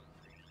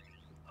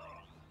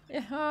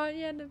 Yeah,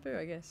 yeah, Naboo,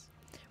 I guess.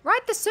 Right,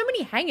 there's so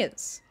many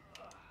hangars.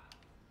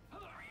 3-8, I'm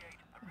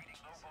reading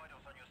low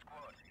vitals on your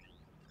squad.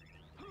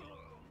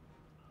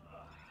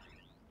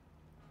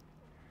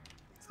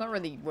 It's not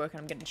really working.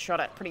 I'm getting shot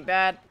at pretty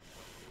bad.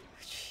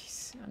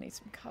 Jeez, I need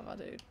some cover,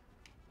 dude.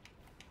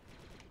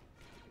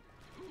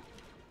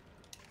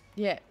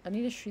 Yeah, I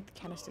need to shoot the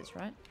canisters,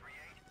 right?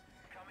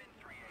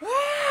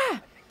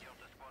 Ah!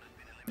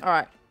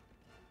 Alright.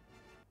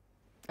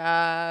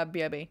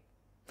 BRB.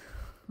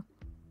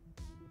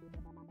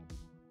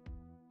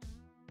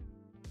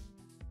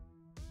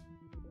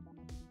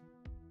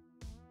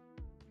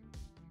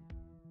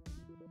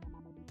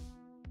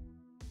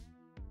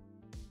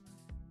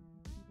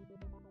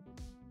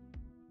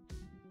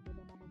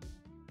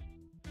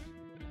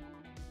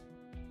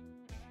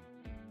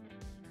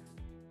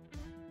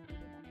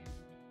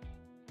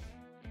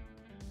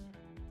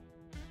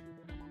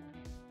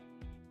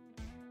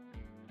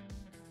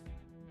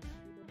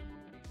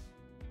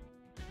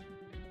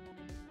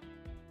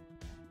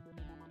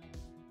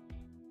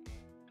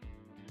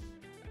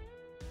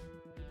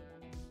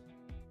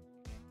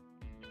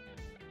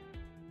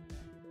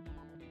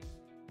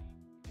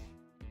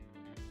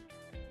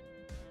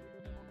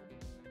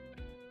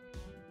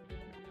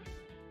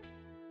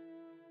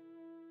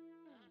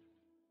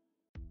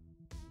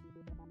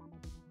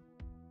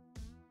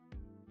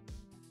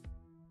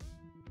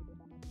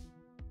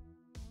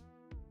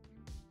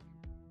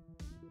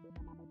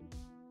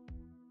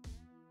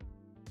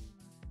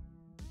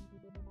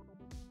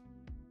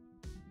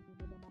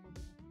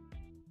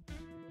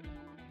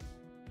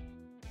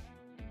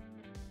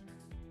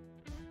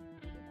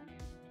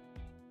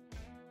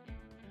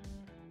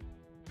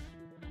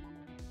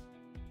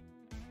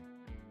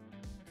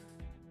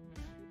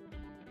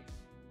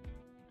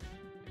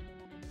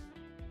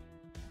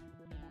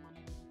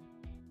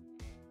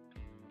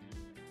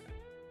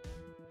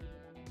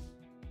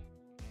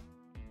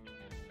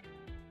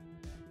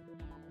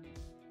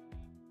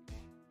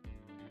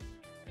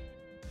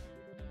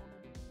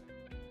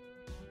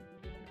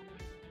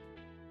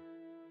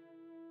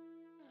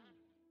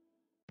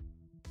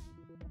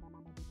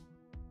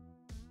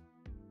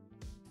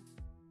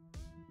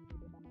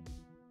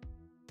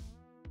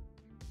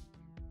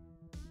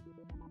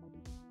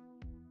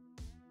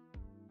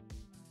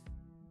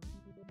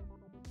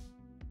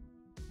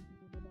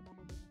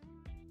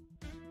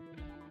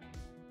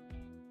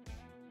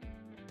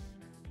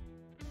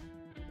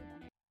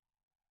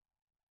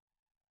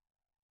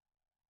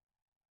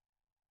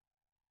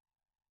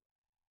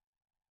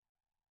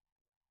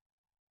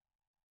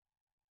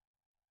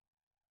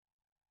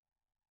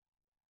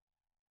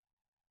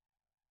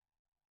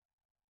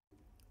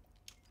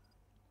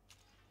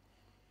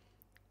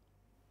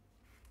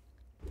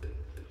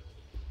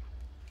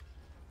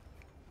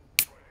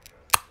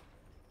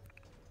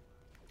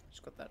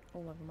 just got that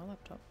all over my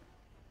laptop.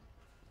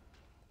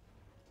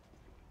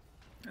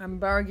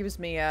 Burrow gives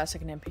me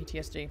secondhand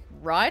PTSD.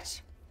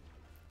 Right?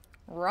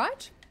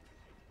 Right?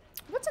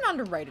 What's an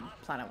underrated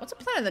planet? What's a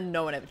planet that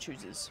no one ever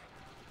chooses?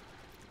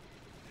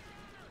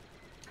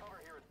 Cover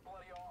here is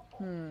bloody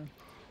awful.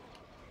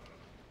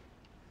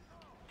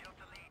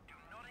 Delta Lead, do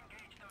not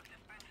engage those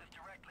dispensers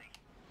directly.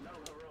 No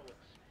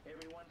heroics.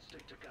 Everyone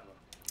stick to cover.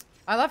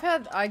 I love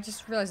how I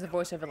just realized the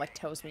voiceover like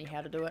tells me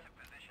how to do it,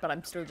 but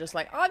I'm still just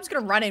like, oh, I'm just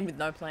gonna run in with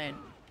no plan.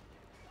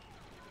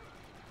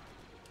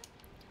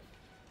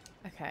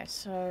 Okay,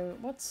 so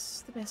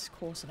what's the best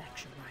course of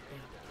action right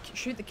now?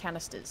 Shoot the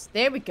canisters.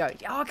 There we go.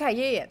 Yeah,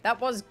 okay, yeah,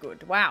 that was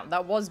good. Wow,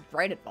 that was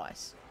great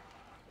advice.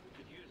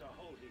 We could use a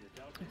hold here,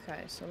 Delta.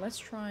 Okay, so let's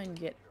try and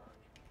get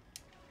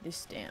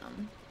this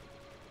down.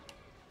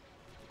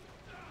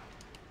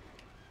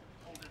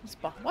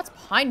 What's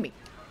behind me?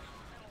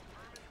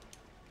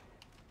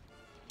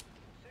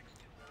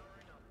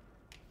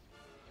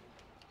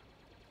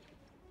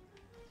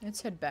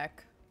 Let's head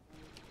back.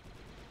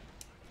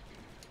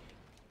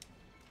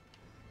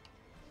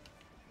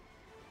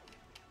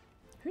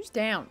 Who's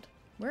downed?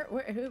 Where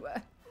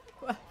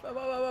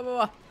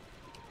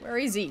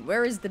is he?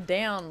 Where is the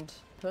downed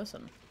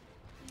person?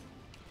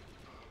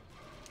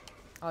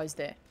 Oh, he's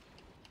there.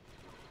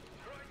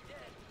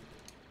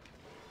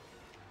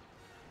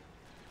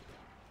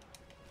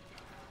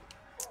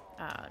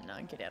 Ah, no,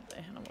 get out of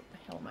there. What the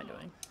hell am I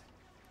doing?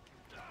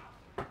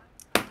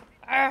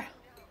 Ah!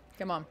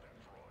 Come on.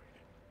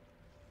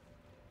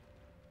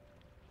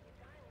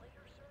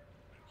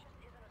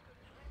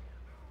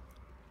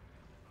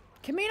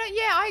 Camino,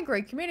 yeah, I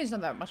agree. Camino's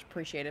not that much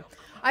appreciated.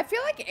 I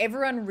feel like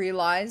everyone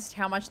realized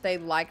how much they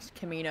liked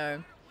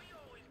Camino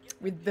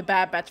with the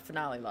Bad Batch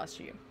finale last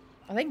year.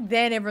 I think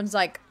then everyone's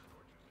like,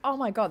 oh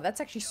my god,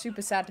 that's actually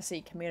super sad to see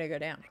Camino go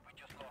down.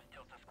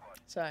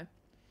 So,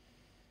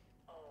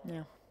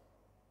 yeah.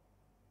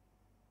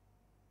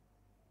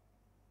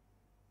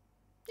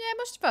 Yeah,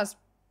 most of us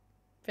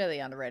fairly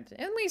underrated.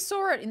 And we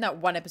saw it in that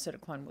one episode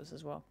of Clone Wars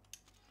as well.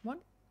 One?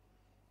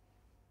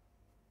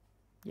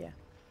 Yeah.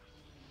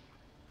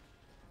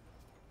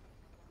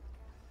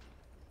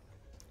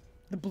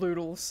 The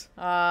Bloodles.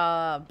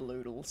 Ah,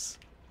 Bloodles.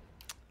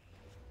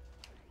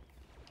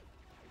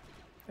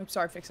 Oops,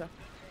 sorry, Fixer.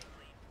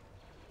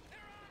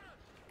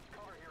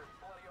 Cover here is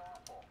bloody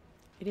awful.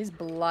 It is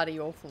bloody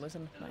awful,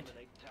 isn't it, mate?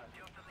 Eliminate target.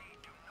 Delta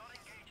Lead, do not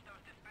engage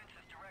those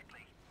dispensers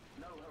directly.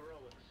 No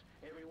heroics.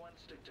 Everyone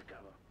stick to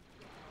cover.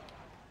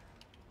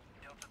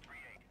 Delta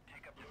 3-8,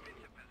 take up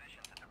defensive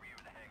positions at the rear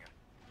of the hangar.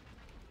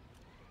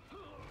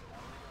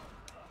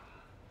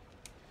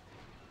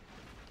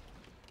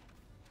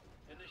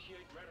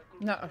 Initiate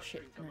radical No, oh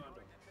shit. restructuring, No.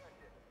 Commando.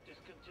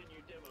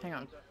 Discontinue demo. Hang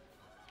on. Delta.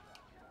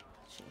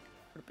 Shit.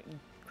 Would have been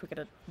quicker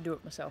to do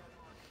it myself.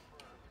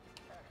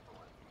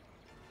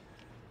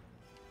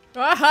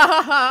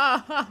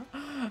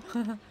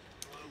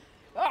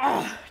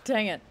 Oh,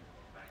 dang it.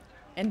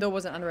 Endor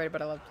wasn't underrated,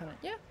 but I love Planet.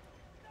 Yeah.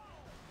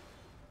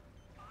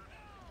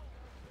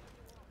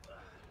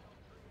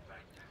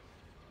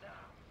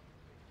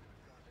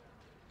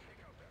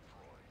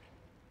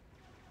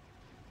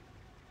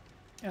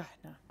 Oh,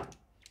 no.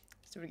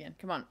 Let's do it again.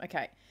 Come on.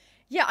 Okay.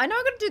 Yeah, I know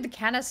I got to do the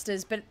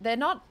canisters, but they're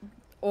not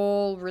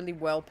all really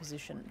well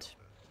positioned.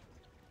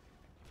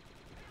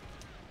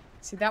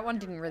 See, that one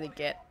didn't really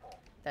get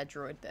that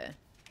droid there.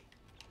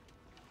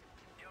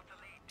 Delta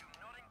Lead, do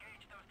not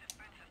engage those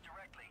dispensers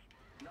directly.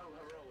 No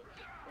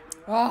heroics.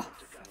 Oh,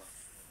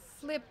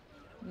 flip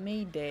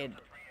me dead. 3-8,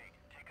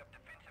 take up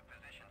defensive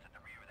positions at the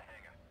rear of the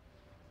hangar.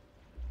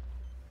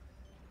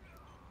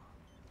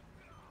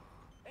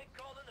 Ain't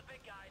called in the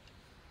big guys.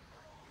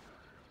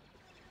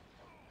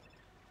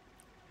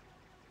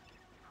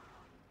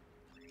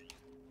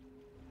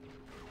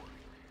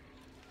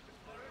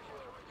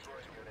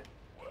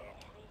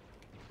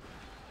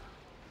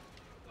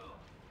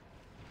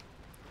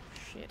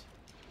 Shit.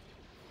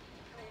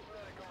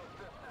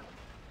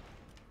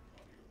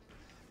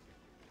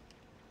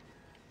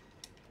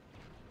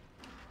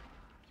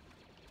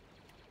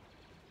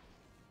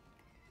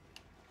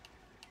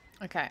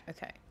 Okay,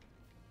 okay.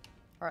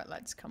 Alright,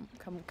 lads, come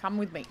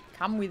with me.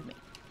 Come with me.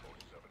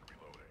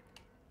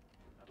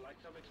 I'd like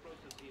some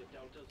explosives here,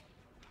 Deltas.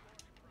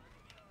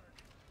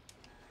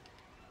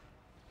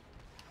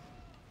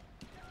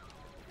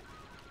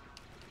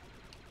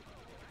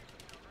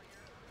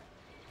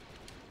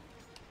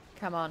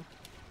 Come on.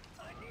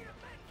 I need a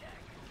med tech.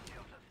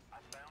 Deltas, I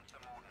found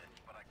some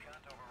ordnance, but I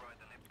can't override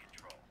the lift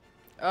control.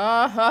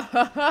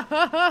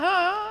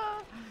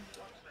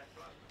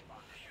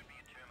 There should be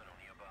a terminal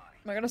nearby.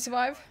 Am I gonna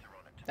survive?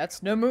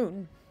 That's no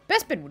moon.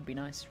 Bespin would be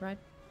nice, right?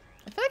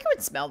 I feel like it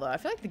would smell though. I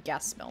feel like the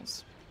gas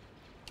smells.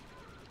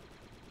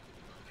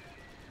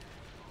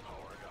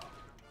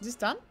 Is this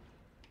done?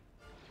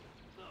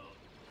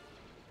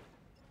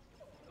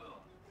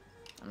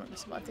 I'm not gonna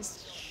survive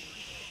this.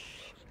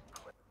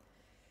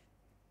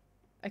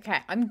 Okay,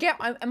 am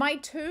I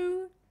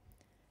too...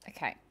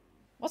 Okay.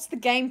 What's the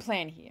game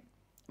plan here?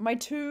 Am I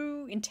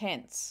too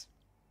intense?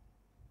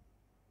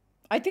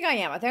 I think I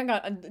am. I think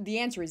the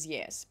answer is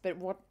yes. But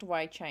what do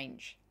I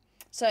change?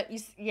 So,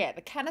 yeah, the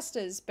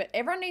canisters, but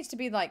everyone needs to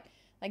be like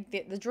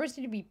the droids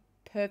need to be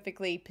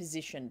perfectly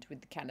positioned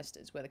with the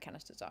canisters, where the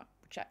canisters are,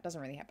 which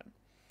doesn't really happen.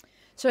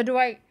 So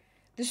the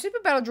super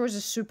battle droids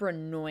are super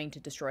annoying to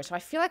destroy, so I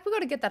feel like we got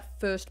to get that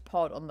first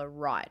pod on the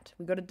right.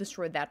 We got to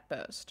destroy that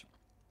first.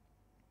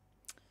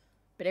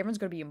 But everyone's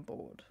got to be on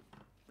board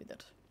with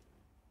it.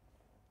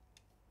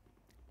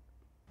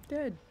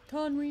 Dead.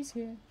 Conry's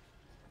here.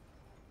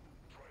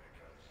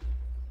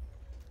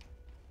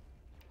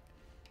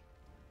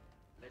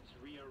 Let's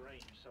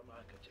rearrange some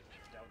architecture,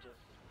 Delta.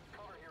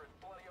 Cover here is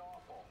bloody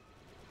awful.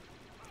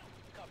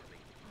 Cover me.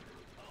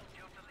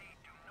 Delta Lead,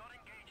 do not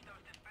engage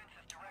those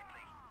dispensers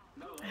directly.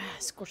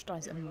 Scorched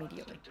eyes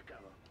immediately. To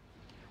cover.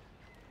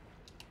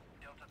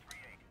 Delta 3-8,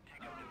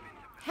 take out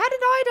defensive. How did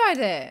I die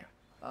there?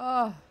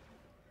 Oh.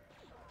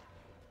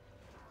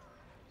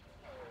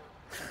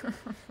 Nice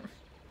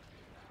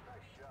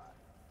shot.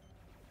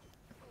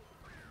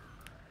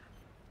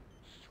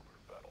 Super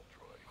battle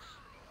droids.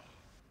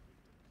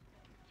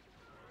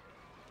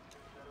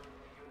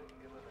 Unit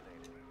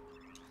eliminated.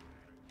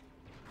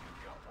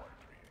 Got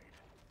 138.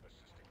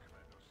 Assisting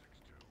Commando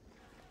 6-2.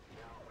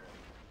 Now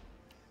ready.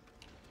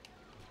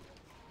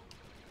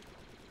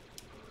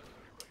 Be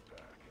right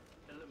back.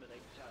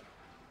 Eliminate target.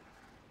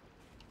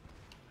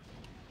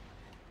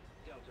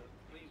 Delta,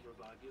 please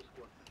revive your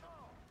squad.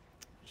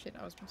 Shit,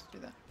 I was supposed to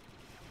do that.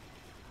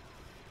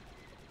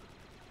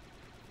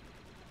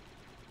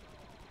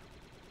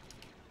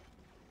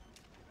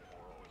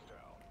 Moro is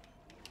down.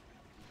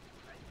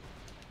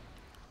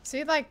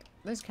 See, like,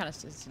 those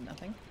canisters do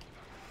nothing.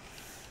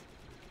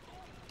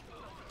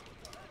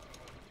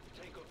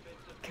 Take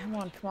offensive. Come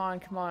on, come on,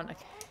 come on.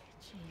 Okay,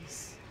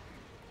 jeez.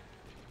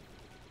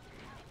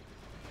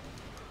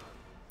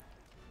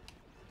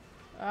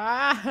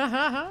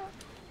 Ah!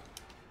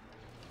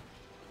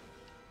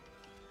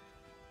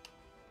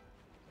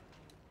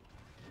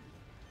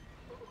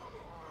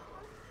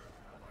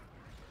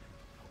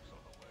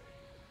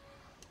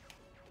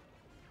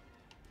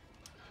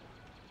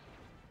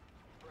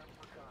 Prep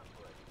for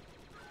conflict.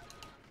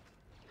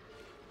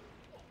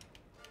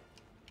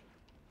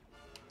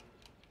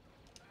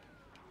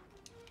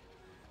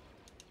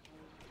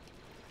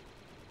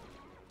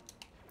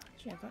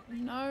 Gee, I've got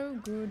no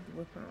good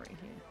weaponry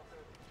here.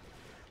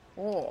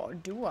 Or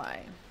do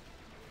I?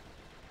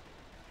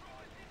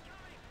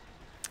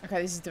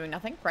 Okay, this is doing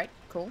nothing. Great,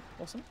 cool,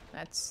 awesome.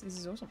 This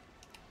is awesome.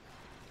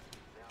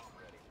 Now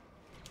ready.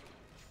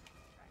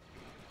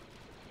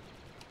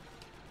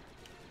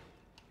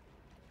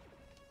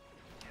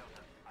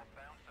 Delta, I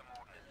found some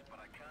ordnance, but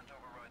I can't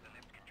override the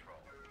lift control.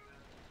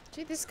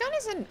 Gee, this gun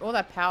isn't all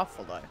that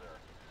powerful though. There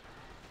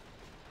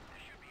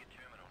should be a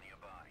terminal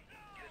nearby.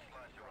 Get a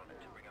slicer on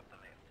it to bring up the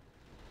lift.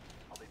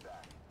 I'll be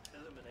back.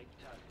 Eliminate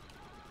target.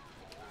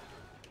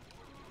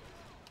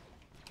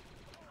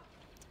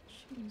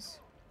 Jeez.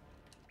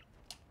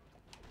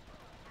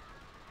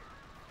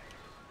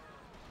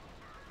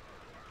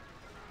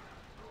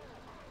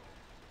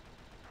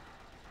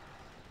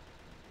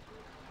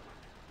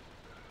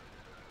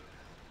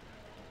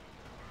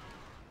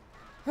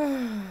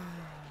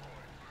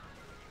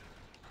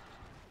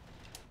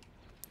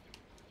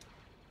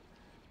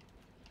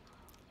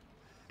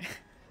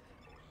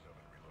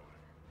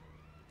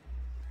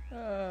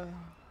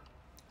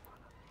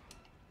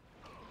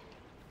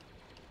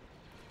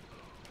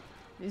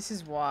 This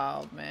is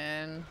wild,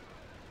 man.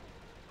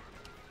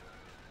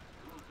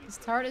 This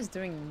turret is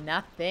doing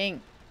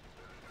nothing.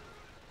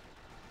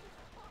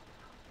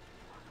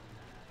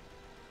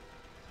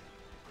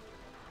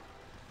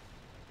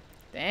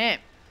 Damn.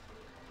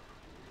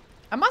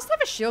 I must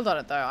have a shield on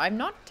it though. I'm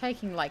not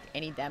taking like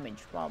any damage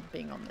while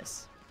being on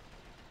this.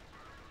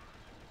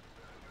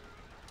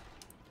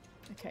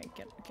 Okay,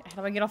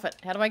 how do I get off it?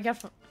 How do I get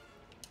off it?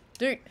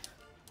 Dude.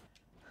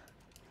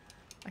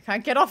 I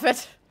can't get off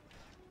it.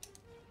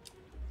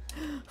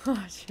 Oh,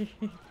 jeez. Delta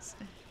Lead,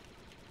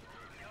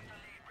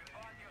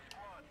 revive your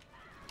squad.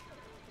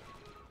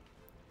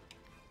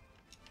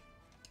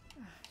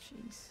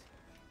 Jeez.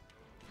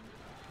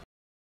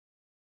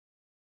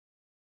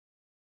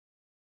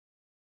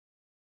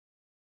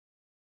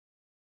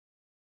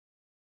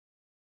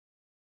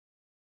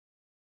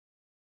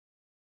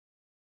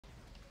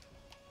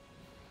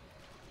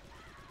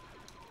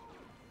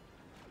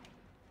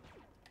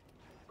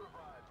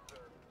 Revive,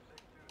 sir.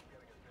 6-2's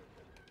getting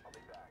assisted. I'll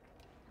be back.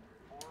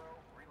 Moro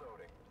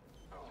reloading.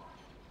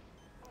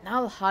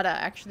 Null Hudder,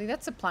 actually,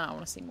 that's a plan I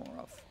want to see more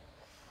of.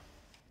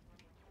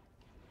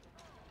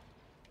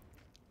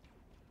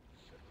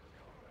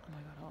 Oh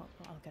my god,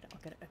 I'll get it,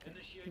 I'll get it. Okay,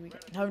 here we go.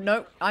 No,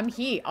 no, I'm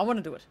here. I want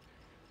to do it.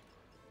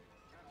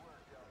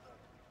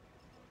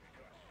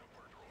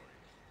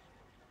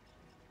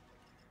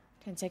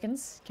 10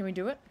 seconds. Can we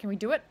do it? Can we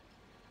do it?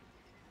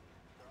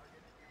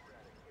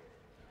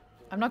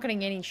 I'm not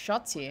getting any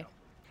shots here.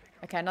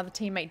 Okay, another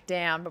teammate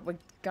down, but we're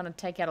gonna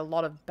take out a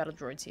lot of battle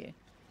droids here.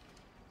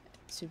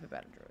 Super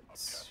battle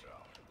droids.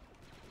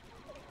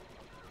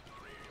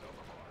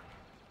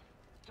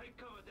 Take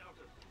cover,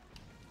 Delta.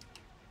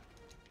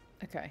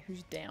 Okay,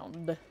 who's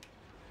downed?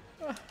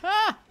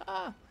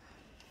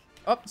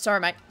 Oh, sorry,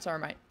 mate. Sorry,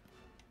 mate.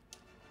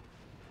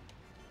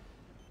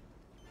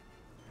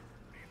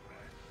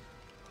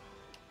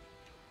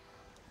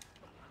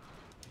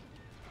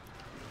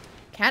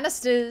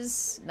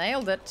 Canisters!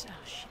 Nailed it. Oh,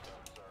 shit.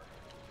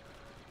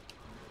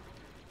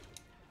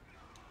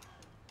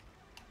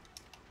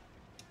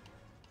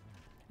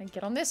 Can I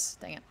get on this?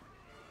 Dang it.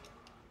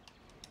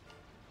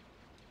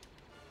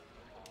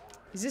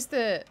 Is this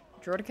the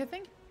Droideka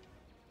thing?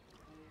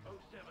 Oh,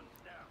 07,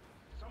 down.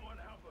 Someone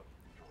help him.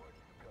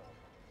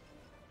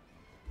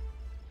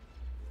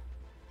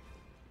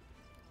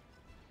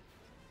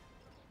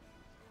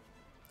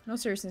 No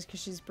seriousness,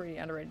 because she's pretty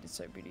underrated.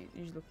 So beauty.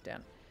 You should look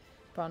down.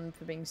 Fun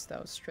for being Star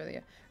Wars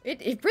Australia.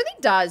 It really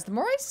does. The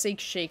more I see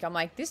Sheik, I'm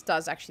like, this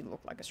does actually look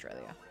like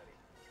Australia.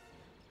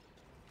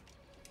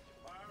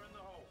 Fire in the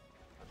hole.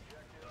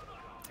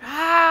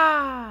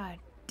 Ah,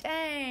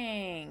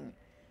 dang.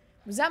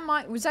 Was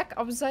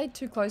I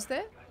too close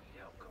there?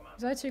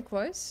 Was I too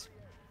close?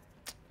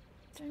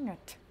 Dang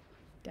it.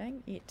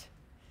 Dang it.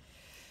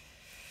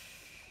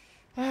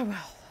 Oh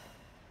well.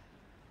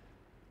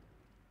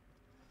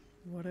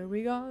 What are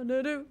we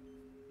gonna do?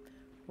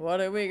 What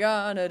are we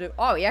gonna do?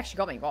 Oh, he actually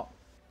got me. What?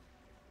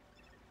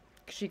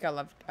 Kashyyyk, I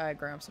love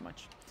growing up so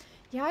much.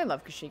 Yeah, I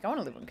love Kashyyyk. I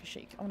want to live on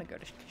Kashyyyk. I want to go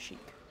to Kashyyyk.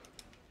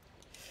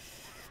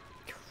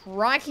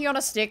 Crikey on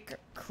a stick.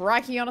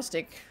 Crikey on a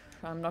stick.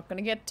 I'm not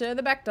gonna get to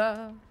the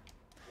Bacta.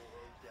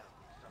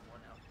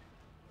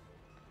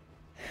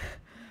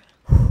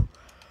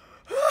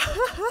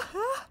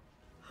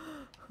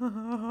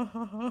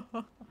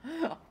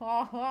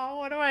 Oh,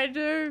 what do I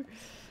do?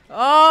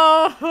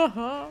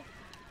 Oh.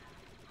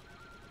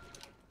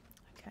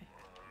 Okay.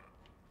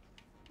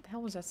 What the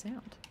hell was that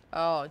sound?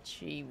 Oh,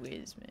 gee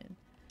whiz, man.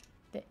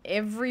 They're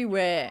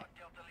everywhere.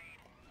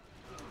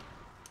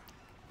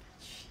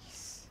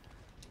 Jeez.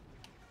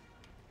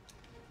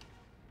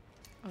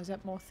 Oh, is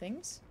that more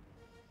things?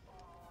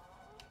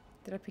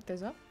 Did I pick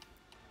those up?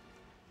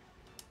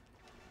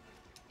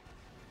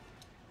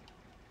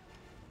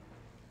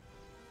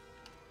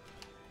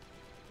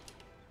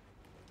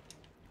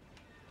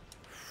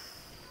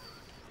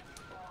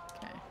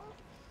 Okay.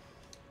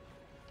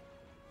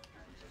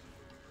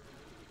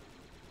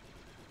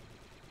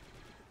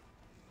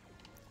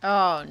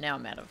 Oh, now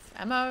I'm out of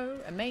ammo.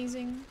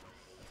 Amazing.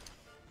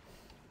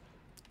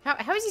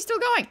 How is he still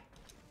going?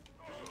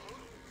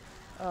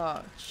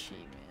 Oh, gee,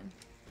 man.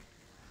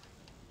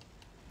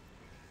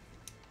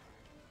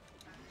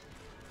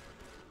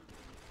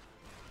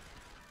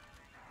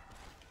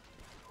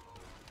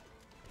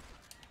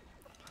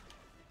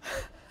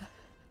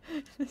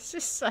 This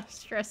is so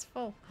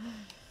stressful.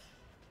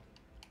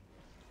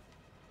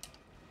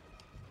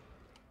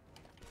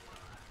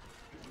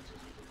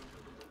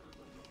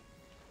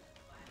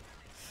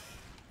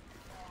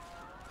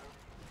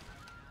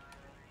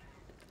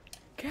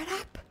 Get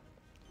up!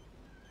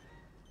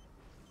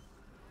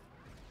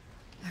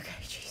 Okay,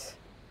 jeez.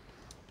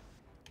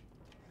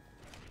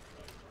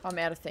 I'm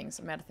out of things.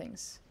 I'm out of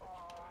things.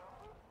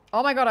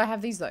 Oh my god, I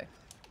have these though.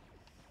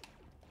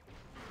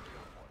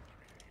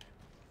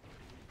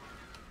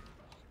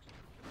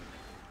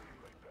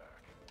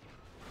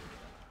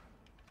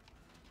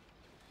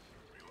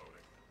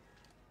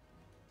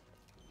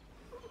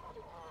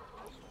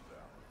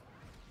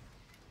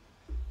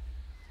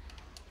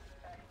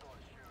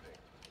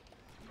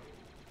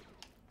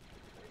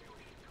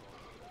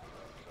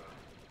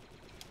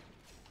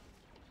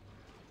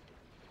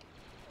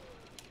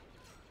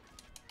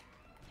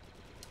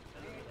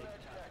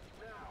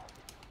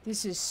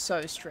 This is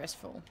so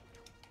stressful.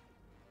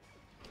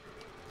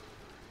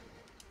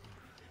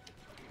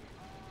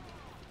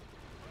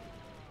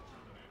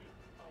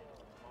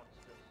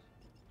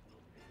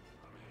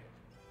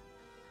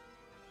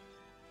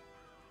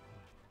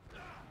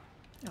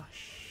 Oh,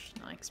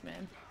 yikes,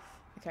 man.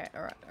 Okay,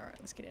 alright,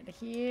 let's get out of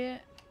here.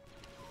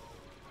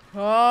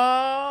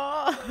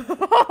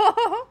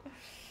 Oh!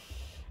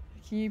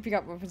 Can you pick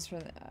up weapons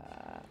from the...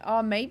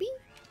 oh, maybe?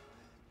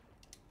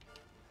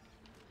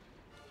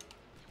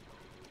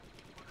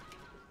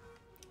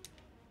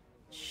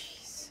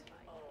 Jeez.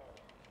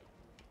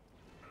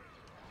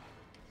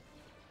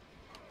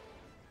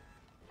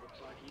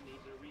 Looks like he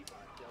needs a revive,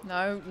 Delta.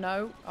 No,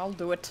 no, I'll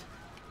do it.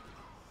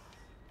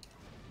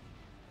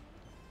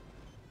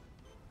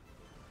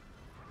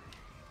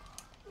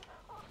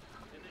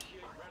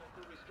 Initiate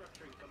radical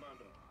restructuring,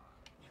 Commando.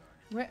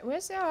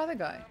 Where's our other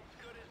guy?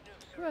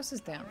 Who else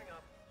is down?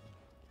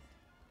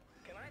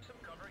 Can I have some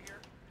cover here?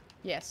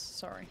 Yes,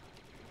 sorry.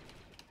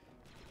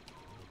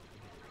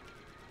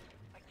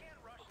 I can't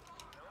rush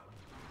this, you know?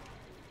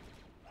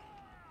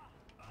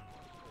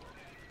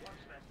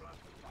 Watch that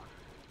blaster box.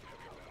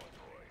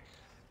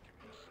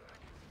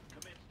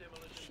 Commence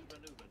demolition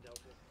maneuver,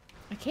 Delta.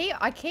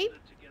 I keep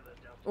Together,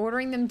 Delta.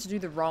 ordering them to do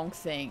the wrong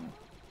thing.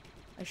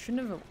 I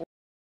shouldn't have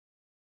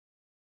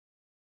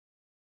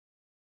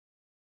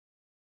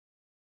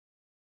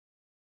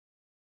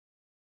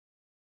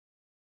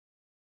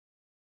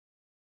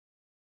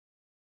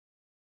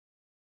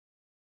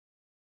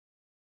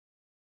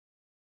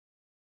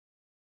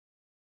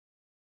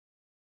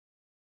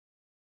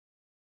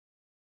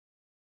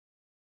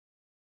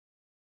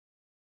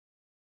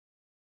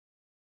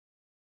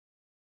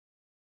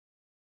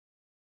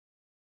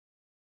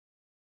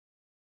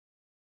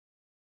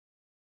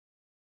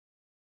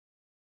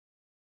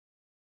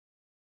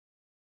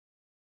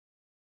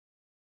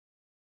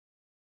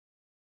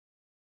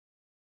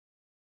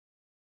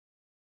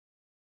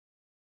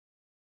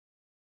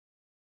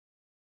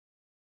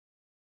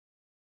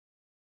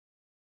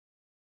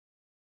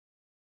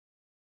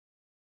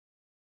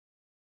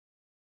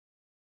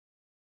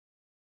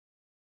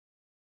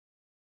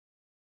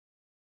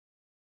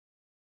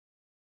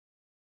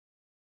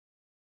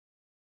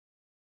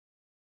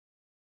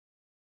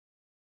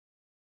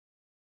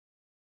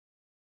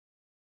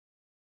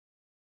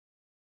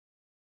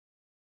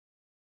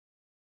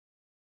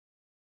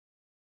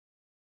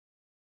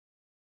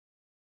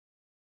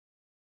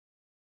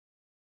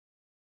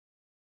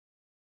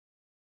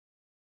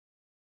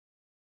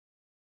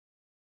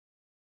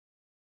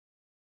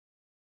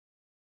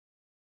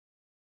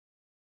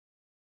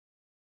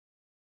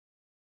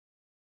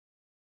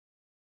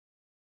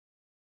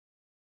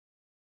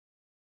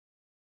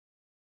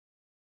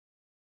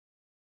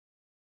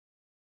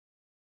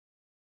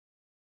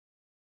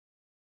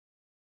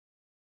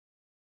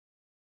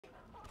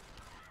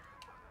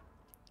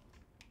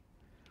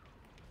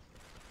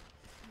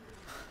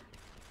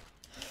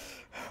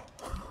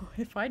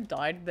If I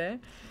died there.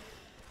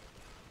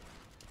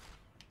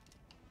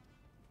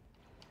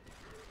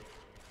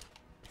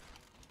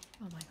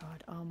 Oh my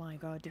god, oh my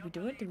god. Did we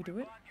do it? Did we do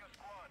it?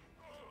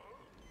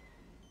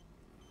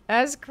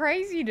 That's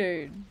crazy,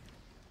 dude.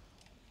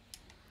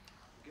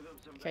 Give him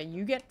some. Okay,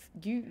 you get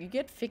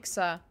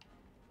fixer.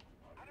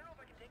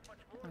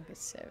 I'll get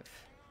Sev.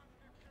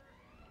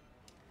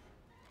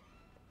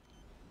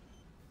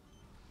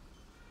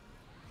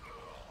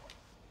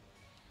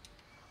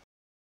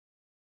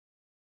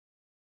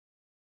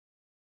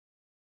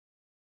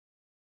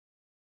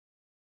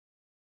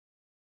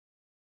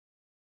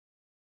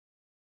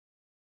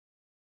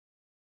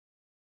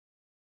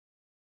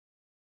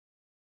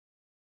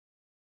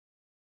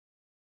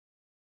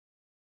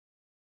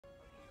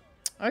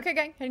 Okay,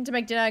 gang. Heading to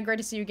make dinner. Great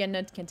to see you again,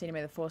 nerd. Continue,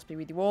 may the force be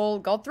with you all.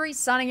 God3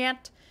 signing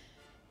out.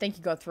 Thank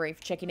you, God3,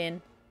 for checking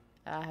in.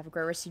 Have a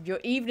great rest of your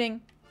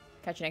evening.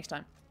 Catch you next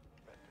time.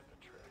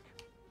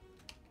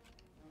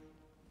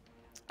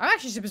 I'm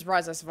actually super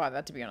surprised I survived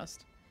that, to be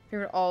honest.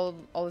 Favorite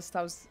oldest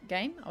Star Wars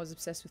game? I was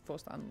obsessed with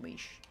Force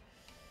Unleash.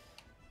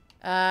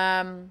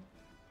 Mine's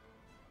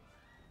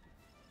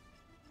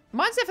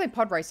definitely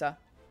Pod Racer.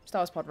 Star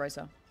Wars Pod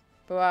Racer.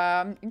 But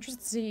I'm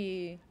interested to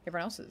see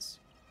everyone else's.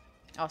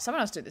 Oh,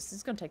 someone else do this. This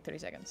is going to take 30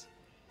 seconds.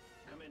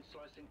 Come in,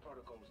 slicing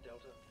protocols,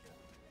 Delta.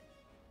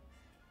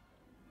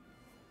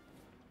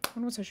 I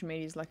wonder what social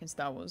media is like in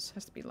Star Wars. It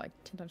has to be like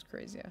 10 times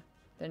crazier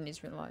than it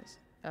is real life.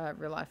 The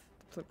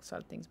political side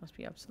of things must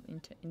be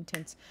absolutely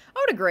intense. I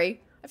would agree.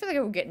 I feel like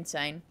it would get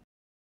insane.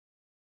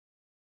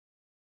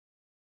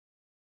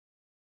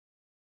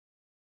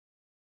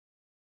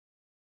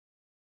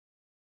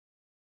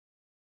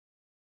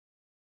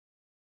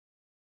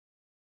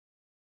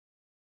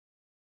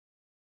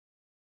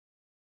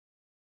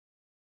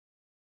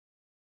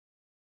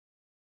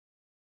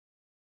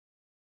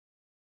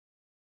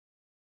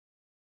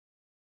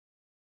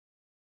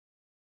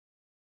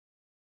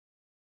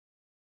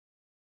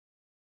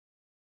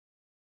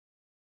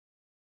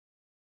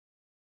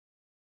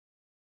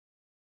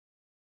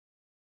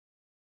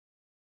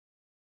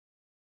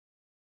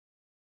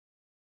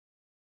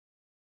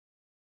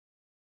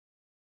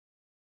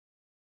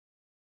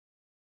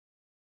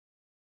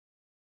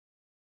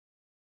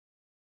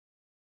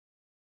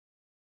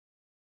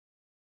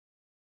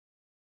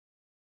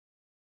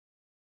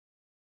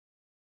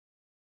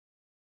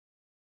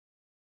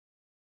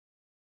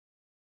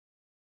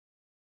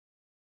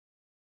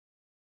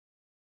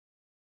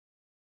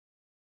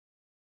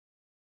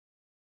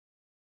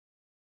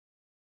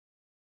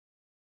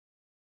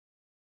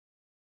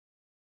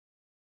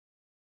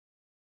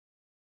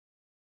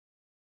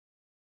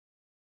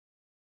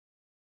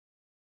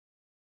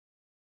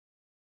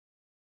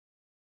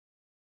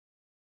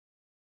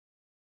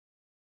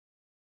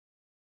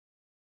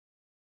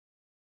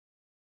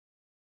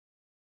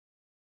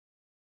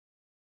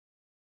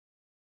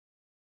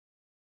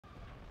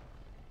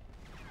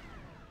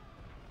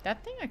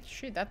 That thing? I can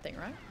shoot that thing,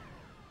 right?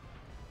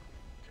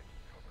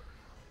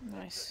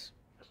 Nice.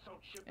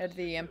 Out of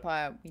the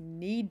Empire, we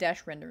need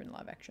dash render in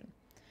live action.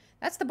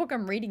 That's the book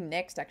I'm reading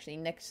next, actually.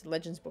 Next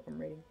Legends book I'm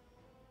reading.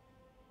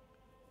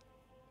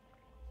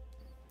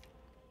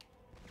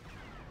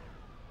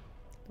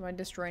 Do I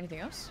destroy anything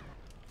else?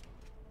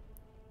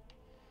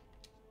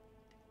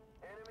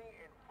 Enemy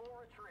in full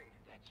retreat.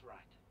 That's right.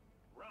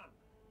 Run.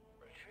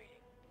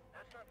 Retreating.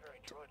 That's not very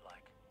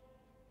droid-like.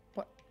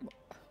 What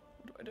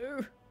do I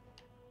do?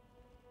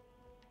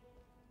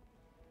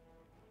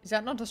 Is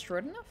that not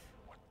destroyed enough?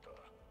 What the?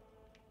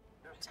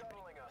 They're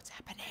scuttling us. What's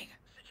happening?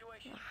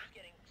 Situation is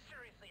getting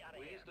seriously out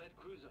of hand. Where's that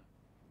cruiser?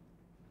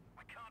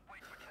 We can't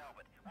wait for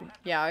Talbot. We'll have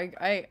Yeah,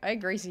 I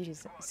agree, CT17.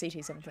 to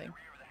the rear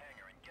of the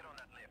hangar and get on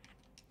that lift.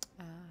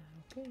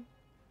 Okay.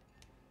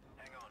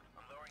 Hang on,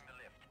 I'm lowering the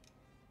lift.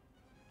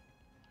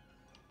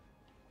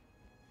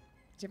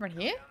 Is everyone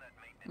here? Down that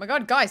Oh maintenance. my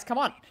god, guys, come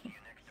on! To your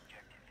next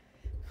objective.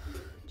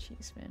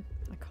 Jeez, man.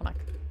 Iconic.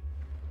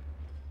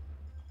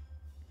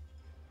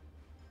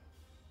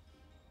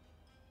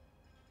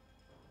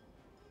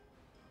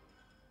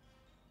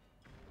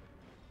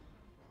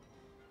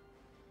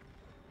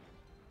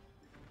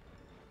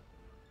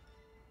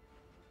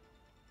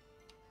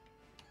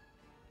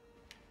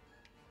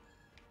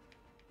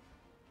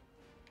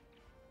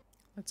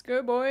 Let's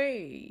go,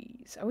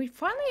 boys. Are we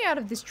finally out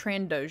of this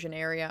Trandoshan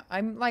area?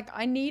 I'm like,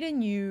 I need a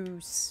new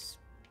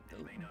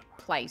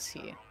place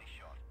here.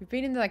 We've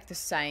been in like the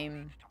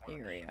same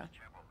area.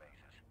 Turbo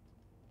bases.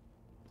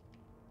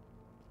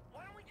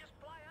 Why don't we just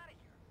fly out of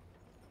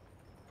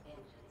here?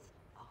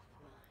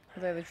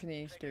 What they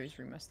literally need to do is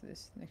remaster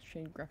this. Next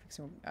gen graphics,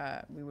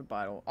 we would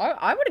buy it all.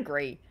 I would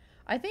agree.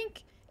 I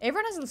think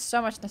everyone has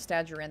so much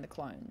nostalgia around the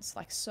clones,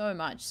 like so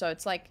much. So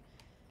it's like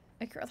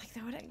they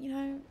would, you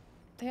know,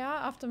 they are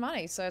after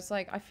money. So it's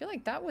like I feel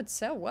like that would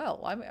sell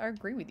well. I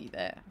agree with you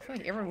there. I feel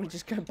like everyone would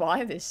just go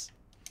buy this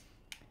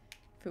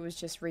if it was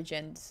just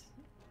regens.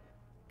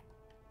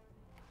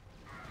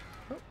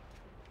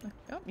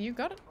 Oh, you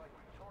got it.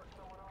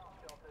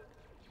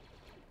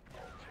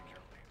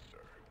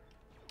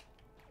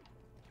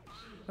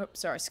 Oh,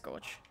 sorry,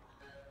 Scorch.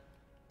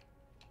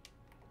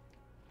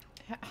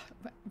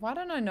 Why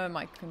don't I know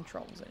my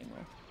controls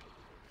anymore?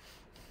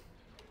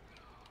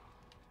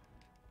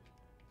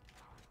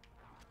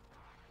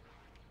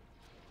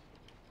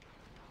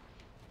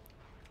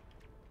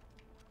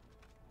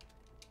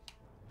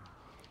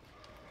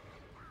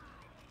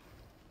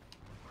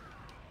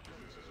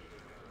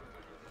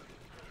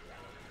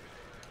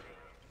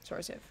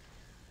 Sorry, Seth.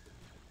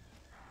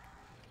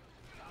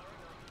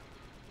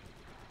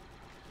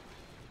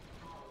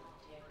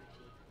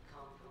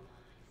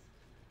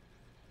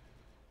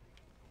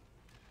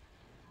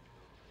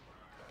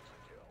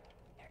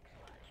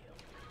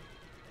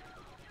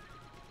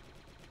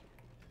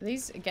 Are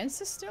these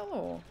against us still,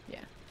 or? Yeah.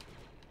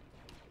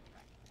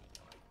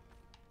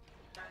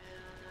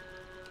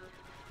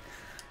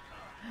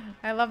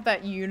 I love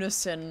that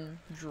unison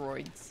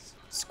droid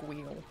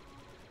squeal.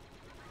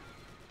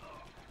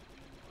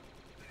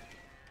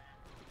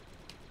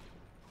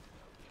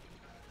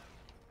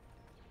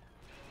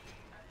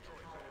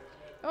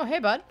 Oh, hey,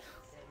 bud.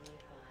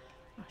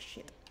 Oh,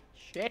 shit.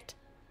 Shit.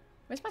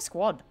 Where's my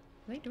squad? Are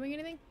they doing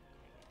anything?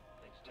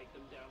 Let's take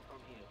them down from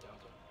here,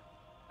 Delta.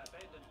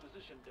 Abandon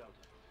position, Delta.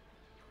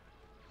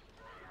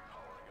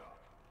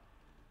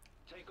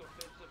 Take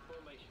offensive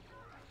formation.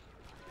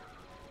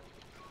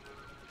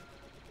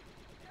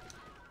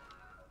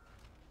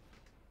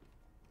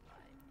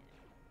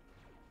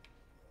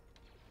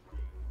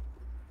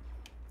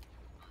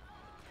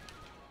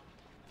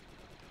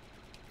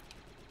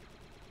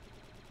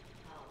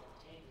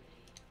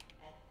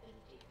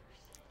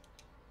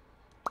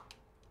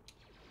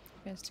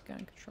 Best gun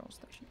control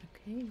station.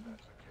 Okay.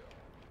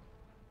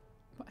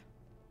 What?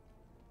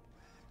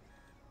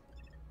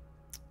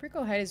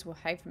 Prequel haters will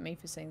hate for me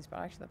for saying this, but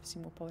I actually love to see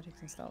more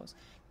politics in Star Wars.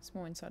 It's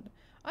more inside.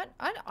 I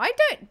don't I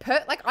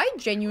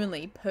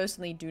genuinely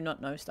personally do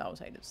not know Star Wars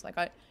haters. Like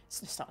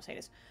Star Wars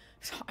haters.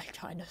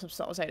 I know some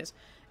Star Wars haters.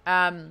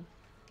 Oh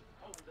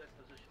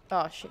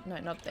shit! No,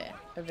 not there.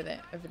 Over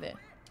there. Over there.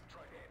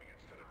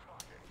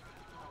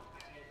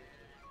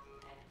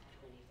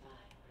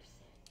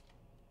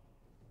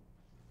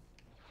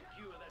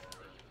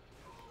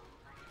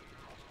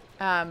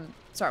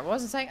 Sorry, what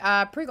was I saying?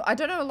 Prequel. I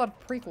don't know a lot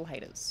of prequel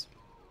haters.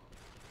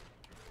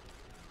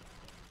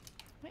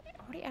 Am I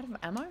already out of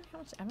ammo? How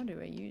much ammo do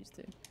I use,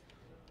 dude?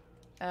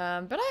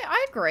 But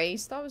I agree.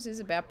 Star Wars is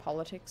about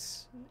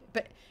politics,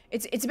 but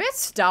it's about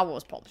Star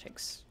Wars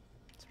politics.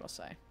 That's what I'll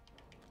say.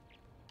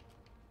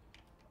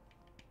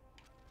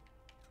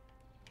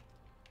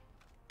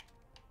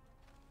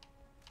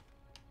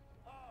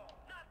 Oh,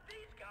 not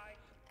these guys.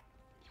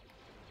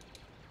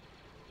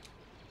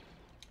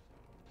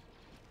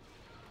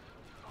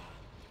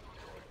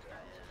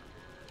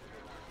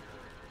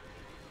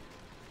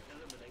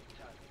 Eliminate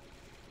target.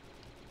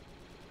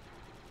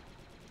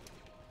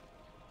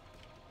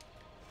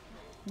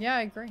 Yeah,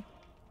 I agree.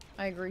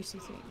 I agree,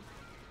 CC.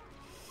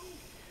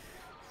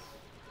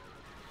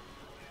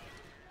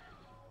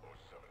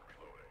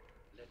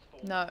 Let's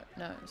form. No,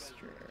 it's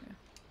true.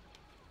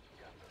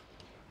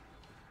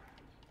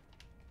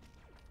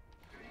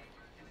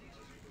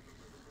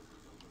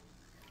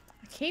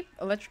 I keep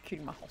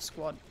electrocuting my whole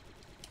squad.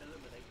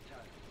 Eliminate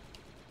target.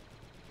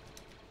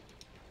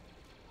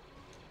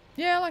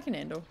 Yeah, I like an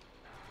Andor.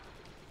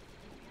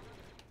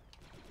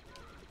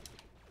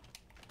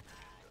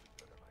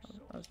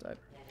 That was dope.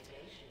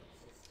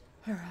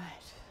 Alright.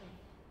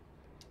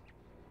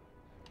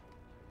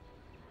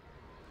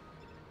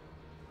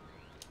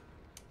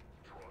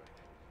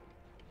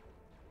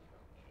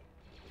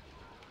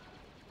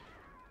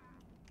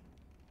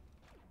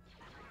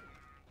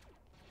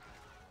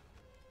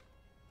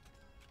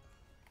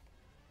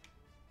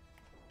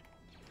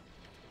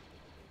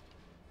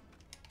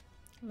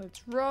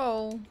 Let's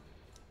roll.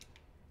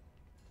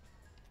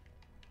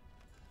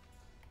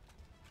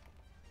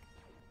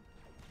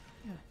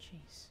 Oh,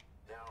 jeez.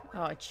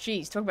 Oh,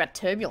 jeez. Talk about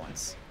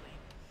turbulence.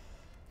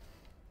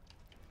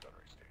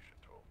 Gunnery Station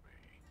told me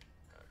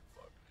I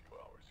logged a few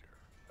hours here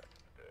back in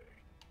the day.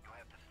 You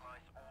have to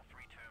slice all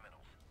 3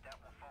 terminals. That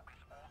will focus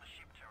all the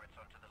ship turrets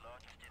onto the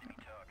largest enemy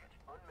target.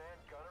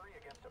 Unmanned gunnery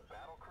against a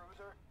battle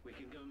cruiser? We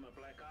can give them a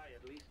black eye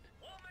at least.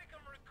 We'll make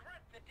them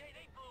regret the day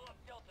they blew up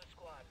Delta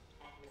Squad.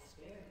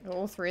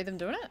 All 3 of them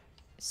doing it?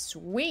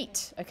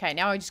 Sweet. Okay,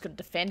 now I just got to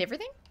defend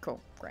everything? Cool.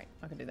 Great.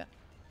 I can do that.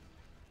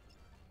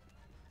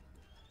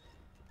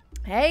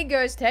 Hey,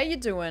 Ghost. How you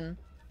doing?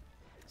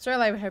 Sorry,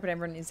 late. Hoping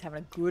everyone is having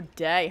a good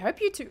day.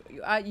 Hope you too.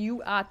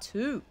 You are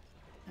too.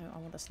 Oh, I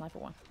want the sniper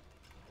one.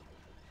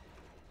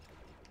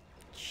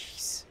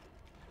 Jeez.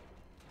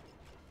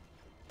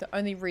 The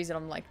only reason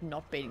I'm like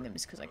not beating them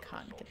is because I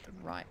can't get the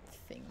right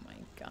thing on my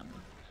gun.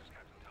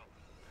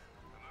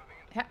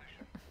 How?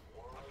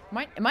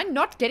 Am I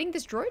not getting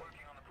this droid?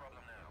 Working on the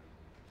problem now.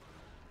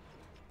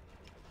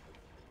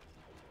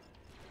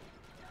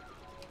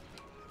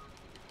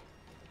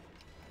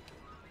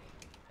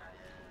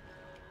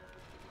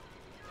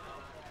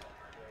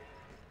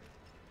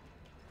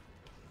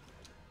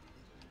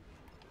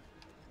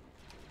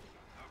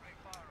 Opening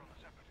fire on the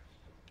separatists.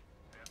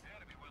 They appear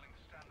to be willing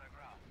to stand their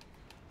ground.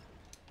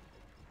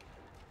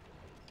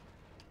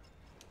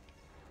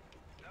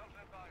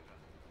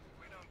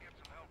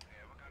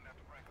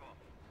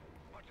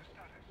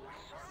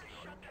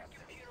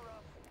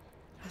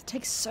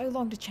 takes so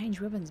long to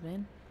change weapons,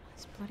 man.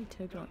 It's bloody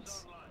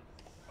turbulence.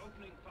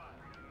 Opening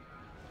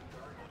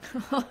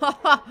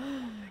fire.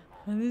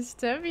 This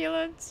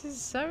turbulence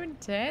is so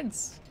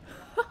intense.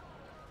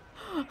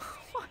 Why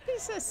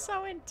is this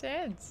so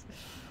intense?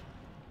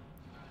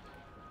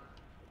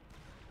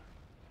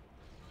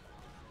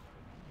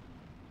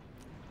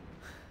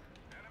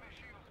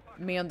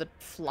 Me on the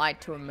flight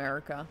to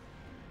America.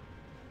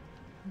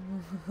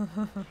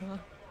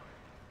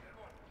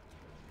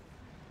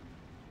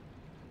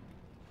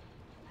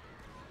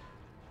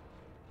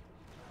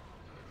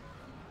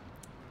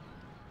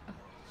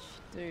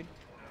 Dude.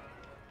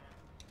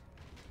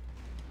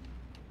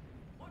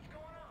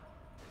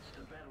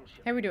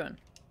 How we doing?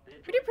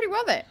 We did pretty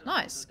well there.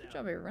 Nice. Good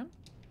job, everyone.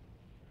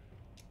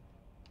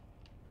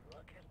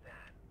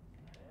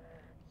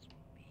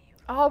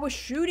 Oh, we're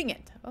shooting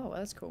it. Oh,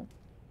 that's cool.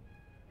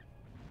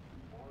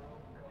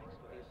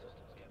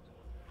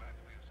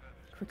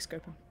 Quick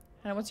scoping.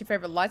 And what's your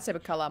favorite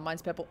lightsaber color?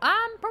 Mine's purple.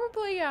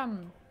 Probably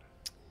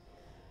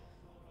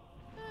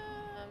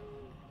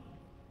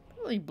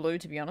probably blue,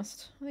 to be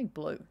honest. I think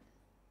blue.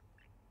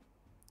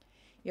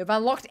 You've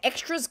unlocked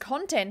extras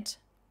content.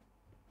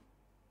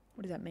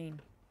 What does that mean?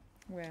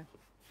 Where?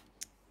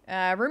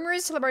 Rumor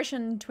is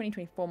Celebration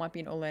 2024 might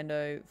be in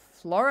Orlando,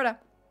 Florida.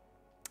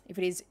 If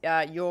it is,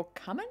 you're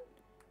coming?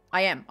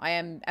 I am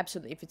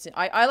absolutely. If it's in,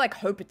 I like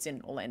hope it's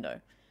in Orlando.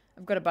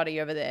 I've got a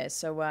buddy over there,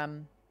 so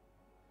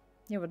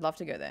yeah, would love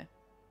to go there.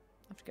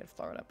 Have to go to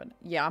Florida, but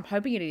yeah, I'm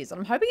hoping it is.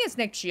 I'm hoping it's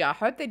next year. I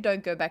hope they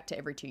don't go back to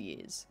every 2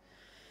 years,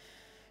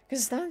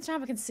 because it's the only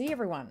time I can see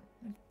everyone.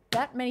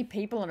 That many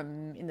people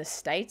in the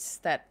States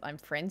that I'm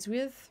friends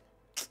with.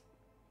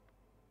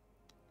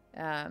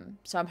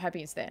 So I'm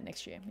hoping it's there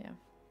next year. Yeah,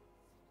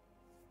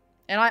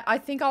 and I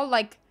think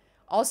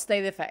I'll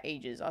stay there for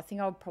ages. I think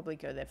I'll probably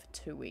go there for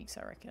 2 weeks.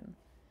 I reckon,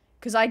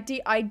 because I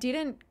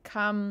didn't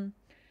come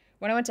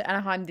when I went to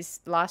Anaheim this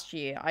last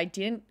year. I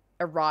didn't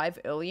arrive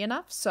early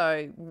enough,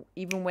 so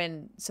even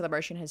when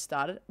Celebration has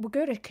started, we'll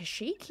go to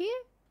Kashyyyk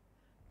here.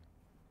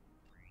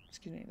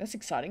 Excuse me, that's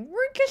exciting.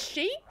 We're in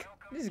Kashyyyk.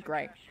 This is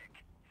great.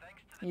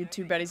 You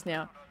two buddies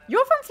now.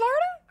 You're from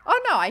Florida? Oh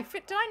no,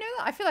 did I know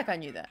that? I feel like I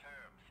knew that.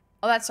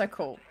 Oh, that's so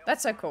cool.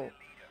 That's so cool.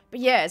 But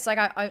yeah, it's like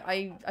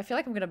I feel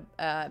like I'm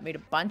gonna meet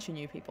a bunch of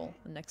new people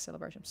in the next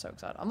Celebration. I'm so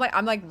excited.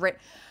 I'm like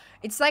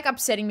it's like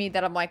upsetting me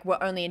that I'm like we're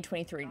only in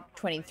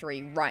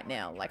 23 right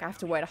now. Like I have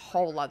to wait a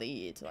whole other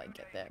year to like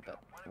get there. But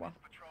well,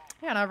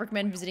 yeah, and I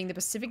recommend visiting the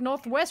Pacific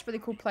Northwest. Really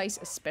cool place,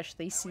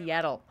 especially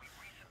Seattle.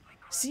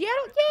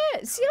 Seattle, yeah,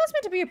 Seattle's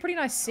meant to be a pretty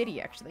nice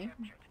city actually.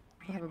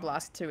 We'll have a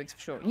blast 2 weeks for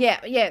sure.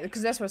 Yeah,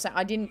 because that's what I was saying.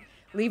 I didn't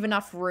leave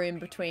enough room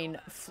between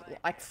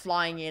like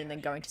flying in and then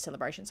going to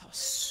celebrations.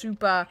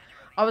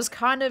 I was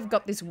kind of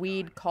got this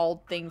weird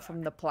cold thing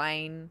from the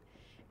plane,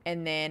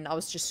 and then I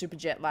was just super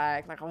jet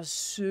lagged. Like I was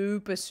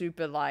super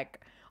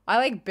like I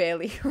like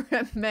barely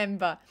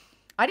remember.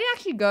 I didn't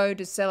actually go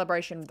to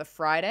Celebration the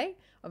Friday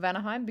of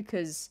Anaheim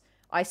because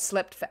I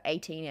slept for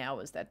 18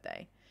 hours that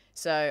day.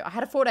 So I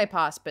had a 4-day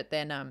pass, but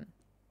then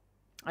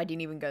I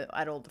didn't even go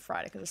at all the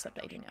Friday because I slept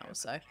 18 hours.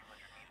 So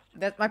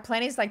that my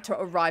plan is like to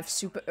arrive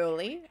super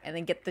early and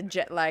then get the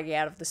jet lag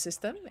out of the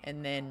system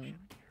and then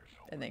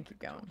keep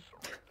going.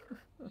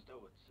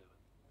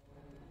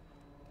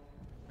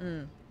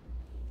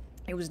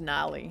 It was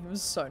gnarly. It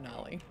was so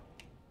gnarly.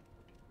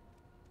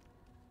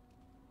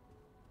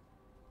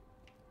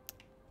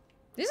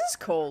 This is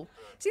cool.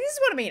 See, this is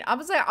what I mean. I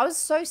was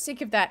so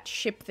sick of that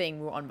ship thing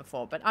we were on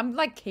before, but I'm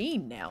like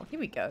keen now. Here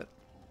we go.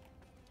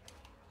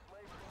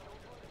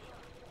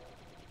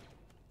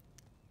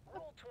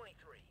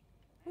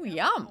 Ooh,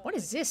 yum. What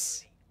is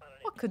this?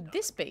 What could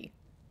this be?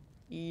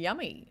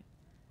 Yummy.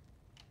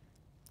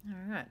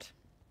 Alright.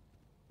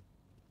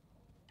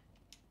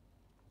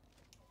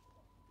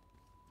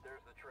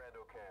 There's the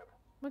Trando camp.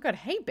 Oh my god,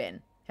 hey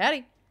Ben.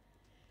 Howdy.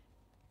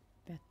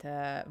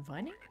 But,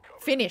 Vining?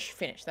 Finish.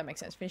 That makes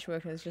sense. Finish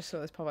work. I just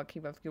saw this pop up.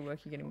 Keep up the good work.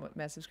 You're getting more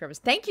subscribers.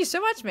 Thank you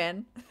so much,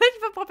 man. Thank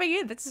you for popping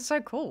in. This is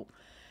so cool.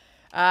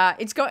 Yeah,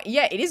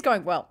 it is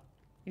going well.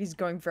 It is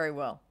going very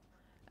well.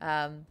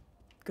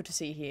 Good to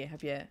see you here.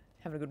 Hope you're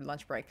having a good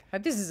lunch break.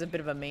 Hope this is a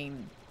bit of a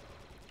meme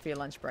for your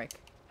lunch break.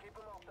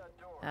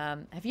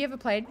 Have you ever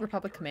played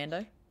Republic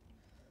Commando?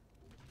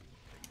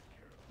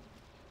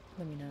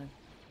 Let me know.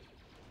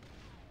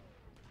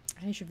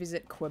 You should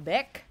visit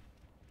Quebec.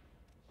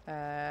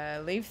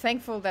 Leave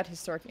thankful that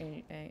historic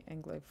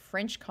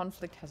Anglo-French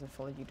conflict hasn't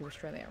followed you to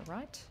Australia.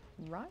 Right?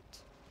 Alright,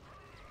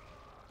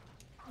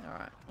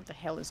 what the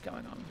hell is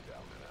going on?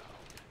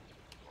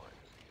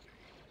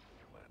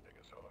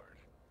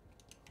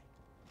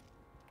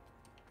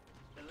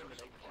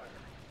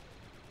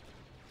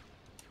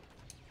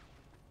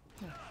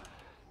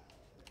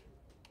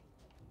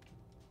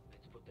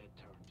 Let's put that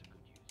turret to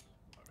good use.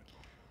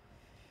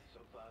 So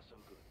far, so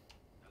good.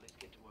 Now let's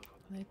get to work on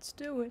that. Let's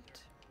do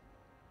it.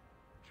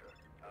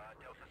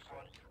 Delta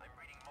Squad, I'm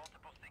reading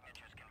multiple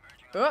signatures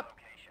converging on Oh,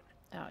 location.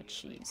 oh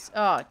jeez.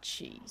 Oh,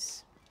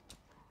 jeez.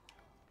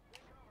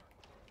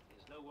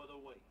 There's no other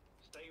way.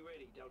 Stay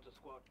ready, Delta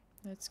Squad.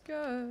 Let's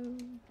go.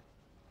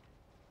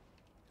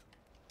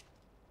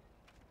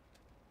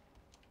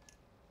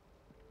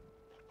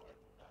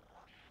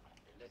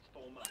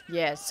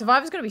 Yeah,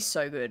 Survivor's gonna be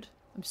so good.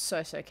 I'm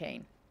so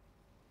keen.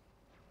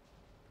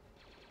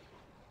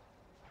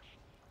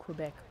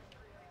 Quebec.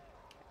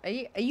 Are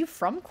you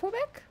from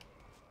Quebec?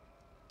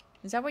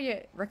 Is that what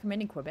you're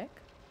recommending, Quebec?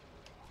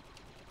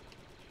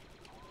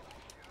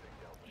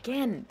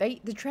 Again,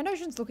 the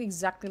Trandoshans look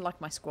exactly like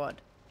my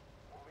squad.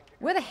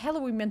 Where the hell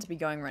are we meant to be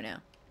going right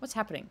now? What's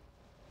happening?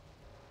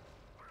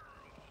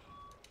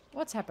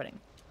 What's happening?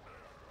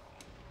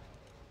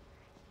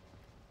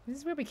 This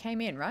is where we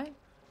came in, right?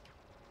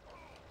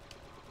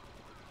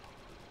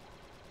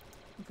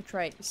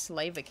 Infiltrate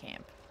slaver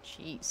camp.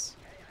 Jeez.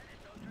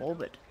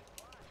 Morbid.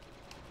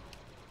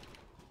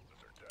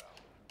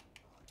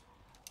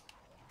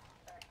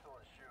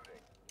 Excellent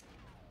shooting.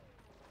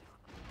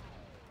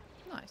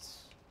 Nice.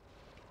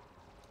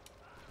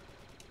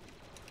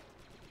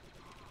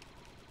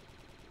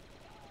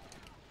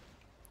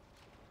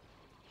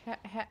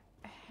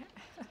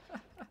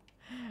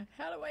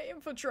 How do I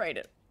infiltrate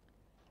it?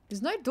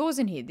 There's no doors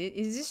in here.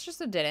 Is this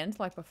just a dead end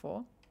like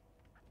before?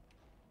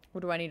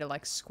 Or do I need to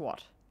like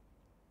squat?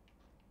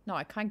 No,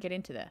 I can't get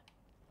into there.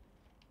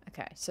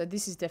 Okay, so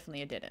this is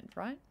definitely a dead end,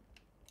 right?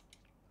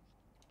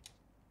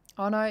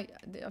 Oh no, I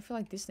feel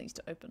like this needs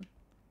to open.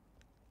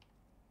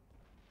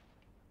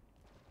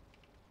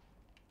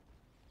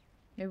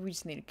 Maybe we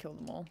just need to kill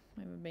them all.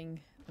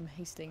 Maybe I'm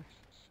hasting.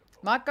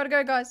 Mark, gotta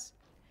go, guys.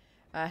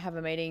 Have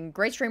a meeting.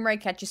 Great stream, Ray.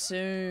 Catch you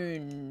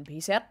soon.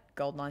 Peace out.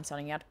 Gold9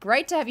 signing out.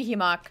 Great to have you here,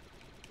 Mark.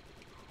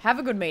 Have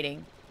a good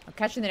meeting. I'll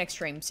catch you in the next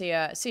stream. See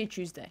you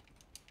Tuesday.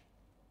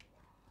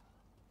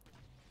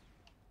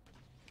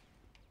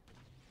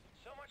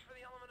 So much for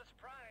the element of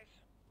surprise.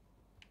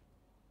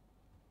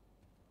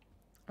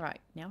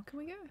 Alright, now can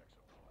we go?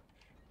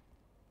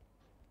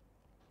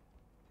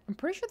 I'm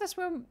pretty sure that's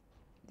where...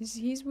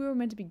 Here's where we're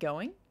meant to be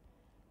going.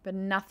 But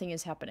nothing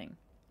is happening.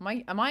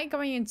 Am I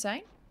going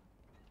insane?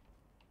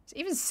 So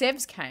even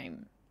Sevs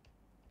came.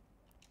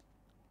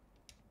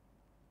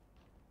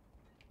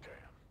 Damn,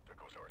 there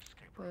goes our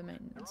escape For the route.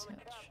 maintenance They're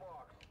on the hatch.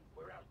 catwalk.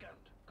 We're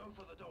outgunned. Go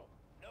for the door.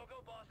 No go,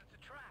 boss. It's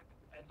a trap.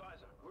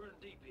 Advisor, we're in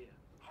deep here.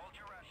 Hold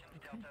your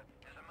rations, Delta.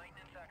 There's a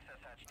maintenance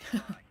access hatch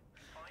nearby.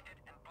 Find it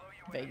and blow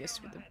your way.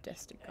 Vegas with the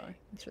Destic guy.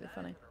 That's really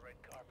funny.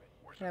 Red carpet.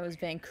 That was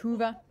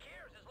Vancouver.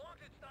 Cares as long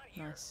as it's not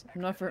here. Nice.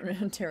 I'm not from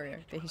Ontario.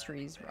 The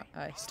history is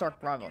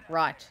historic rival.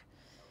 Right.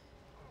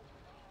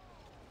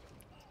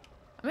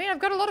 I mean, I've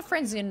got a lot of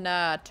friends in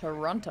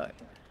Toronto.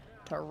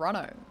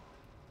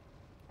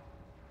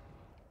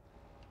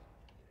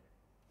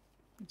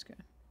 Let's go.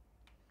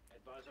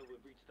 Advisor, we've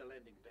reached the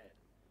landing pad.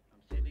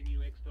 I'm sending you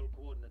exfil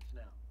coordinates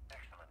now.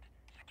 Excellent.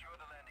 Secure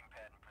the landing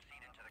pad and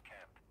proceed into the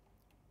camp.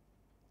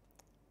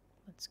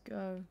 Let's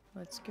go.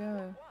 Let's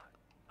go. What?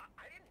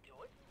 I didn't do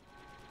it.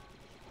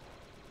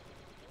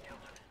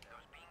 Delta,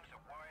 those beams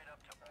are wired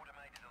up to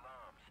automated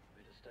alarms.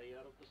 Better stay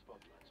out of the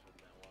spotlights from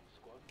now on,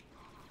 squad.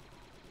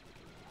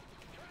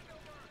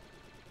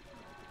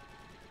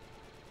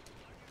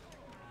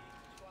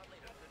 Squad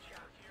leader, good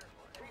shot here.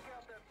 Take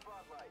out that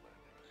spotlight.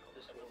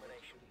 This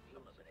illumination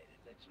eliminated.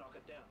 Let's knock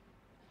it down.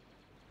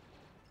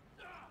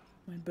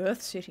 My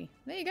birth city.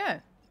 There you go. You'll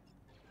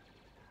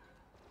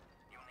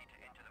need to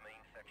enter the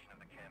main section of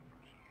the camp from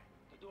here.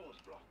 The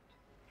door's blocked.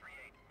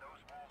 3-8,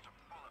 those walls are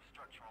full of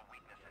structural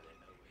weaknesses.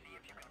 See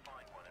if you can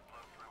find one and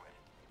blow through it.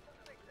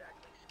 Not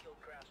exactly skilled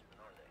craftsmen,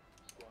 are they?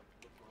 Squad,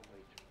 look for a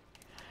way through.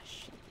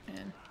 Shit,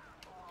 man.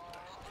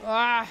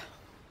 Ah!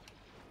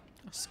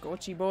 A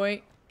scorchy boy.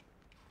 Be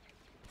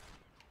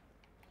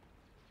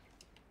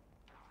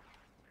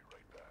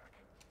right back.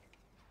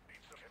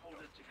 Need some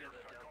Hold it together,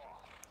 Delta.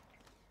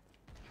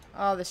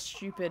 Oh, the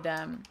stupid,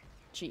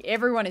 Gee,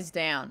 everyone is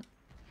down.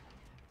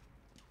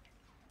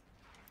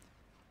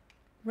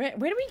 Where do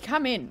we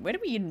come in? Where do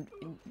we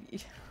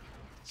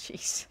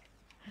Jeez.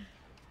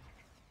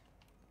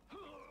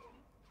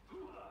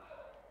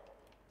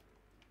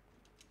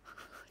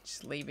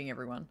 Just leaving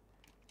everyone.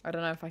 I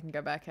don't know if I can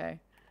go back, hey?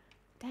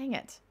 Dang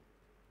it.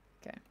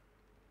 Okay.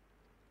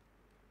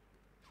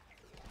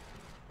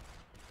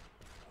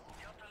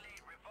 Delta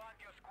Lead, revive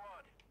your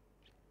squad.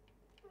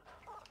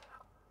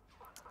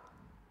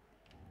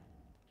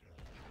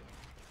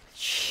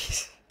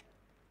 Jeez.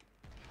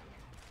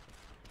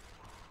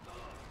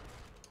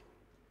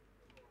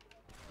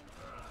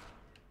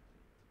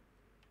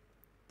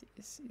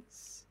 This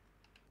is...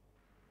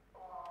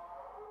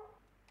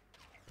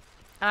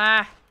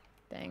 Ah!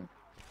 Dang.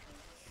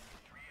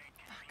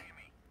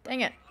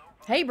 Dang it.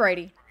 Hey,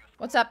 Brady.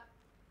 What's up?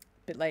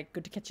 Bit late.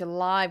 Good to catch you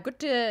live. Good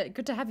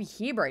to have you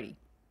here, Brady.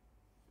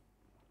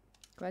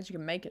 Glad you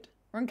can make it.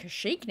 We're on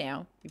Kashyyyk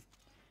now.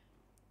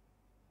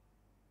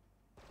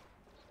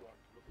 Squad,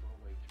 look for a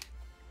way through.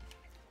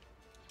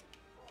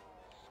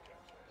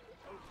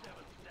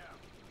 07's down.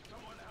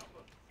 Someone help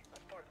him.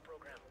 Let's start the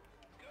program.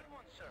 Good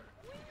one, sir.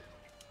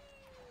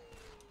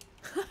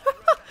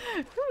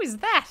 Who is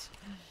that?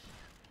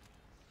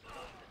 An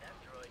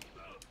asteroid.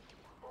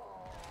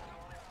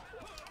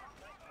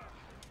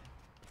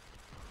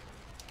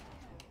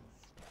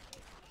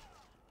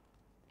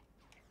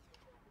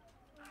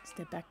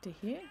 Step back to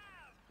here.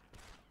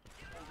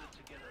 Hold it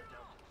together, Delta.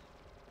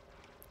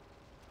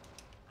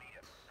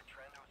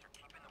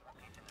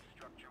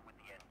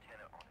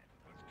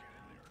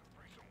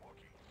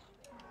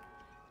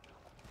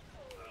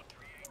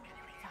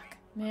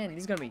 Man,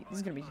 this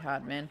is gonna be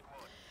hard, man.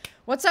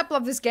 What's up?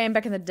 Love this game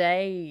back in the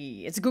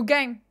day. It's a good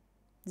game.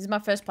 This is my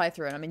first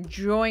playthrough, and I'm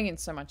enjoying it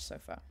so much so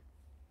far.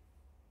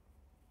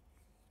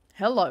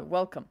 Hello,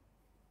 welcome.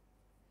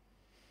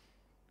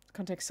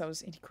 Context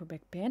was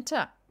anti-Quebec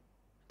banter.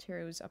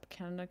 Ontario was Upper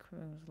Canada,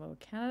 Quebec was Lower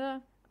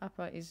Canada.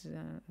 Upper is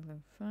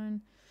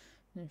phone.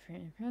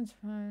 France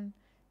phone.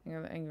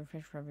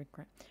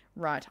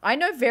 Right. I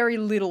know very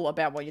little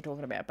about what you're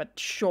talking about, but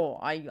sure,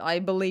 I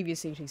believe you're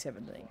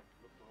CT17.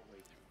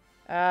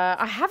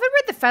 I haven't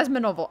read the Phasma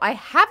novel. I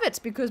have it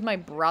because my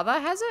brother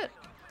has it.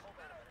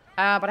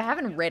 But I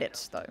haven't read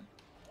it, though.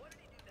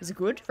 Is it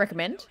good?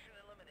 Recommend?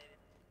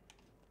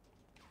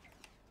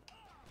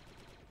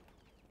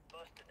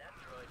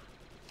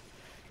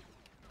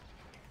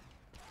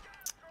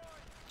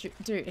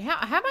 Dude, how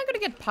am I going to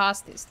get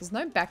past this? There's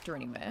no back door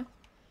anywhere.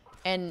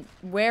 And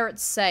where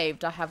it's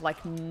saved, I have,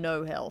 like,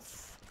 no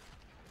health.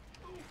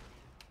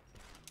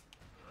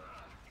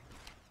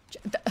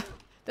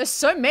 There's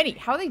so many.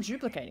 How are they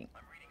duplicating?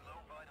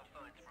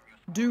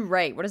 Do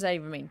rate. What does that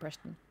even mean,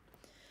 Preston?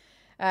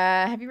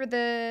 Have you read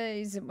the...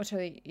 Is it... What are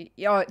they...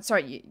 Oh,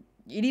 sorry.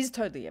 It is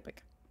totally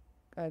epic.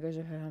 Goes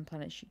to her home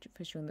planet. She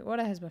fish in the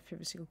water. Has my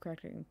favorite single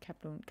character in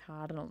Captain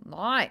Cardinal.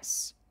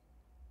 Nice.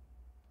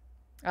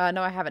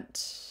 No, I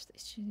haven't.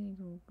 These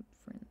two good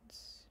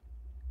friends.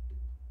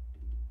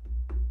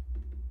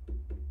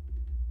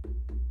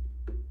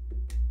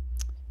 Okay,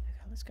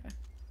 let's go.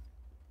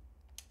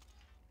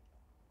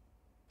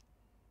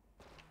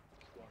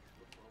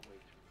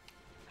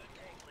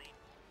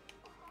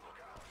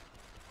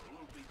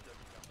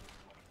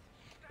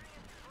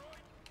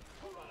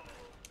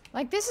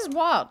 Like, this is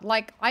wild.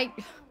 Like,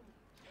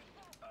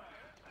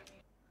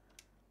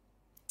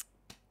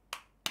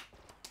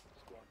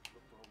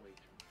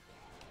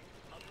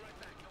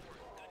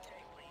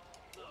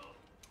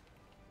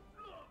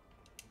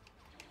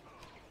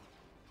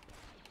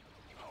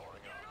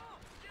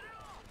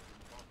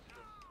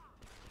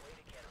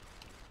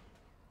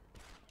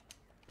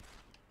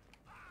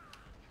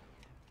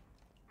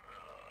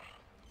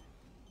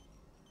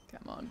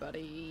 come on,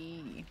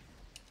 buddy.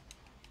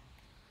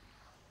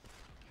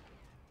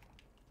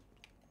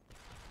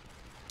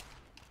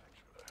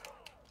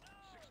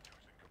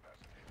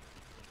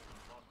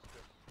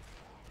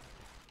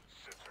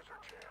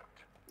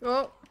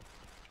 Oh.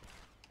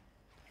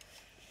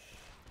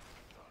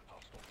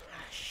 Ah,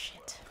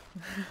 shit.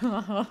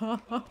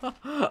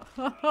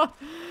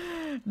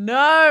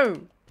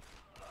 No.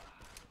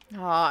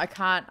 Oh, I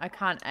can't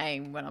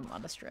aim when I'm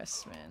under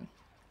stress, man.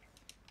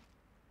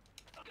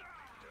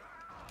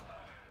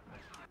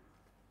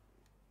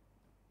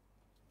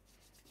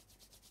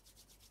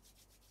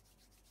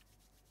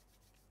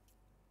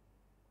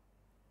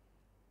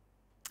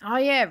 Oh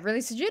yeah,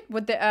 release legit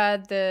with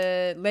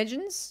the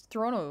Legends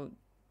Thrawn or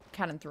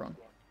Canon Thrawn?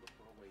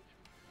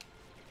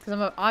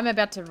 Because I'm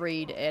about to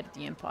read Ed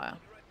the Empire.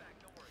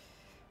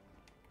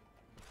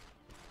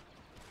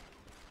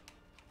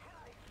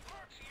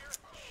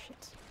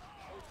 Shit.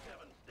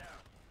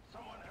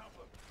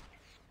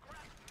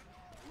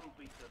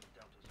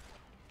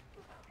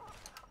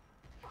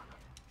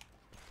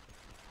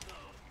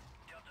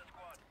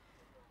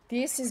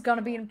 This is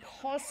gonna be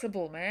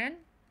impossible, man.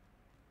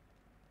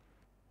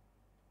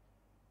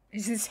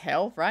 Is this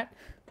hell, right?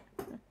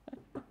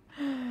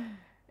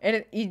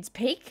 It's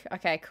peak?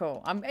 Okay,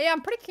 cool. I'm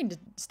pretty keen to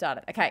start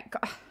it. Okay.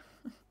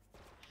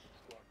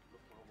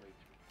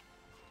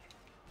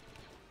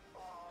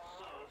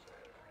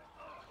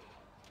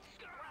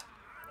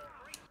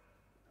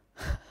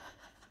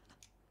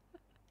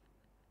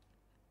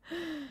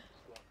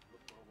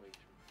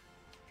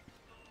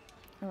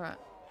 All right.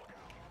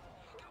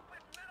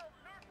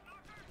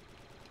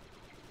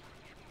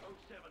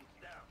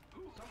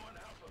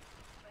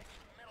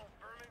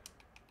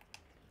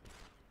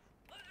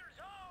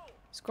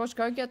 Scorch,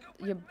 go get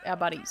our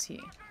buddies here.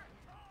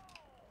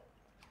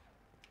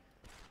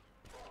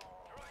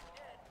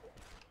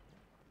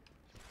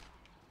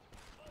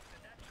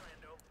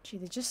 Gee,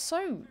 they're just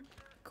so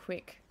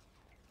quick.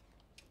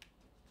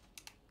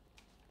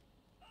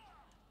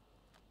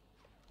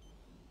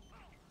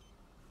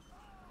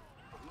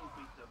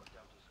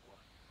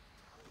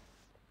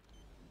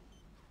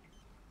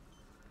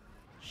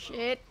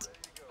 Shit.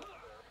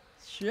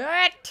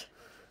 Shit.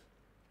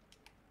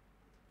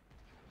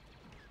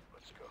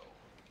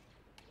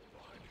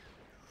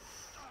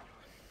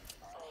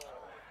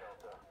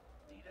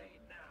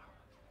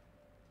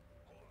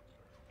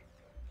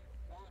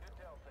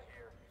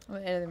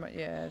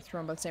 Yeah, it's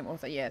run by the same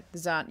author. Yeah, the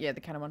Zant. Yeah, the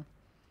kind of one.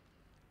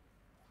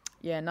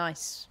 Yeah,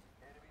 nice.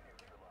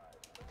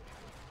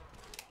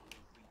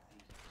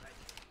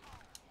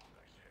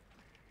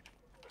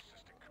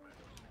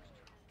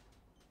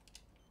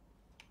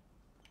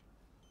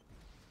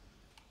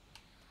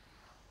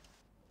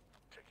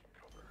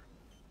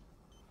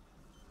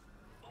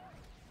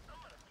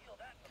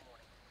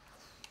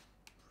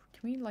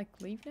 Can we, like,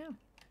 leave now?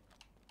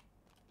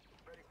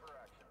 Ready for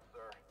action,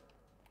 sir.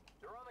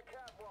 You're on the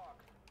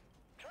catwalk.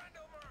 Trend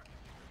over.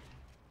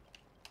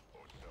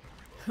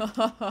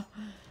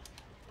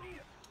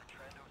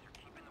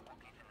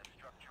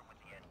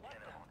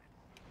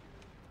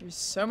 There's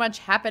so much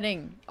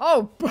happening.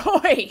 Oh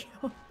boy!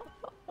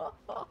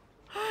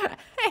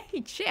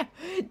 Hey, champ.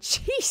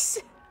 Jeez.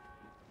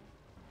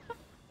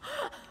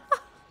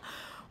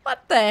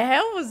 What the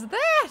hell was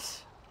that?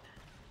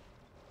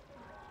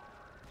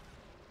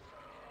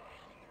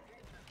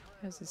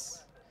 How's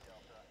this?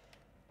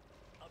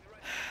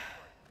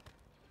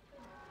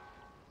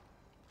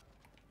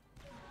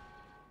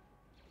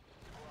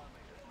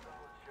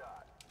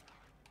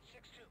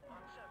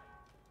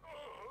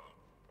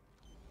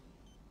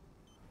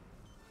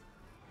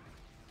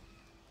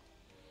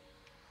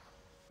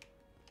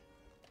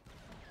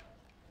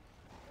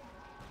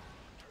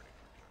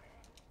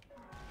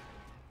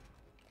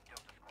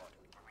 Delta Squad,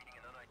 we're reading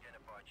an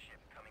unidentified ship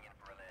coming in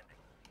for a landing.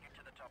 Get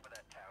to the top of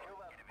that tower and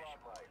get a vision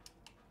point.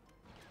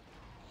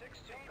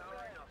 6-2,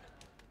 powering up.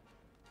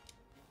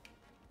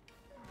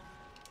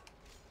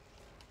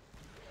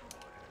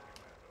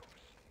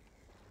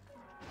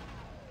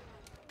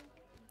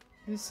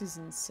 This is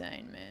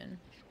insane, man.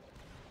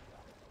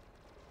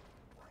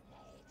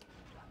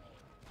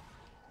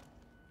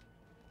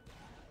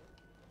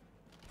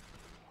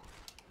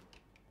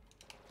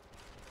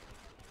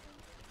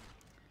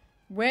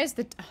 Where's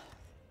the...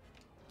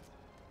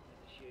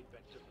 Initiate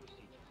vector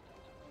procedures, Delta.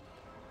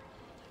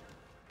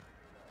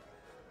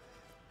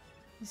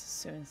 This is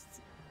so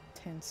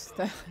intense.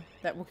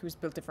 That Wookiee was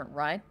built different,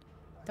 right?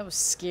 That was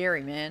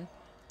scary, man.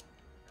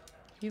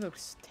 He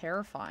looks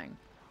terrifying.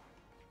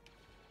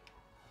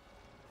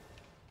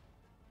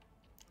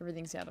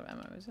 Everything's out of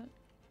ammo, is it?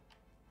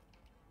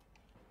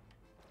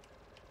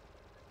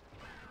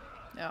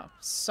 Oh,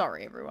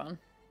 sorry, everyone.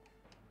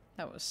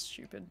 That was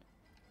stupid.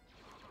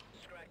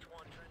 Scratch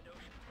 1,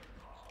 Trandoshan.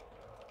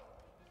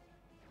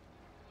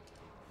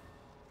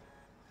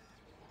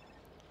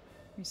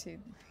 Let me see.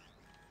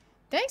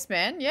 Thanks,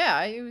 man.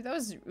 Yeah, it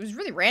was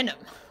really random.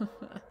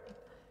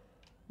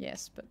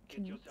 Yes, but Get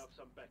can you yourself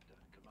some vector,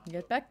 Commando.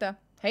 get back there?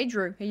 Hey,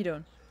 Drew. How you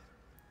doing?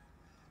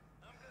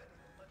 I'm good.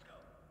 Let's go.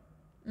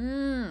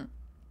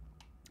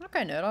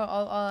 Okay, nerd.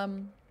 I'll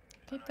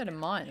keep that in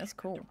mind. That's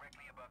cool.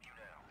 Directly above you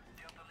now.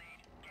 Delta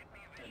lead, get me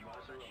a visual on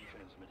Advisor, that I'm ship.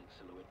 transmitting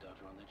silhouette data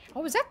on that ship.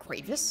 Oh, is that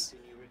Grievous?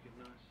 Anything you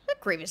recognize? Is that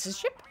Grievous's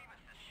ship?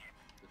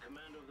 The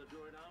commander of the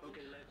droid army?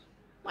 Okay, let's...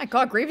 My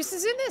God, Grievous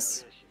is in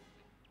this.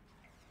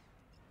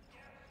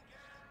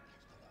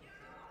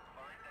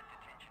 Find that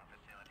detention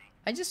facility.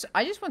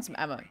 I just want some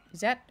ammo. Is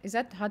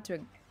that hard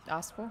to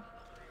ask for?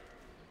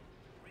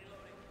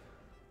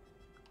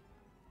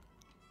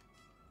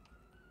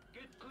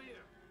 Get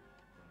clear!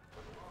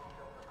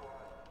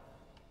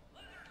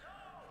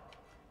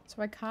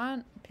 So I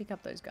can't pick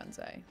up those guns,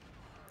 eh?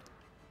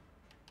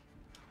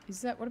 Is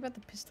that... What about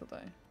the pistol,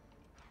 though?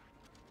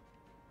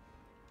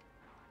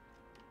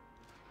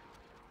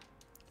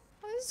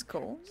 Oh, this is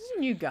cool. This is a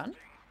new gun.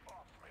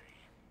 Oh,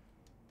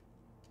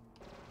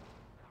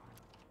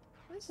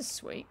 this is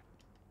sweet.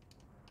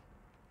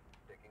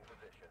 Taking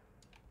position.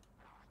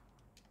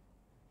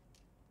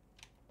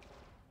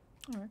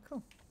 Alright,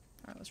 cool.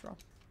 Alright, let's roll.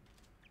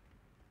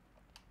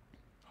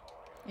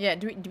 Yeah,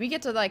 do we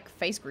get to, like,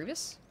 face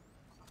Grievous?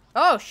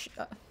 Oh,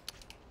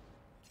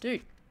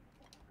 dude.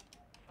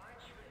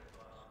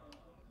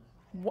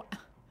 What?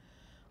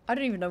 I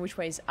don't even know which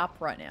way is up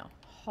right now.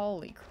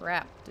 Holy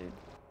crap, dude.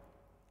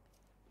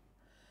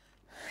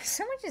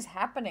 So much is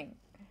happening.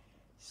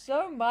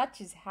 So much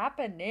is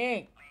happening.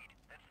 Lead,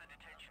 that's the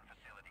detention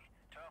facility.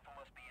 Turtle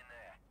must be in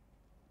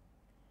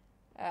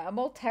there.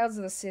 More Tales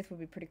of the Sith would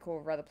be pretty cool.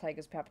 Rather play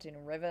as Palpatine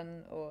and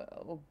Revan,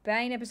 or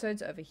Bane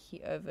episodes over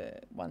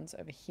ones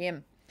over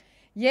him.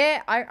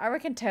 Yeah, I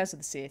reckon Tales of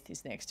the Sith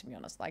is next, to be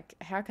honest. Like,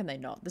 how can they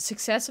not? The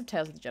success of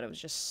Tales of the Jedi was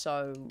just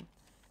so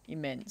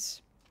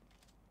immense.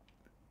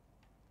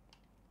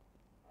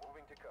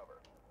 Moving to cover.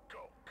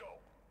 Go, go.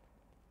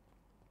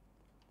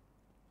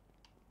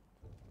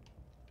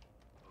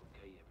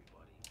 Okay,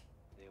 everybody.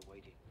 They're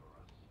waiting for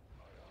us.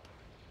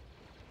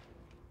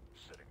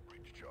 Setting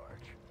breach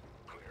charge.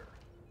 Clear.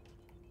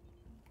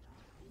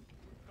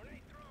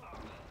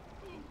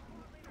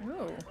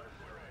 Oh,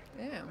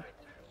 damn.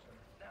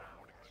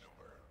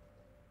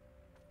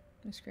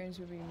 The screens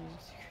will be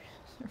used.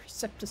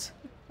 Receptors.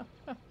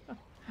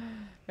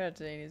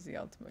 Palpatine is the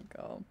ultimate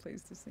goal.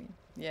 Please to see.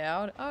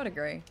 Yeah, I would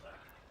agree.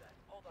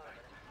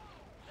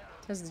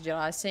 Tales of the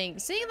Jedi,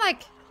 seeing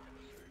like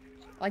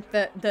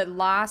the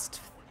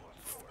last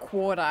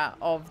quarter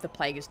of the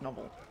Plagueis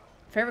novel.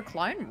 Favorite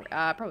clone?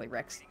 Probably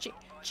Rex.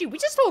 Gee, we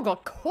just all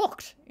got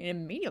cooked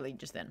immediately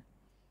just then.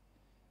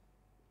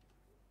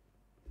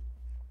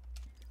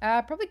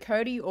 Probably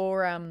Cody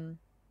or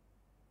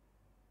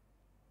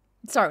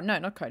sorry, no,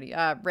 not Cody.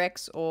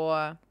 Rex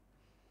or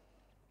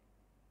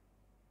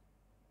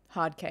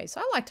Hardcase.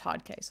 I liked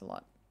Hardcase a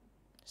lot.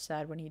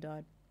 Sad when he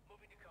died.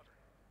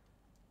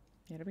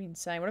 Yeah, it'd be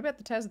insane. What about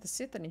the Tales of the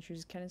Sith that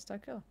introduces Cannon Star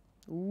Killer?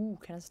 Ooh,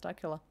 Cannon Star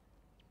Killer.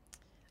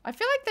 I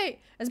feel like they,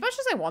 as much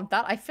as I want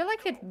that, I feel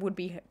like it would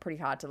be pretty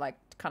hard to like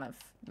kind of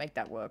make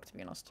that work, to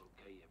be honest.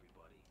 Okay,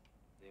 everybody.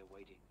 They're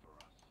waiting for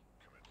us.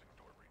 Commencing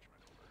door breach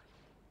maneuver.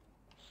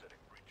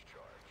 Setting breach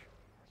charge.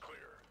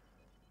 Clear.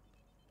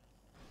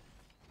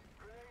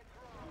 Grenade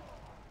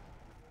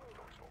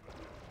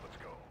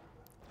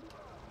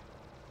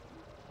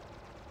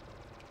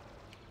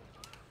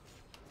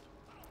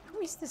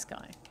is this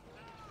guy?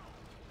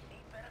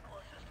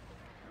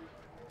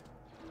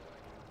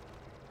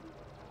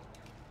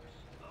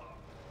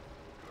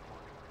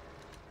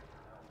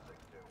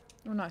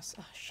 Oh, nice.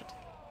 Oh, shit.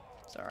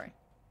 Sorry.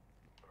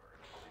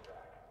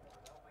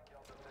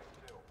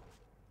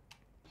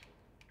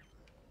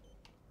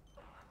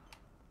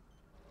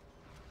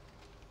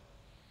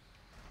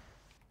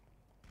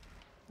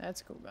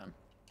 That's a cool gun.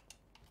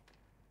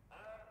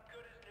 Good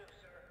as new,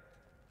 sir.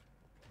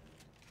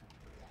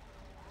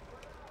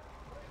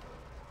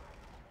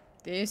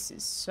 This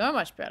is so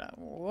much better.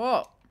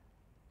 Whoa.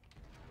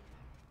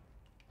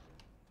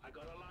 I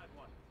got a live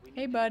one. We need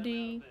Hey, to get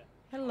buddy. him out of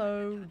there.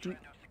 Hello. No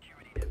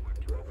security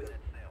network to open that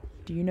cell.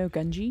 Do you know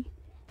Gunji?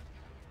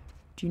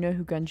 Do you know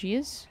who Gunji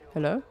is?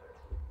 Hello?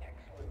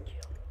 Excellent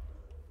kill.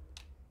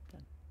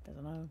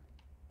 Doesn't know.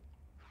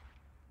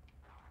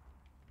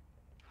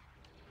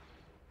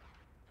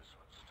 This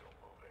one's still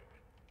moving.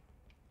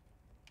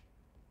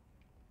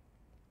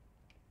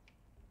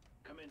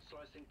 Come in,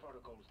 slicing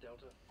protocols,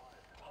 Delta.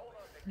 Hold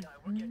on, big guy.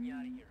 We're getting you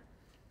out of here.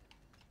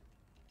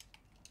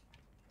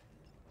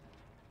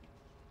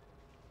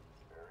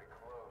 Very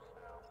close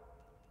now.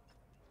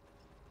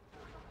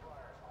 There's a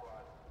fire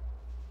squad.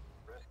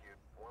 Rescue.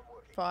 One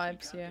Wookiee.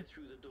 Vibes, Can't yeah. get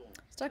through the door.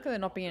 It's like they're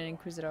not being an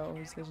Inquisitor or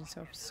his Legion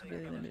self is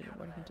severely limited in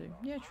what he can do.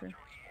 Yeah, true.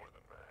 More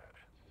than that.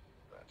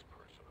 That's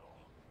personal.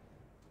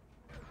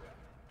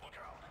 Look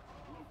out.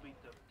 We'll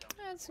beat them, Delta.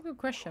 Yeah, it's a good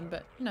question,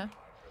 but, you know,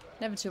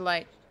 never too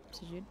late,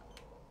 said Jude.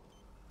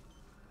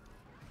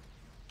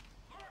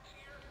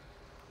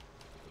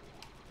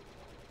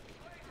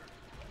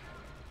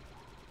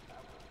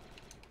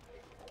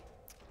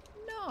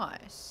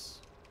 Nice.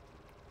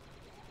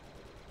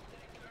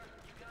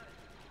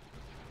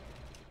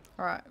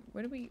 Alright,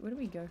 where do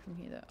we go from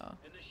here though? Oh.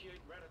 Initiate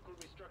radical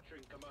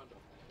restructuring, Commando.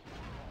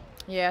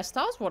 Yeah,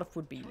 Star Wars What If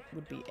would be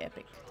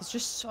epic. There's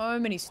just so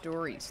many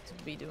stories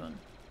to be doing.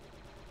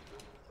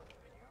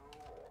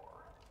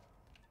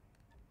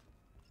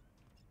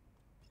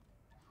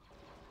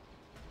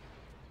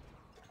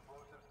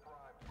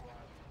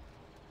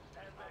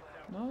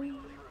 Come on.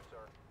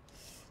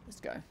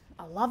 Let's go.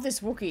 I love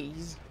this Wookiee.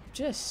 He's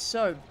just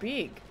so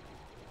big.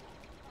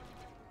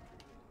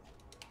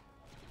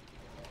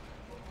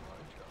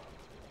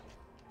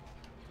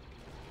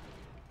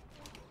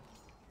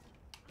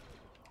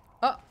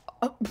 Oh.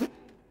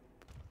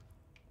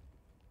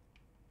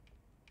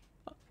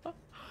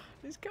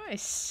 This guy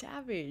is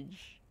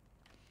savage.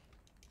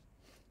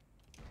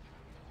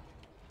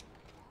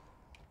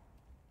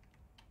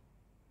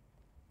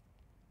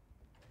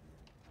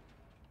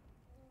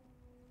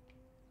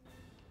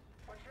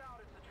 Watch out,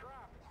 it's a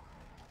trap.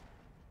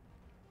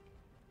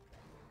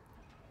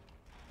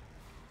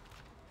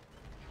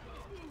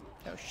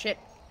 Oh shit.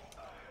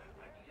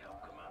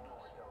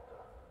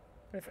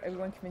 What if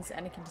everyone convinced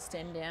Anakin to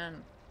stand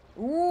down?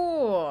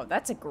 Ooh,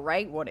 that's a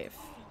great what if.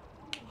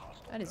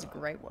 That is a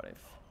great what if.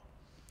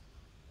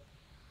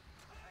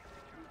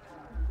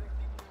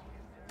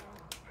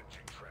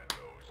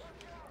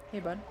 Hey,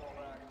 bud.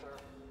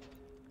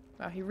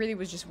 Wow, he really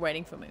was just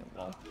waiting for me.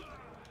 Well,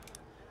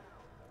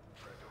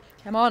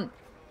 come on.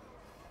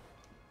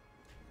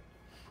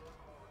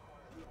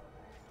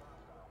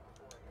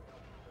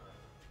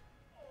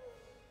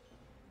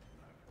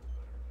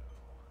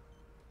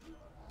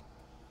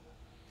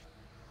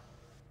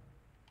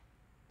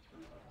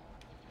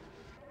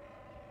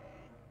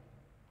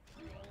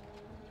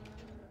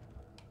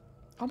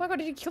 Oh my god,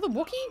 did he kill the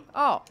Wookiee?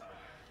 Oh.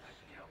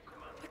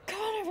 I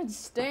can't even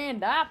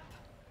stand up.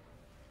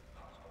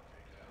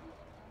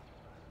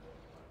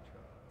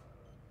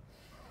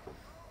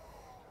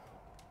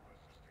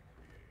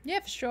 Yeah,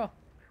 for sure.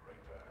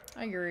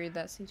 I agree with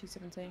that,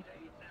 C217.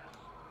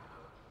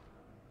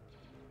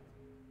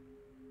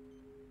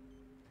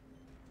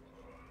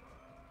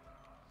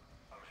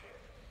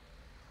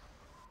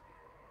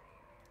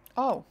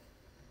 Oh.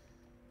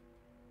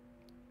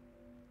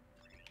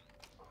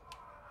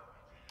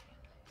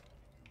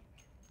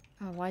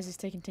 Oh, why is this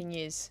taking 10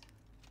 years?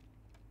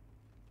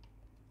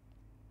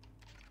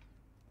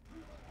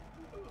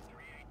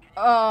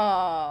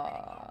 Oh,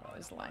 that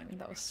was lame.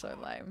 That was so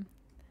lame.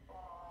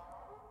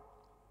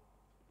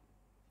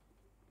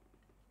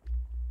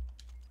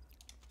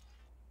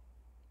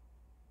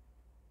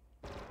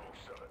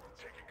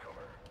 Taking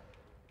cover.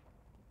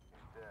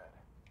 He's dead.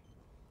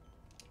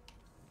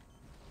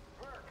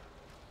 Work.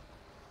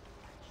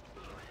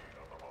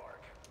 On the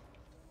mark.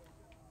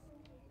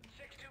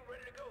 6-2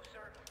 ready to go,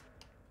 sir.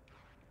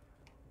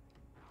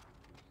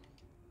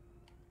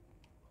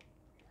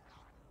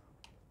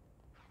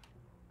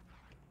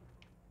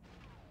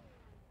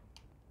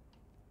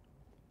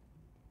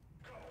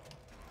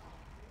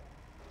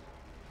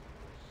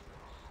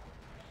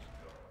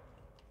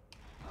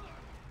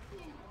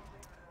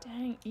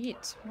 Dang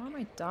it. Why am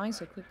I dying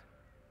so quick?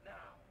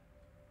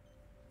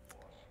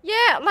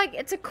 Yeah, like,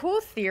 it's a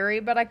cool theory,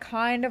 but I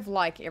kind of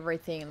like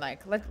everything.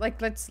 Like,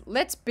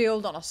 let's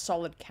build on a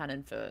solid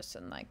canon first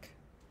and, like,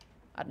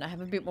 I don't know,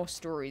 have a bit more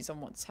stories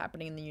on what's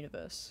happening in the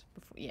universe.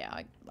 Before,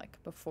 yeah,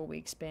 before we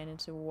expand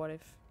into what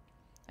if.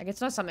 Like, it's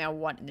not something I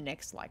want in the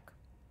next, like,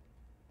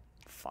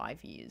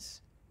 5 years.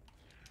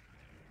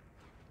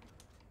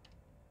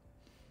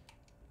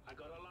 I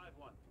got a live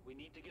one. We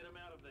need to get him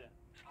out of there.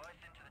 Slice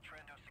into the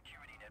Trendo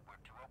security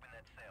network to open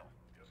that cell.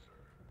 Yes, sir.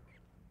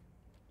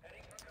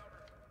 Heading for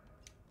cover.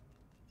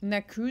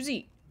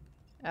 Nakuzi.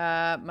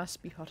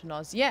 Must be hot and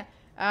Oz. Yeah.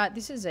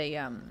 This is a,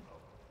 Am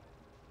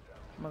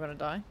I gonna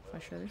die if I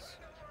show this?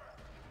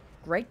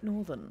 Great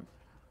Northern.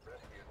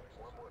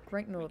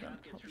 Great Northern.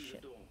 Holy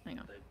shit. Hang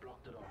on.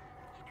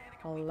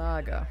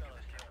 Alaga.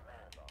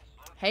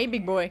 Hey,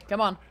 big boy.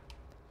 Come on.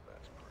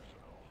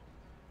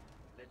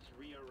 Let's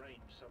rearrange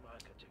some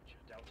architecture,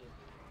 Delta.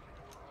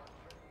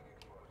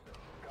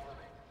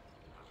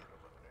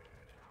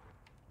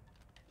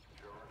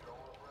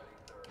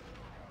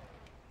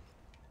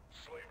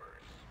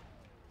 Slavers.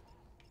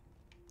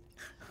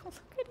 Look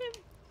at him.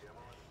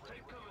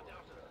 Take cover,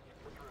 Delta.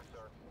 We're through,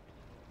 sir.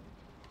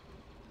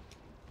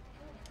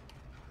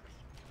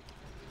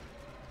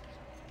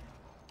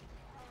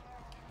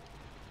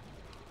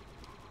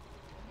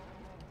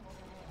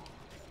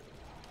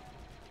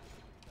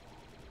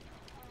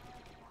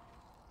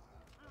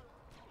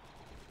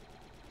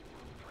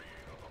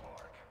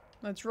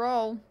 Let's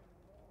roll.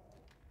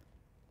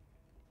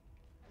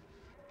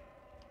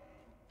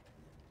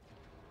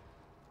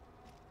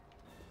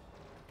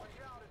 Watch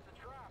out, it's a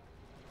trap.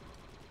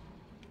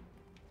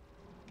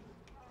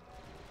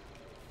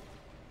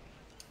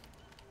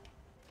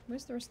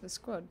 Where's the rest of the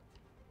squad?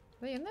 Are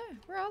they in there?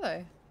 Where are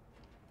they?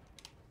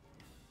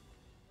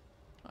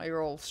 Oh,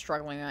 you're all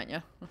struggling, aren't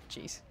you? Oh,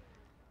 jeez.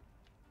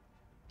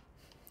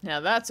 Now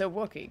that's a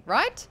Wookiee,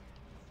 right?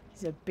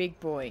 He's a big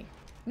boy.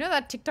 You know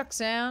that TikTok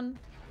sound?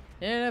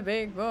 Yeah,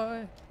 big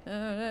boy.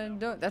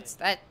 That's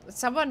that.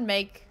 Someone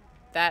make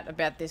that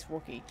about this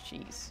Wookiee.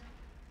 Jeez.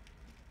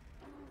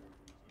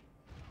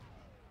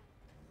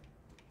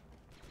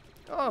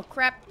 Oh,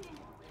 crap.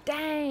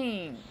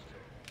 Dang.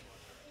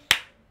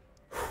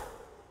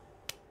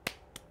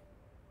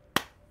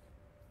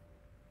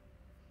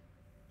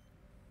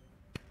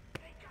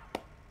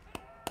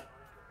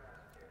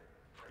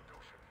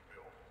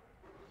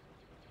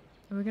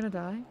 Are we gonna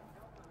die?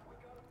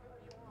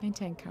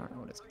 Maintain current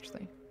orders,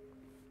 actually.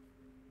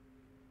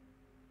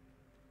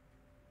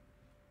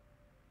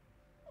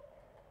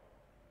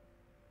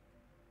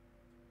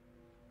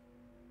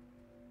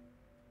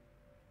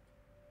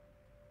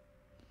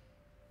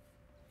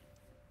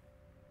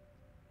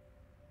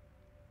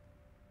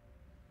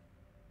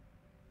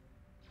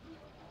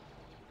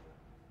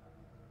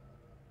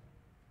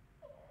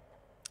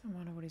 I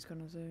wonder what he's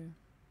gonna do.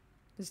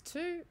 There's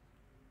two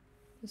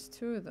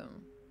of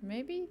them.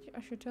 Maybe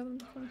I should tell them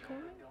to come call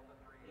me?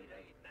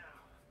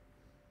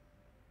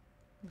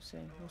 We'll see,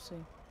 we'll see.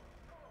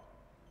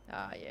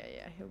 Ah,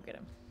 yeah, he'll get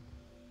him.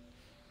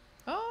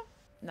 Oh!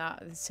 Nah,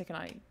 the second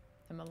I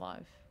am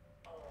alive.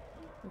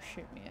 He'll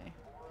shoot me, eh?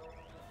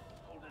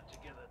 Hold it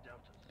together,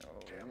 Delta.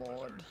 Oh,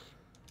 Lord.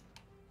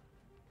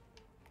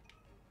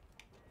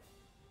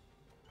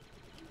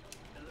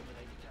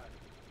 Eliminate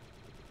target.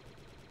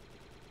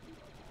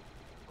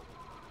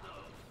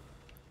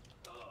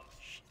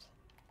 Shit.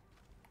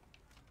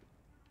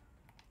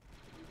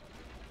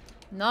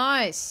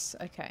 Nice!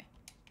 Okay.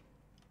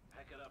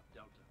 Hack it up,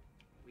 Delta.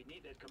 We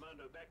need that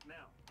commando back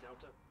now,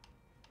 Delta.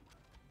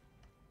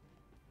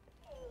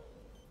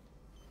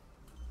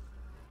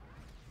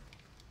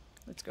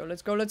 Let's go,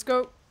 let's go, let's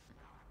go!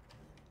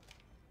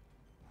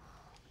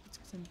 Let's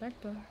get some back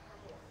though. We'll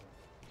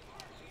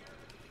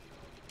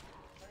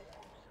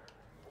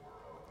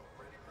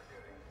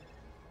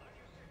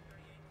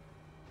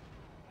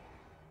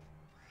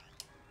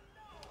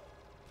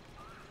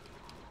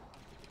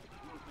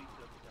beat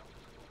them, Delta.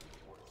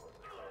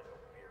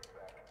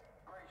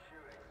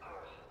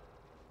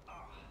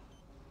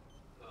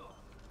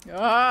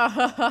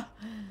 Ah!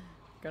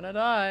 Gonna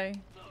die.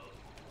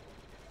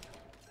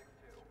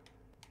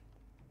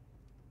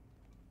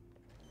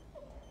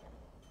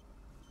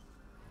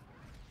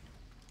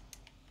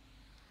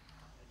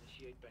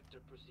 Initiate vector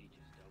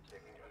procedures, Delta.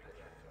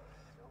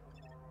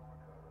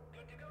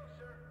 Good to go,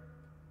 sir.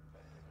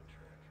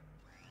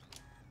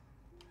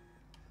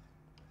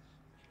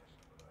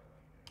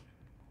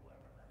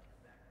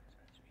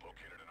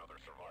 Located another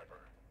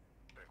survivor.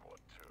 Big one,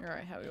 too.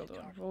 Alright, how are we all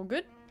doing? All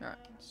good? Alright,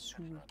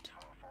 sweet.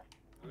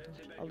 Let's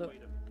I'll do it.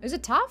 evacuate him. Is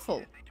it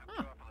Tarful?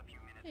 Ah,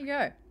 there you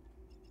go.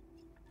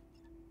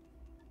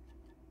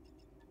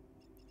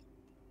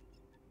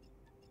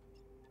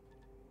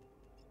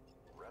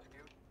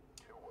 Rescued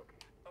 2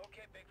 Wookiees.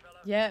 Okay, big fella.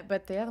 Yeah,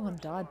 but the other one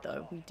died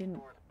though. We didn't.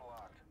 Doors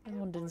blocked. The other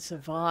one didn't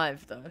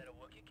survive though. Bet a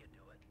Wookiee can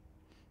do it.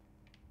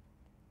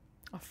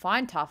 Oh,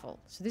 fine, Tarful.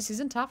 So this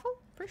isn't Tarful?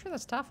 Pretty sure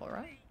that's Tarful,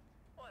 right?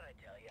 What'd I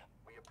tell ya?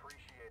 We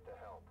appreciate the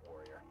help,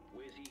 warrior.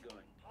 Where's he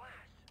going? Blast!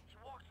 He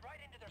walks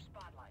right into their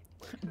spotlight.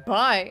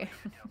 Bye.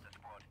 Delta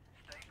squad,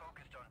 stay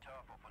focused on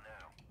Tarful for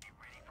now. Be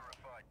ready for a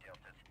fight,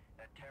 Deltas.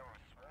 That tower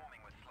is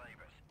swarming with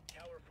slavers.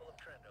 Tower full of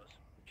trendos.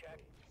 Check.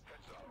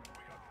 Heads up,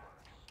 we got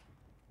marks.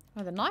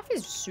 Oh, the knife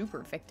is super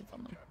effective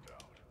on them. Tapped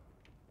out.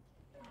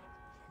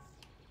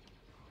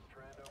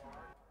 Trando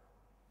mark.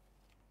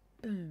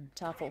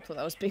 Tarful thought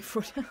that was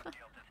Bigfoot. Get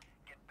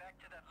back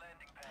to that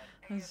landing pad.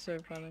 That's so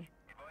funny.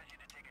 Advise you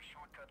to take a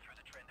shortcut through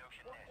the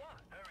Trandoshan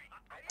nest.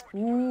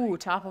 Hurry. Ooh,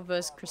 Tarful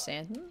versus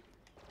Chrysanthemum.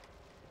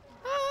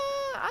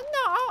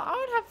 No, I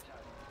would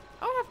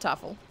have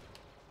Tarful.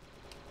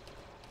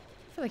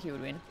 I feel like he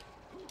would win.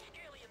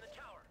 Scaly in the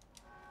tower.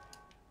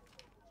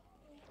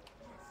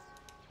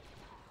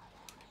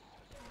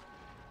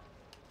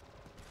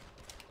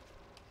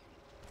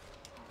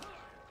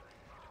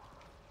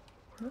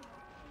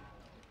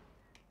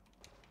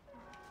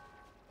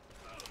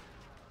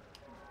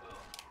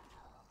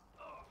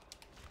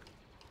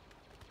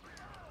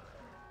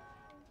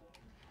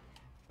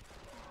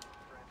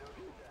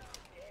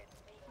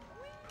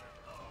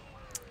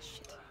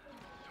 Shit.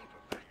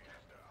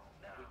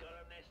 We got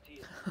our nest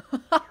here.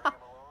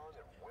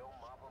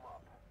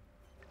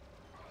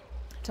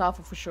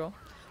 Tarful for sure.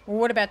 Well,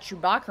 what about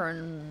Chewbacca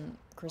and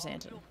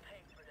Chrysanthemum?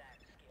 Pay for that,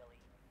 Scaly.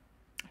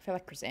 I feel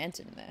like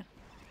Chrysanthemum there.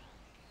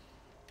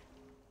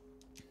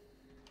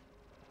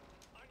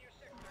 On your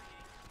sector,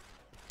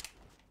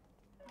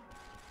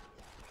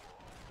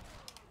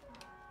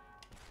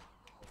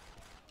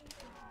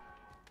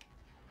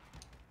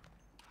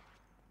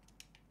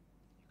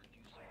 You could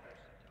use some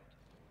medicine,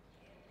 Delta.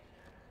 You could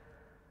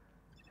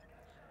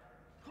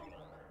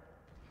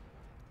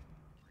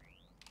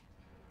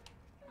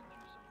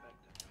use some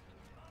Vector,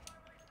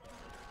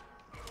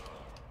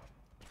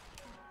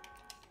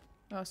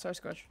 Delta. Oh, sorry,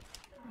 Scotch.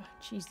 Oh,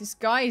 jeez, this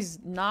guy is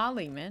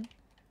gnarly, man.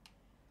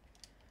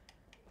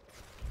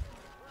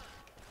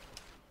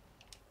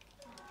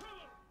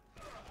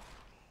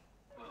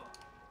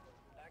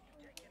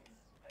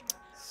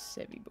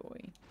 Sevi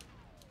boy.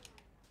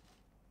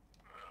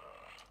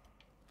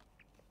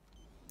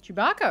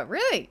 Chewbacca,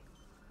 really?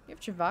 You have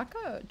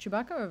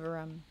Chewbacca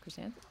over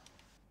Chrysanthemum?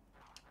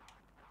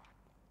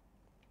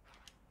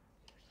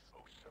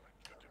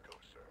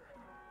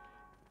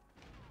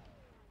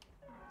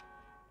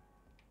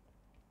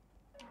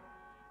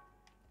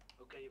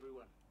 Okay,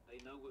 everyone. They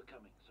know we're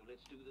coming, so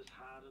let's do this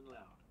hard and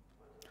loud.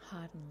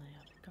 Hard and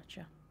loud.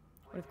 Gotcha.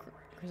 What if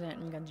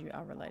Chrysanthemum and Gunji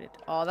are related?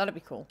 Oh, that'd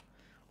be cool.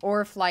 Or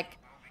if, like,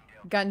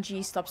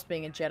 Gunji stops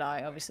being a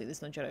Jedi, obviously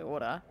there's no Jedi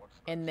Order,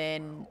 and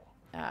then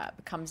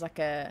becomes like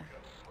a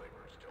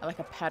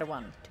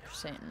Padawan to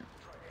Chrysanthemum.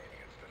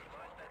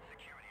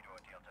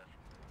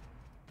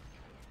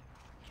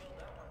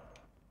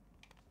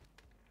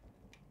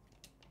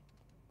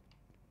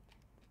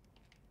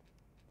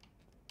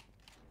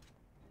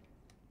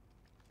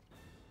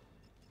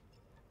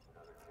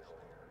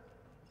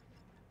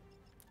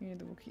 Yeah,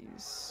 the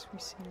Wookiees. We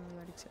seem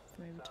related except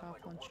for maybe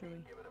Tarful and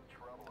Chewie.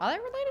 Are they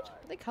related?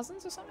 Are they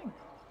cousins or something?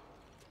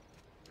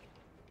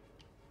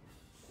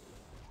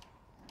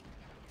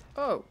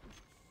 Oh.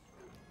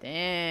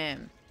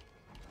 Damn.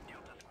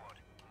 Delta Squad,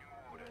 new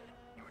orders.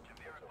 You are to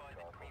verify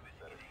that Grievous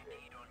is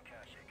AED'd on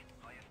Kashyyyk.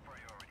 Highest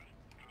priority.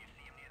 Can you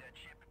see him near that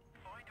ship?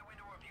 Find a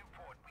window or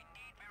viewport. We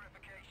need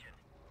verification.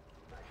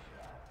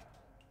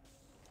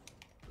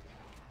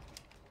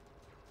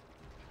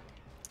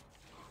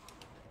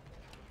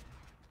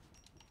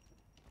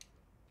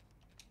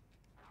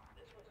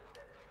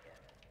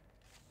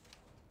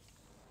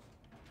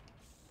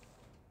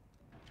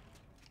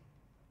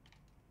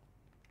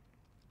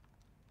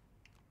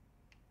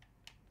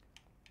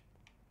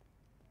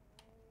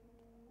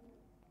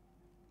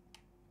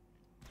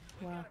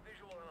 Wow.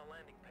 visual on a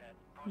landing pad.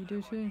 You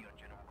do too.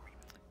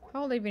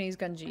 How old even is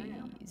Gunji?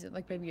 Is it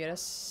like Baby Yoda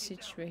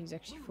Sitch where he's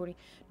actually 40?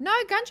 No,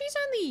 Gunji's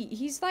only,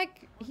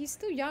 he's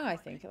still young, I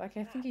think. Like,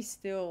 I think he's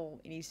still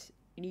in his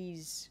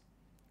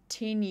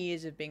 10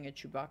 years of being a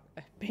Chewbacca,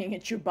 being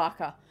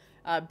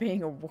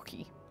a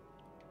Wookiee.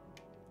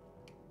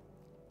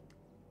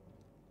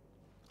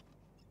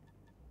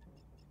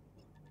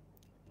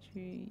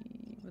 He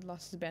would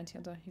last as a bounty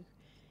hunter.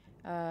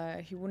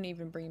 He wouldn't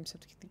even bring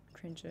himself to kill the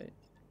Trandoshan.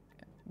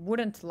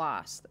 Wouldn't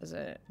last as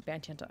a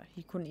bounty hunter.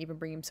 He couldn't even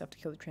bring himself to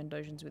kill the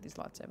Trandoshans with his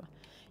lightsaber.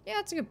 Yeah,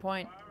 that's a good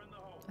point.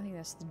 I think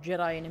that's the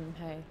Jedi in him,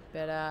 hey.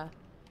 But,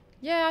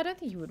 yeah, I don't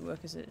think he would work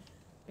as a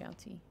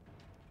bounty.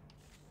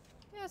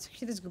 Yeah, that's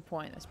a good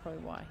point. That's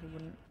probably why he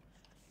wouldn't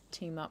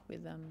team up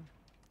with,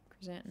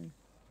 Chrysanthemum.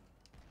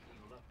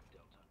 Heal up,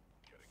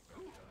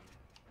 Delta.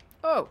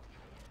 Oh!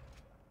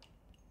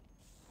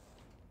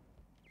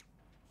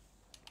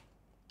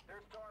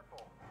 There's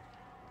Tarful.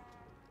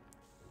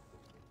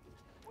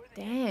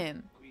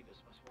 Damn.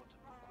 Grievous must want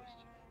a more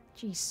question.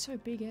 Geez, so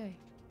big, eh?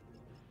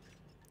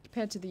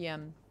 Compared to the,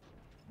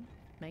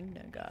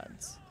 Magna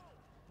guards.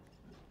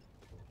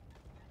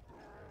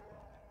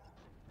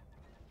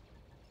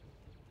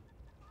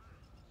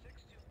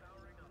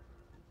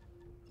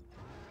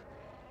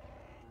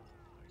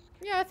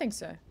 Yeah, I think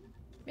so.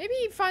 Maybe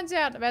he finds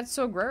out about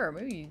Saw Gerrera.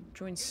 Maybe he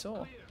joins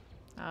Saw.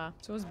 So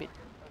it was a bit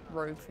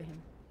rogue for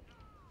him.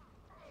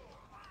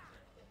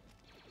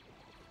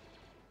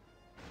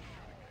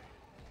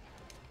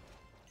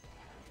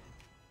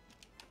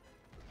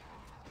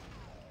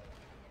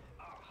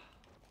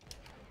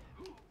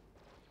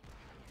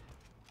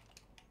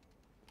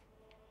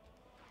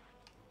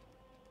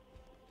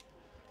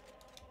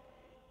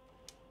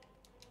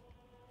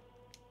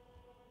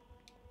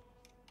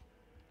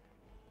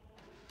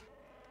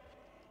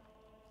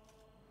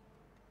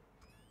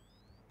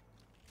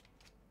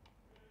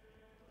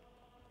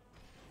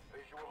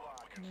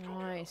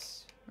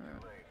 Nice.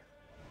 Alright.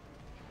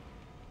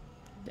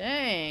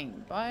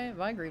 Dang. Bye,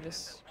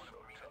 Grievous.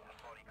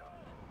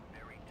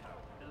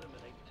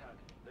 Eliminate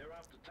target. They're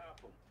after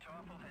Topple.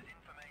 Topple has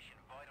information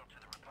vital to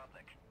the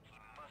Republic. He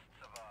must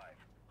survive.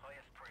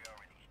 Highest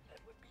priority.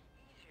 That would be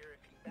easier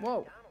if he backed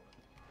Whoa. down a little.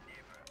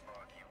 Never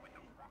argue with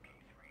the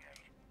rookie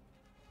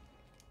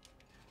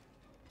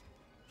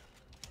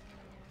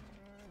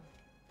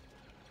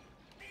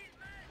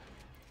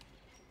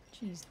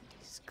 3-8. Jeez,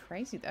 he's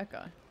crazy, that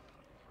guy.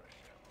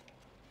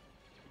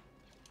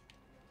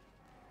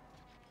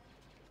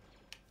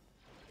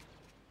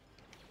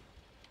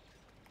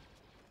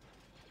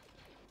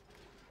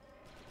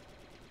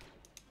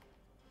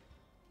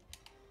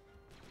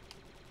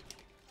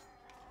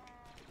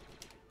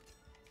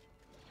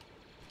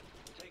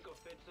 Take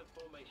offensive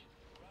formation.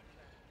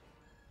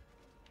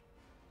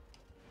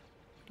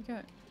 Where'd he go?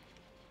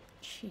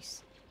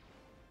 Jeez.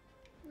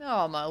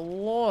 Oh my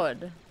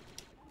lord. Now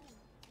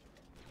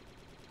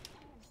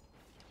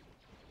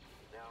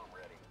I'm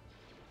ready.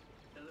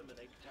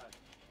 Eliminate target.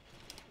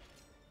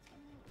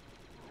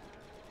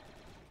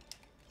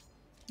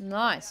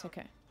 Nice,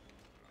 okay.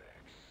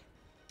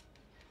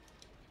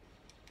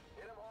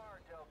 Hit him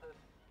hard, Delta.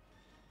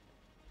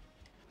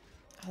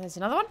 Oh, there's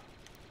another one?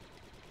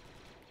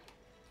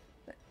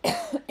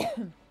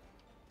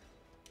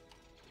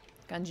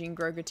 Gunji and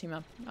Grogu team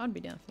up. I'd be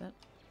down for that.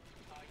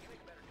 You make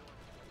a better doing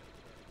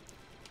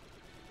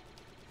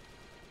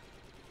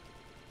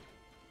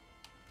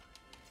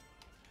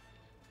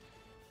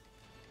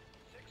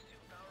it. 6-2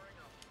 powering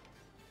up.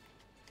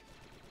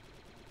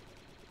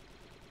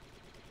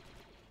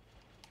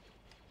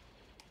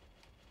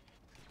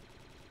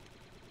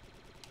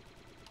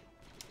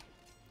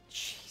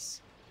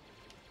 Jeez.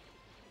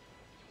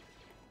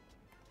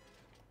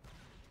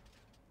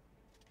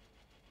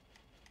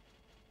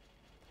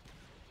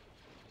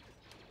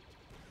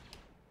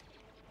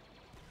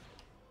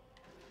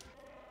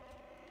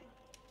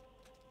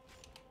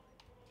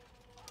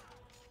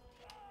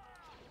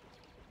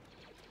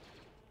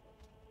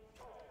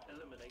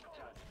 Eliminate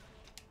target.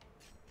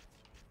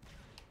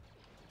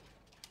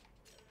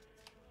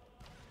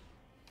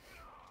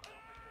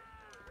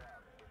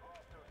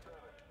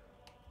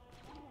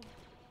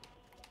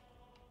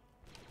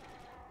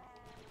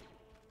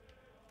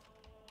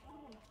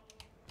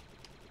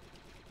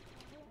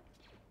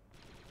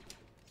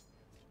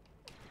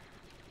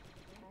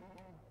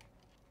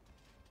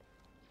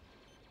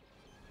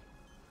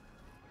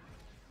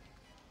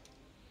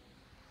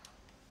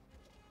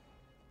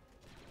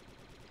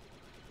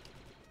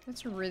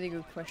 That's a really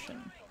good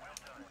question.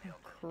 Oh,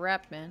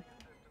 crap, man.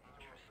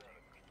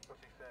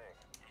 What's he saying?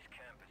 This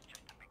camp is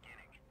just the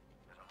beginning.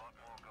 There's a lot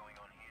more going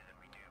on here than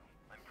we knew.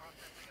 I'm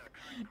processing our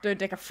current Don't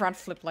take a front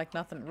flip like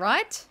nothing,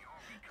 right?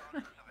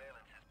 recon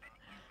surveillance has been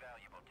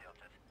invaluable,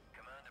 Delta.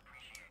 Command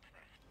appreciates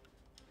this.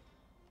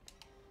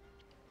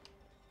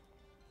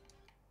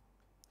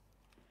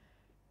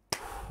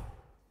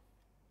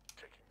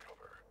 Taking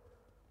cover.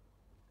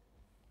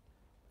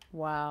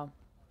 Wow.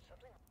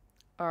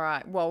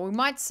 Alright, well, we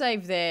might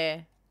save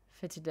there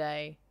for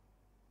today.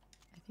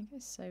 I think I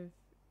save...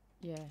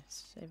 Yeah,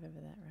 save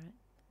over that, right?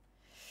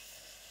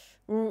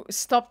 We'll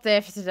stop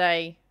there for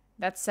today.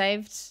 That's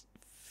saved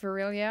for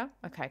real, yeah?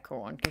 Okay,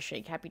 cool. On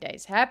Kashyyyk. Happy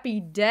days.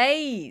 Happy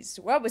days!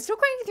 Well, we're still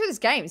going through this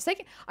game. It's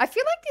taking... I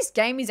feel like this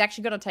game is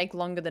actually going to take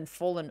longer than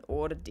Fallen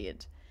Order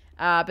did.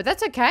 But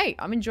that's okay.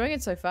 I'm enjoying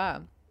it so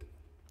far.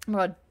 Oh my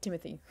god,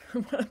 Timothy.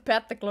 What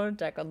about the clone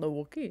attack on the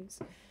Wookiees?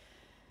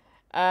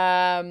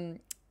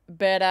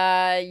 But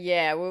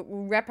yeah,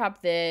 we'll wrap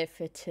up there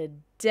for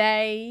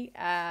today.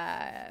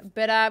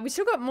 But we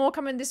still got more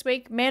coming this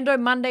week. Mando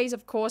Mondays,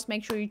 of course.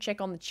 Make sure you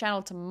check on the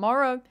channel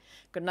tomorrow.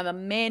 Got another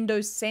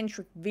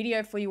Mando-centric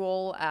video for you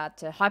all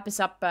to hype us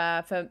up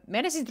for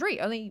Mando Season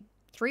 3. Only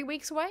 3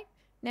 weeks away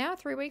now.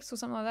 3 weeks or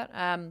something like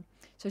that.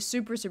 So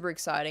super, super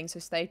exciting. So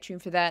stay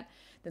tuned for that.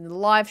 Then the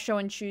live show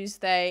on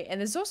Tuesday.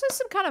 And there's also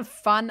some kind of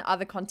fun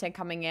other content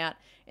coming out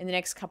in the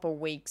next couple of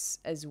weeks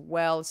as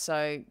well.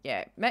 So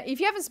yeah, if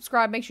you haven't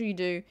subscribed, make sure you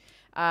do.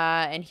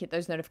 And hit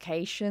those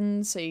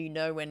notifications so you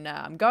know when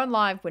I'm going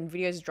live, when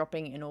videos are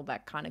dropping and all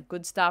that kind of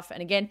good stuff.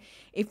 And again,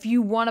 if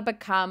you want to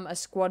become a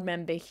squad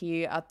member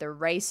here at the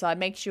Raeside,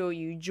 make sure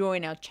you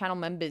join our channel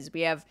members.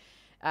 We have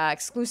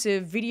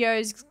exclusive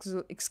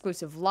videos,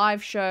 exclusive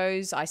live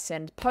shows. I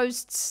send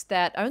posts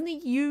that only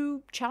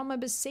you channel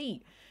members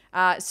see.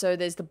 So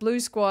there's the Blue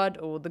Squad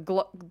or the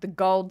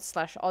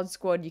Gold/Odd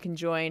Squad you can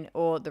join,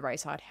 or the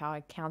Raeside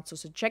High Council.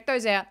 So check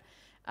those out.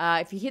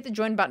 If you hit the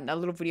join button, a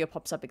little video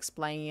pops up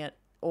explaining it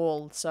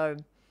all. So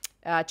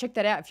check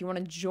that out if you want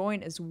to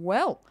join as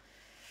well.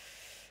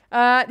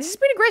 This has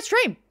been a great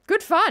stream.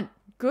 Good fun.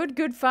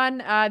 Good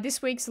fun.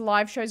 This week's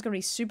live show is going to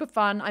be super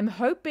fun. I'm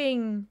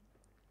hoping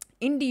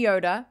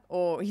Indioda,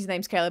 or his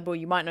name's Caleb, or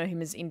you might know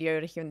him as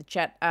Indioda here in the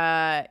chat,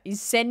 is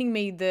sending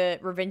me the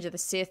Revenge of the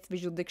Sith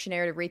visual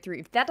dictionary to read through.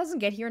 If that doesn't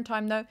get here in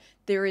time, though,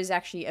 there is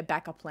actually a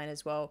backup plan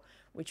as well,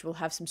 which will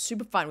have some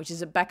super fun, which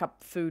is a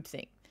backup food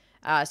thing.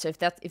 So if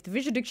the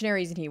visual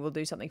dictionary isn't here, we'll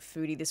do something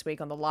foodie this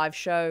week on the live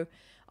show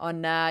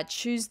on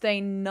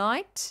Tuesday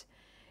night.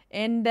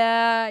 And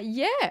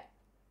yeah,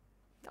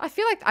 I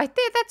feel like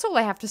that's all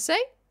I have to say,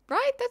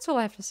 right? That's all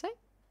I have to say.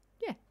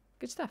 Yeah,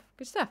 good stuff.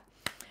 Good stuff.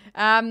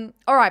 All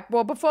right.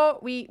 Well, before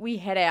we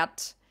head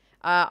out,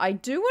 I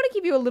do want to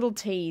give you a little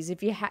tease.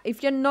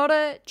 If you're not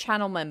a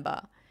channel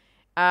member,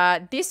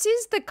 this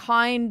is the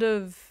kind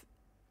of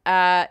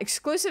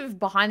exclusive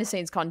behind the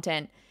scenes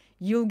content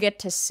you'll get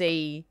to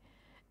see.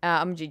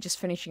 I'm just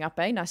finishing up,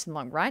 nice and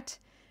long, right?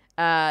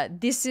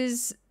 This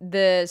is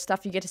the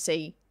stuff you get to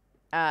see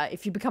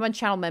if you become a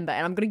channel member,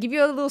 and I'm going to give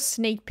you a little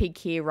sneak peek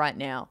here right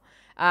now.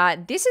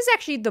 This is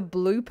actually the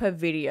blooper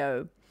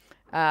video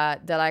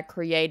that I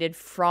created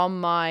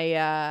from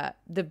my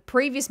the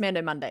previous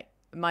Mando Monday,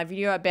 my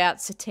video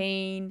about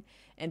Satine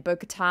and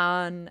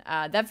Bo-Katan.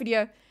 That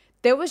video,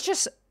 there was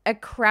just a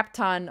crap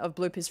ton of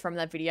bloopers from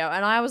that video,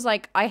 and I was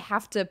like, I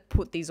have to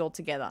put these all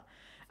together.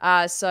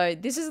 So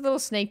this is a little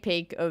sneak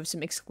peek of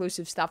some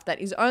exclusive stuff that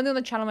is only on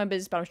the channel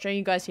members, but I'm showing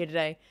you guys here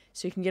today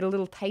so you can get a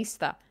little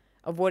taster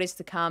of what is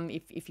to come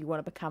if you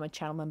want to become a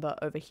channel member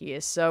over here.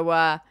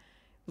 So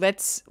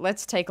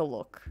let's take a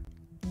look.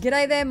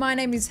 G'day there, my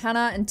name is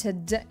Hannah, and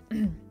today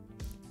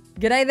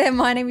G'day there,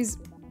 my name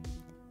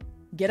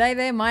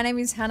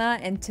is Hannah,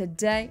 and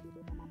today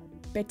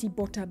Betty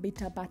Bota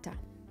Bita Bata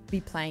be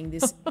playing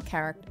this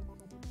character.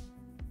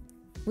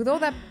 With all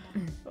that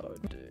oh,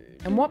 dude.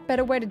 And what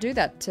better way to do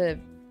that to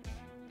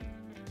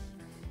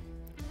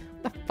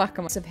the fuck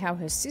am I? Of how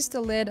her sister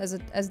led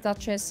as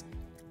Duchess.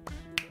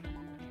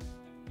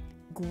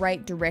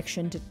 Great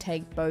direction to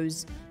take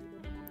Bo's.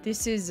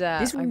 This is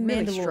this will be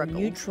really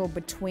neutral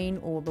between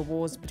all the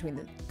wars between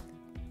the.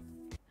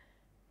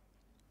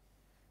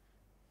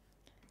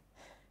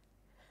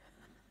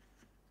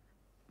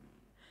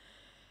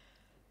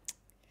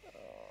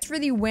 This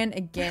really went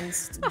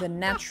against the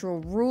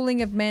natural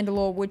ruling of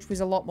Mandalore, which was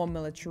a lot more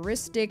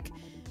militaristic.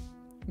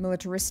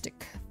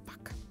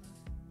 Fuck.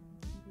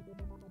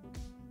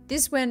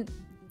 This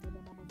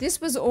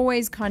was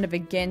always kind of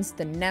against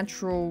the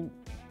natural.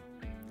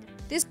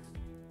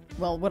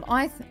 Well, what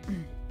I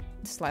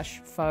slash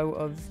foe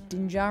of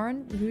Din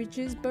Djarin, which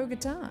is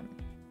Bo-Katan.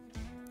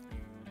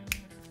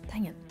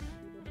 Dang it.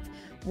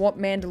 What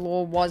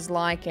Mandalore was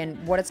like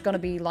and what it's going to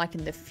be like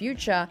in the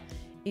future.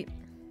 The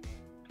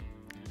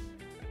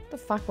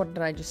fuck, what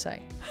did I just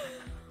say?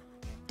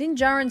 Din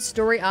Djarin's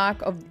story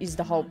arc is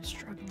the whole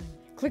struggle.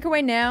 Click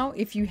away now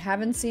if you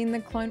haven't seen the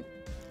clone.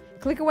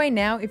 Click away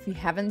now if you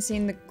haven't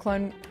seen the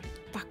clone.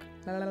 Fuck.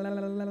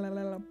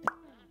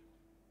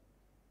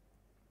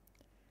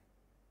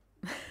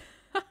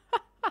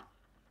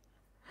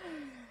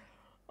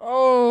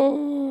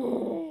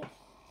 Oh,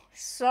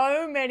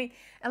 so many.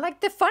 And like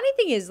the funny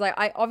thing is, like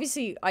I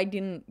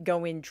didn't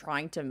go in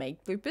trying to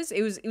make bloopers.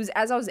 It was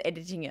as I was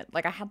editing it.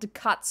 Like I had to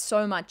cut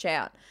so much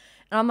out,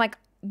 and I'm like,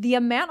 the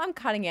amount I'm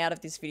cutting out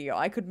of this video,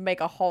 I could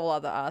make a whole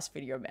other ass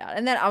video about.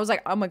 And then I was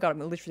like, oh my god,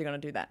 I'm literally gonna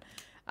do that.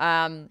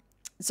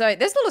 So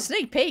there's a little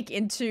sneak peek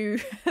into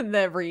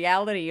the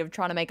reality of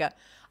trying to make a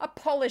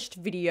polished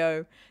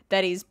video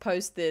that is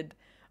posted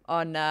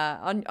on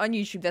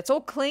YouTube. That's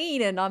all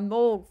clean and I'm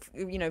all,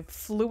 you know,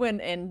 fluent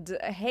and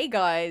hey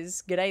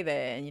guys, g'day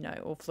there, and you know,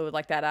 all fluid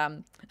like that.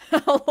 A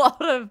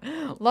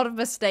lot of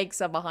mistakes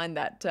are behind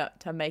that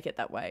to make it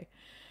that way.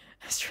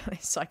 It's really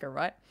psycho,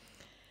 right?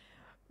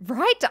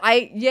 Right?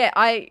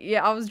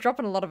 I was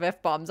dropping a lot of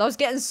F-bombs. I was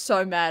getting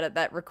so mad at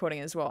that recording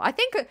as well. I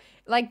think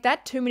like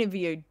that 2-minute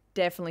video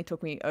definitely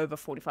took me over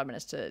 45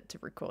 minutes to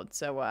record.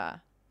 So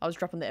I was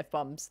dropping the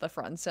F-bombs, the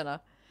front and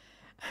center.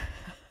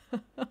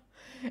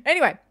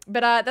 Anyway,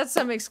 but that's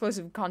some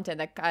exclusive content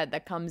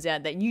that comes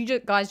out that you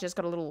guys just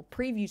got a little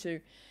preview to.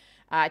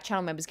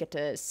 Channel members get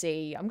to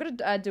see. I'm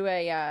gonna do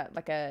a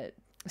like a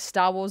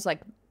Star Wars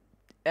like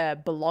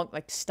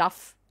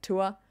stuff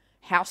tour,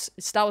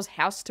 Star Wars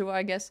house tour,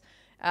 I guess,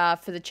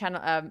 for the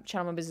channel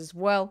members as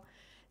well.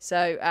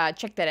 So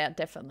check that out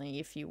definitely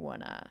if you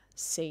wanna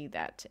see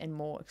that and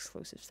more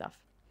exclusive stuff.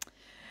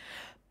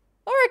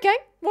 Okay,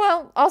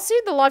 well, I'll see you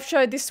at the live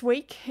show this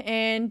week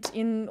and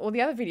in all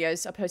the other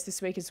videos I post this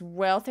week as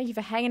well. Thank you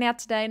for hanging out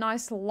today.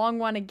 Nice long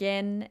one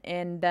again.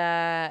 And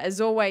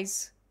as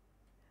always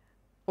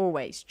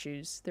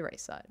choose the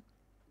race side.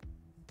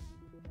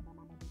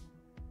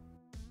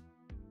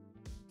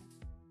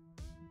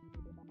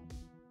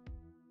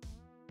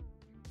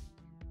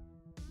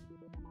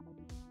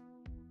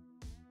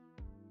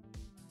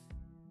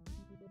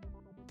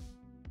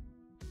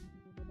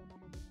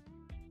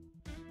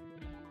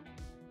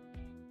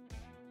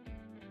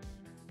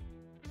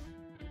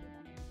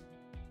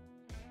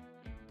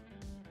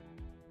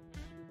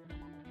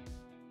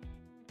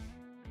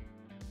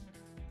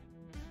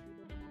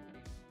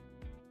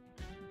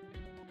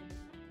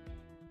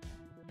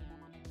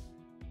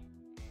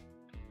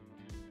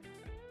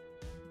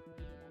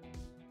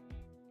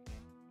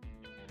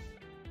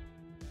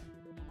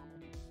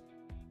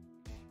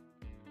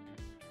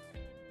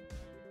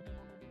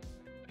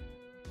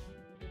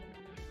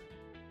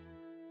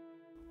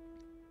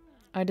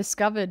 I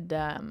discovered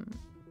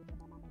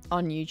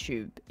on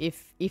YouTube,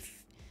 if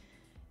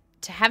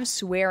to have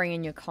swearing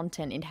in your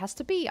content, it has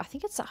to be, I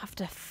think it's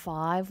after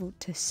 5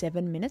 to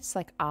 7 minutes,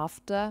 like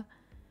after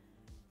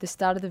the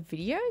start of the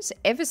videos.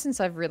 Ever since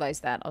I've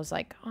realized that, I was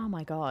like, oh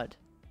my god,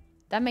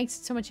 that makes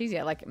it so much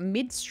easier. Like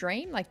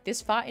mid-stream, like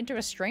this far into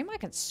a stream, I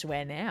can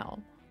swear now,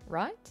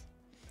 right?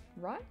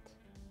 Right?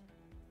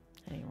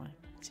 Anyway,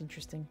 it's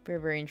interesting. Very,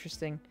 very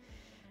interesting.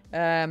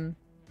 Good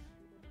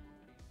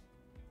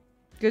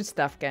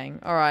stuff, gang.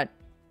 All right.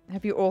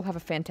 Hope you all have a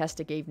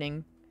fantastic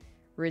evening.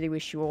 Really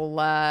wish you all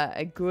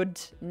a good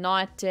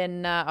night,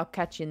 and I'll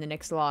catch you in the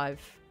next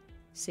live.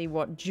 See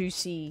what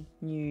juicy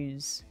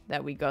news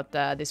that we got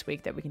this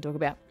week that we can talk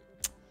about.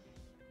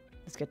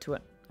 Let's get to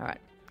it. All right.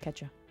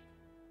 Catch ya.